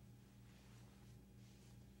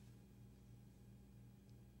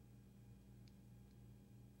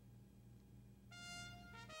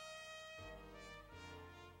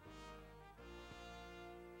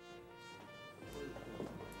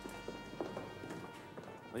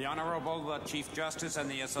 The Honorable, the Chief Justice and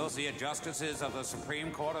the Associate Justices of the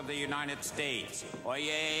Supreme Court of the United States.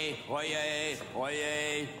 Oyez, oyez,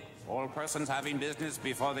 oyez. All persons having business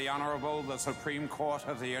before the Honorable, the Supreme Court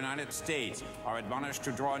of the United States are admonished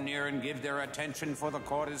to draw near and give their attention, for the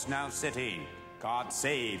court is now sitting. God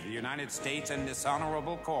save the United States and this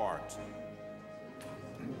honorable court.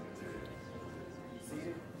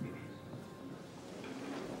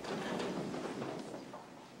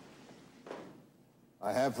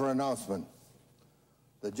 I have for announcement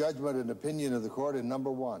the judgment and opinion of the court in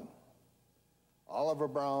number 1, Oliver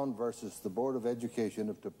Brown versus the Board of Education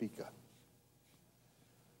of Topeka.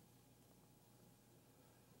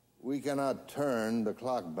 We cannot turn the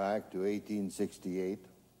clock back to 1868,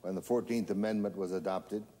 when the 14th Amendment was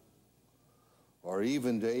adopted, or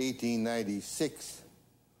even to 1896,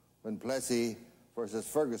 when Plessy versus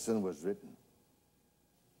Ferguson was written.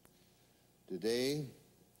 Today,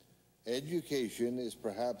 education is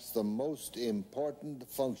perhaps the most important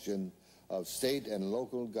function of state and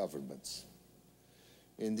local governments.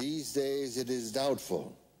 In these days, it is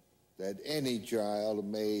doubtful that any child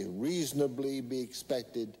may reasonably be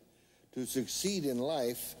expected to succeed in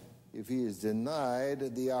life if he is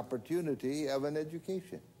denied the opportunity of an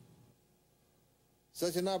education.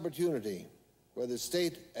 Such an opportunity, where the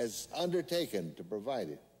state has undertaken to provide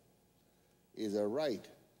it, is a right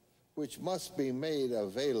which must be made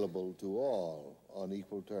available to all on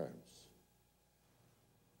equal terms.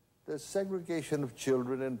 The segregation of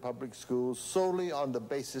children in public schools solely on the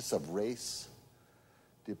basis of race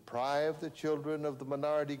deprive the children of the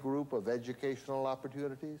minority group of educational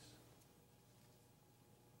opportunities?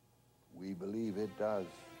 We believe it does.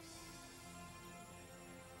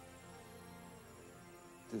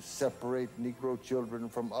 To separate Negro children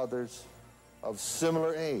from others of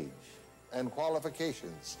similar age and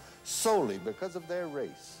qualifications solely because of their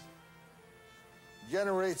race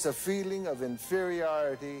generates a feeling of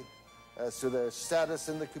inferiority as to their status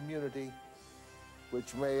in the community,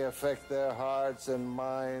 which may affect their hearts and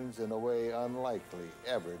minds in a way unlikely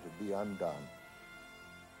ever to be undone.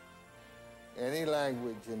 Any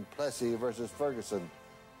language in Plessy versus Ferguson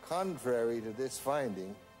contrary to this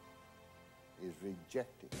finding is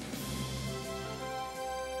rejected.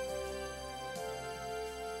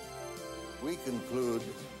 We conclude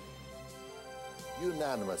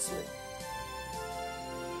unanimously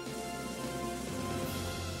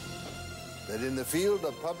that in the field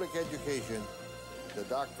of public education, the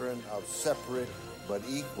doctrine of separate but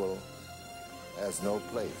equal has no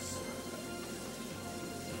place.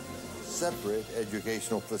 Separate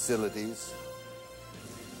educational facilities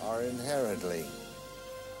are inherently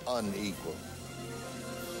unequal.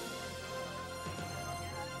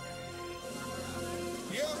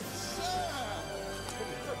 Yes, sir!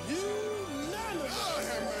 Unanimous! Lord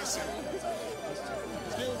have mercy!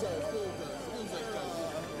 Excuse us.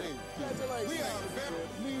 We are very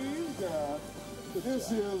pleased.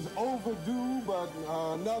 This is overdue, but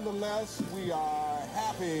nonetheless, we are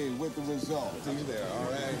happy with the result. See you there,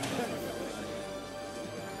 all right?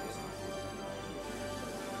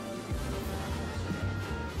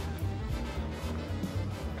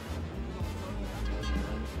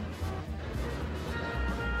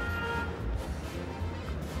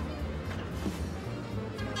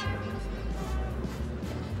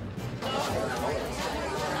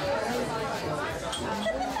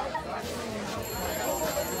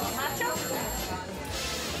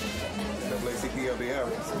 NAACP of the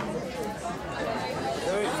area.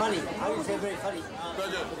 Very funny. I would say very funny.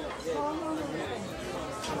 Very good.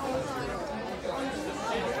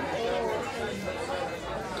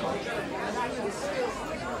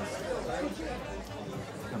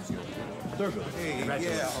 Thurgood. Hey,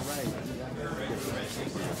 Congratulations. yeah, all right.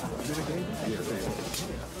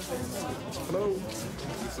 Hello.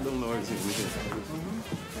 It's a little noisy. We did.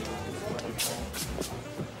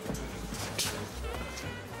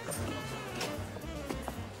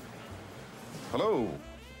 Hello.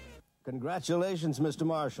 Congratulations, Mr.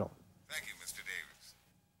 Marshall. Thank you, Mr. Davis.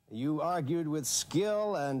 You argued with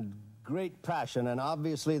skill and great passion, and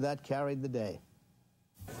obviously that carried the day.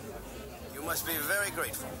 You must be very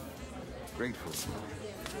grateful. Grateful.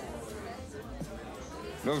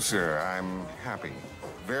 No, sir, I'm happy.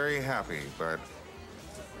 Very happy, but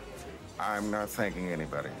I'm not thanking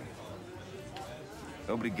anybody.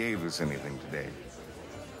 Nobody gave us anything today.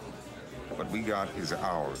 What we got is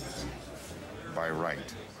ours, by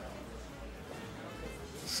right.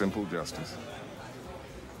 Simple justice.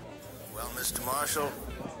 Well, Mr. Marshall,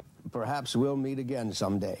 perhaps we'll meet again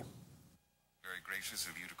someday. Very gracious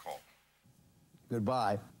of you to call.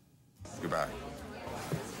 Goodbye. Goodbye.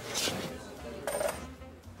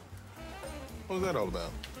 What was that all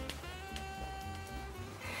about?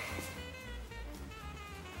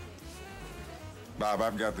 Bob,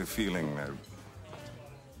 I've got the feeling that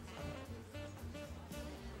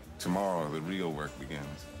tomorrow the real work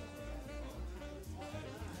begins.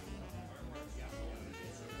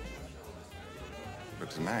 But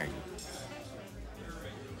tonight,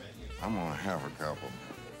 I'm gonna have a couple.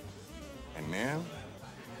 And then,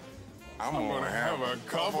 I'm gonna have a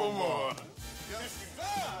couple more.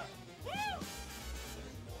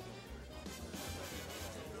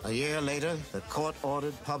 A year later, the court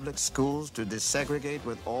ordered public schools to desegregate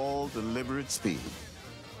with all deliberate speed.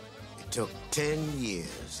 It took 10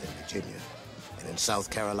 years in Virginia, and in South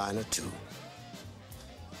Carolina, too.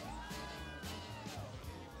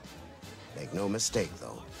 Make no mistake,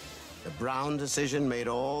 though, the Brown decision made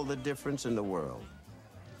all the difference in the world.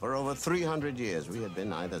 For over 300 years, we had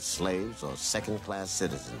been either slaves or second-class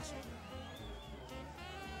citizens.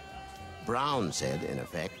 Brown said, in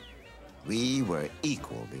effect, we were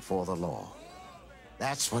equal before the law.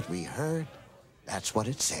 That's what we heard. That's what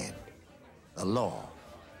it said. The law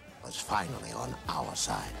was finally on our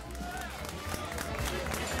side.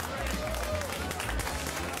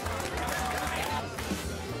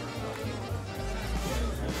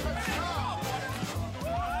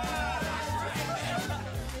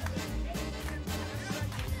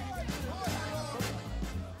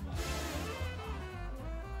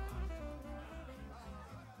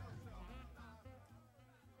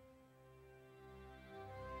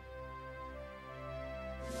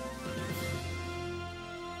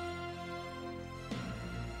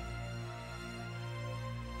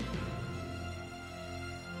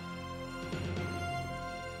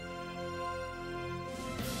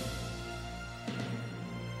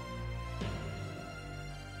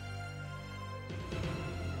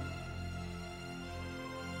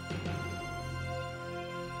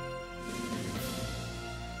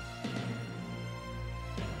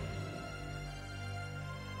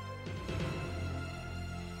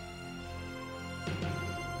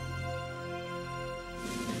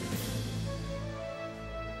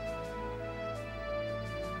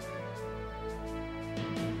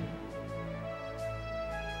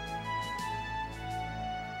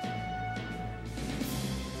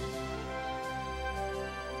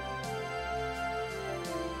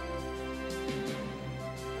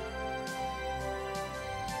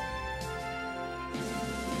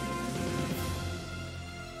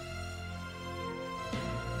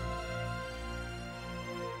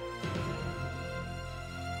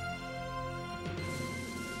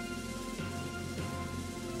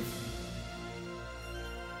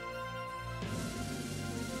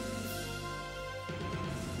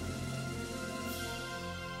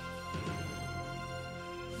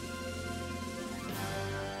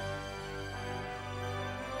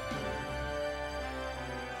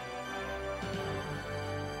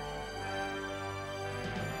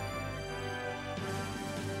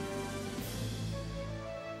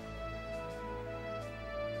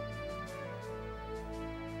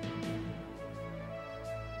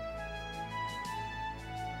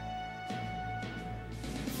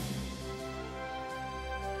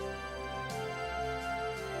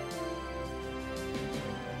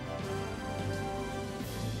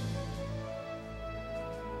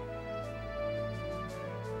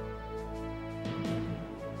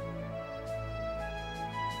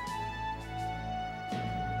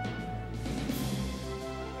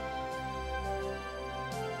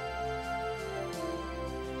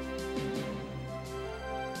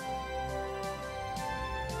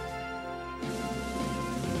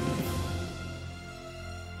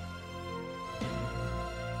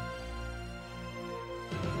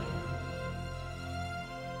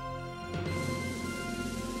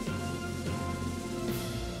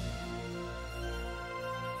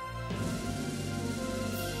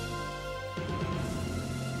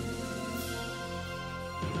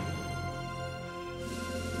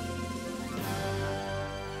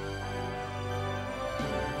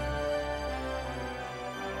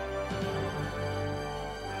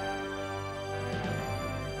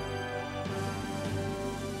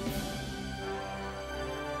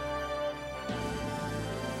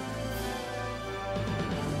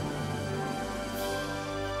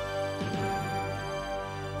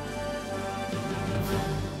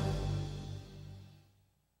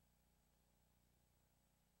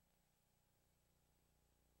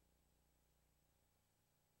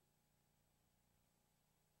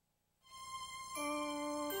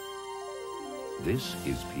 This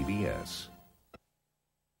is PBS.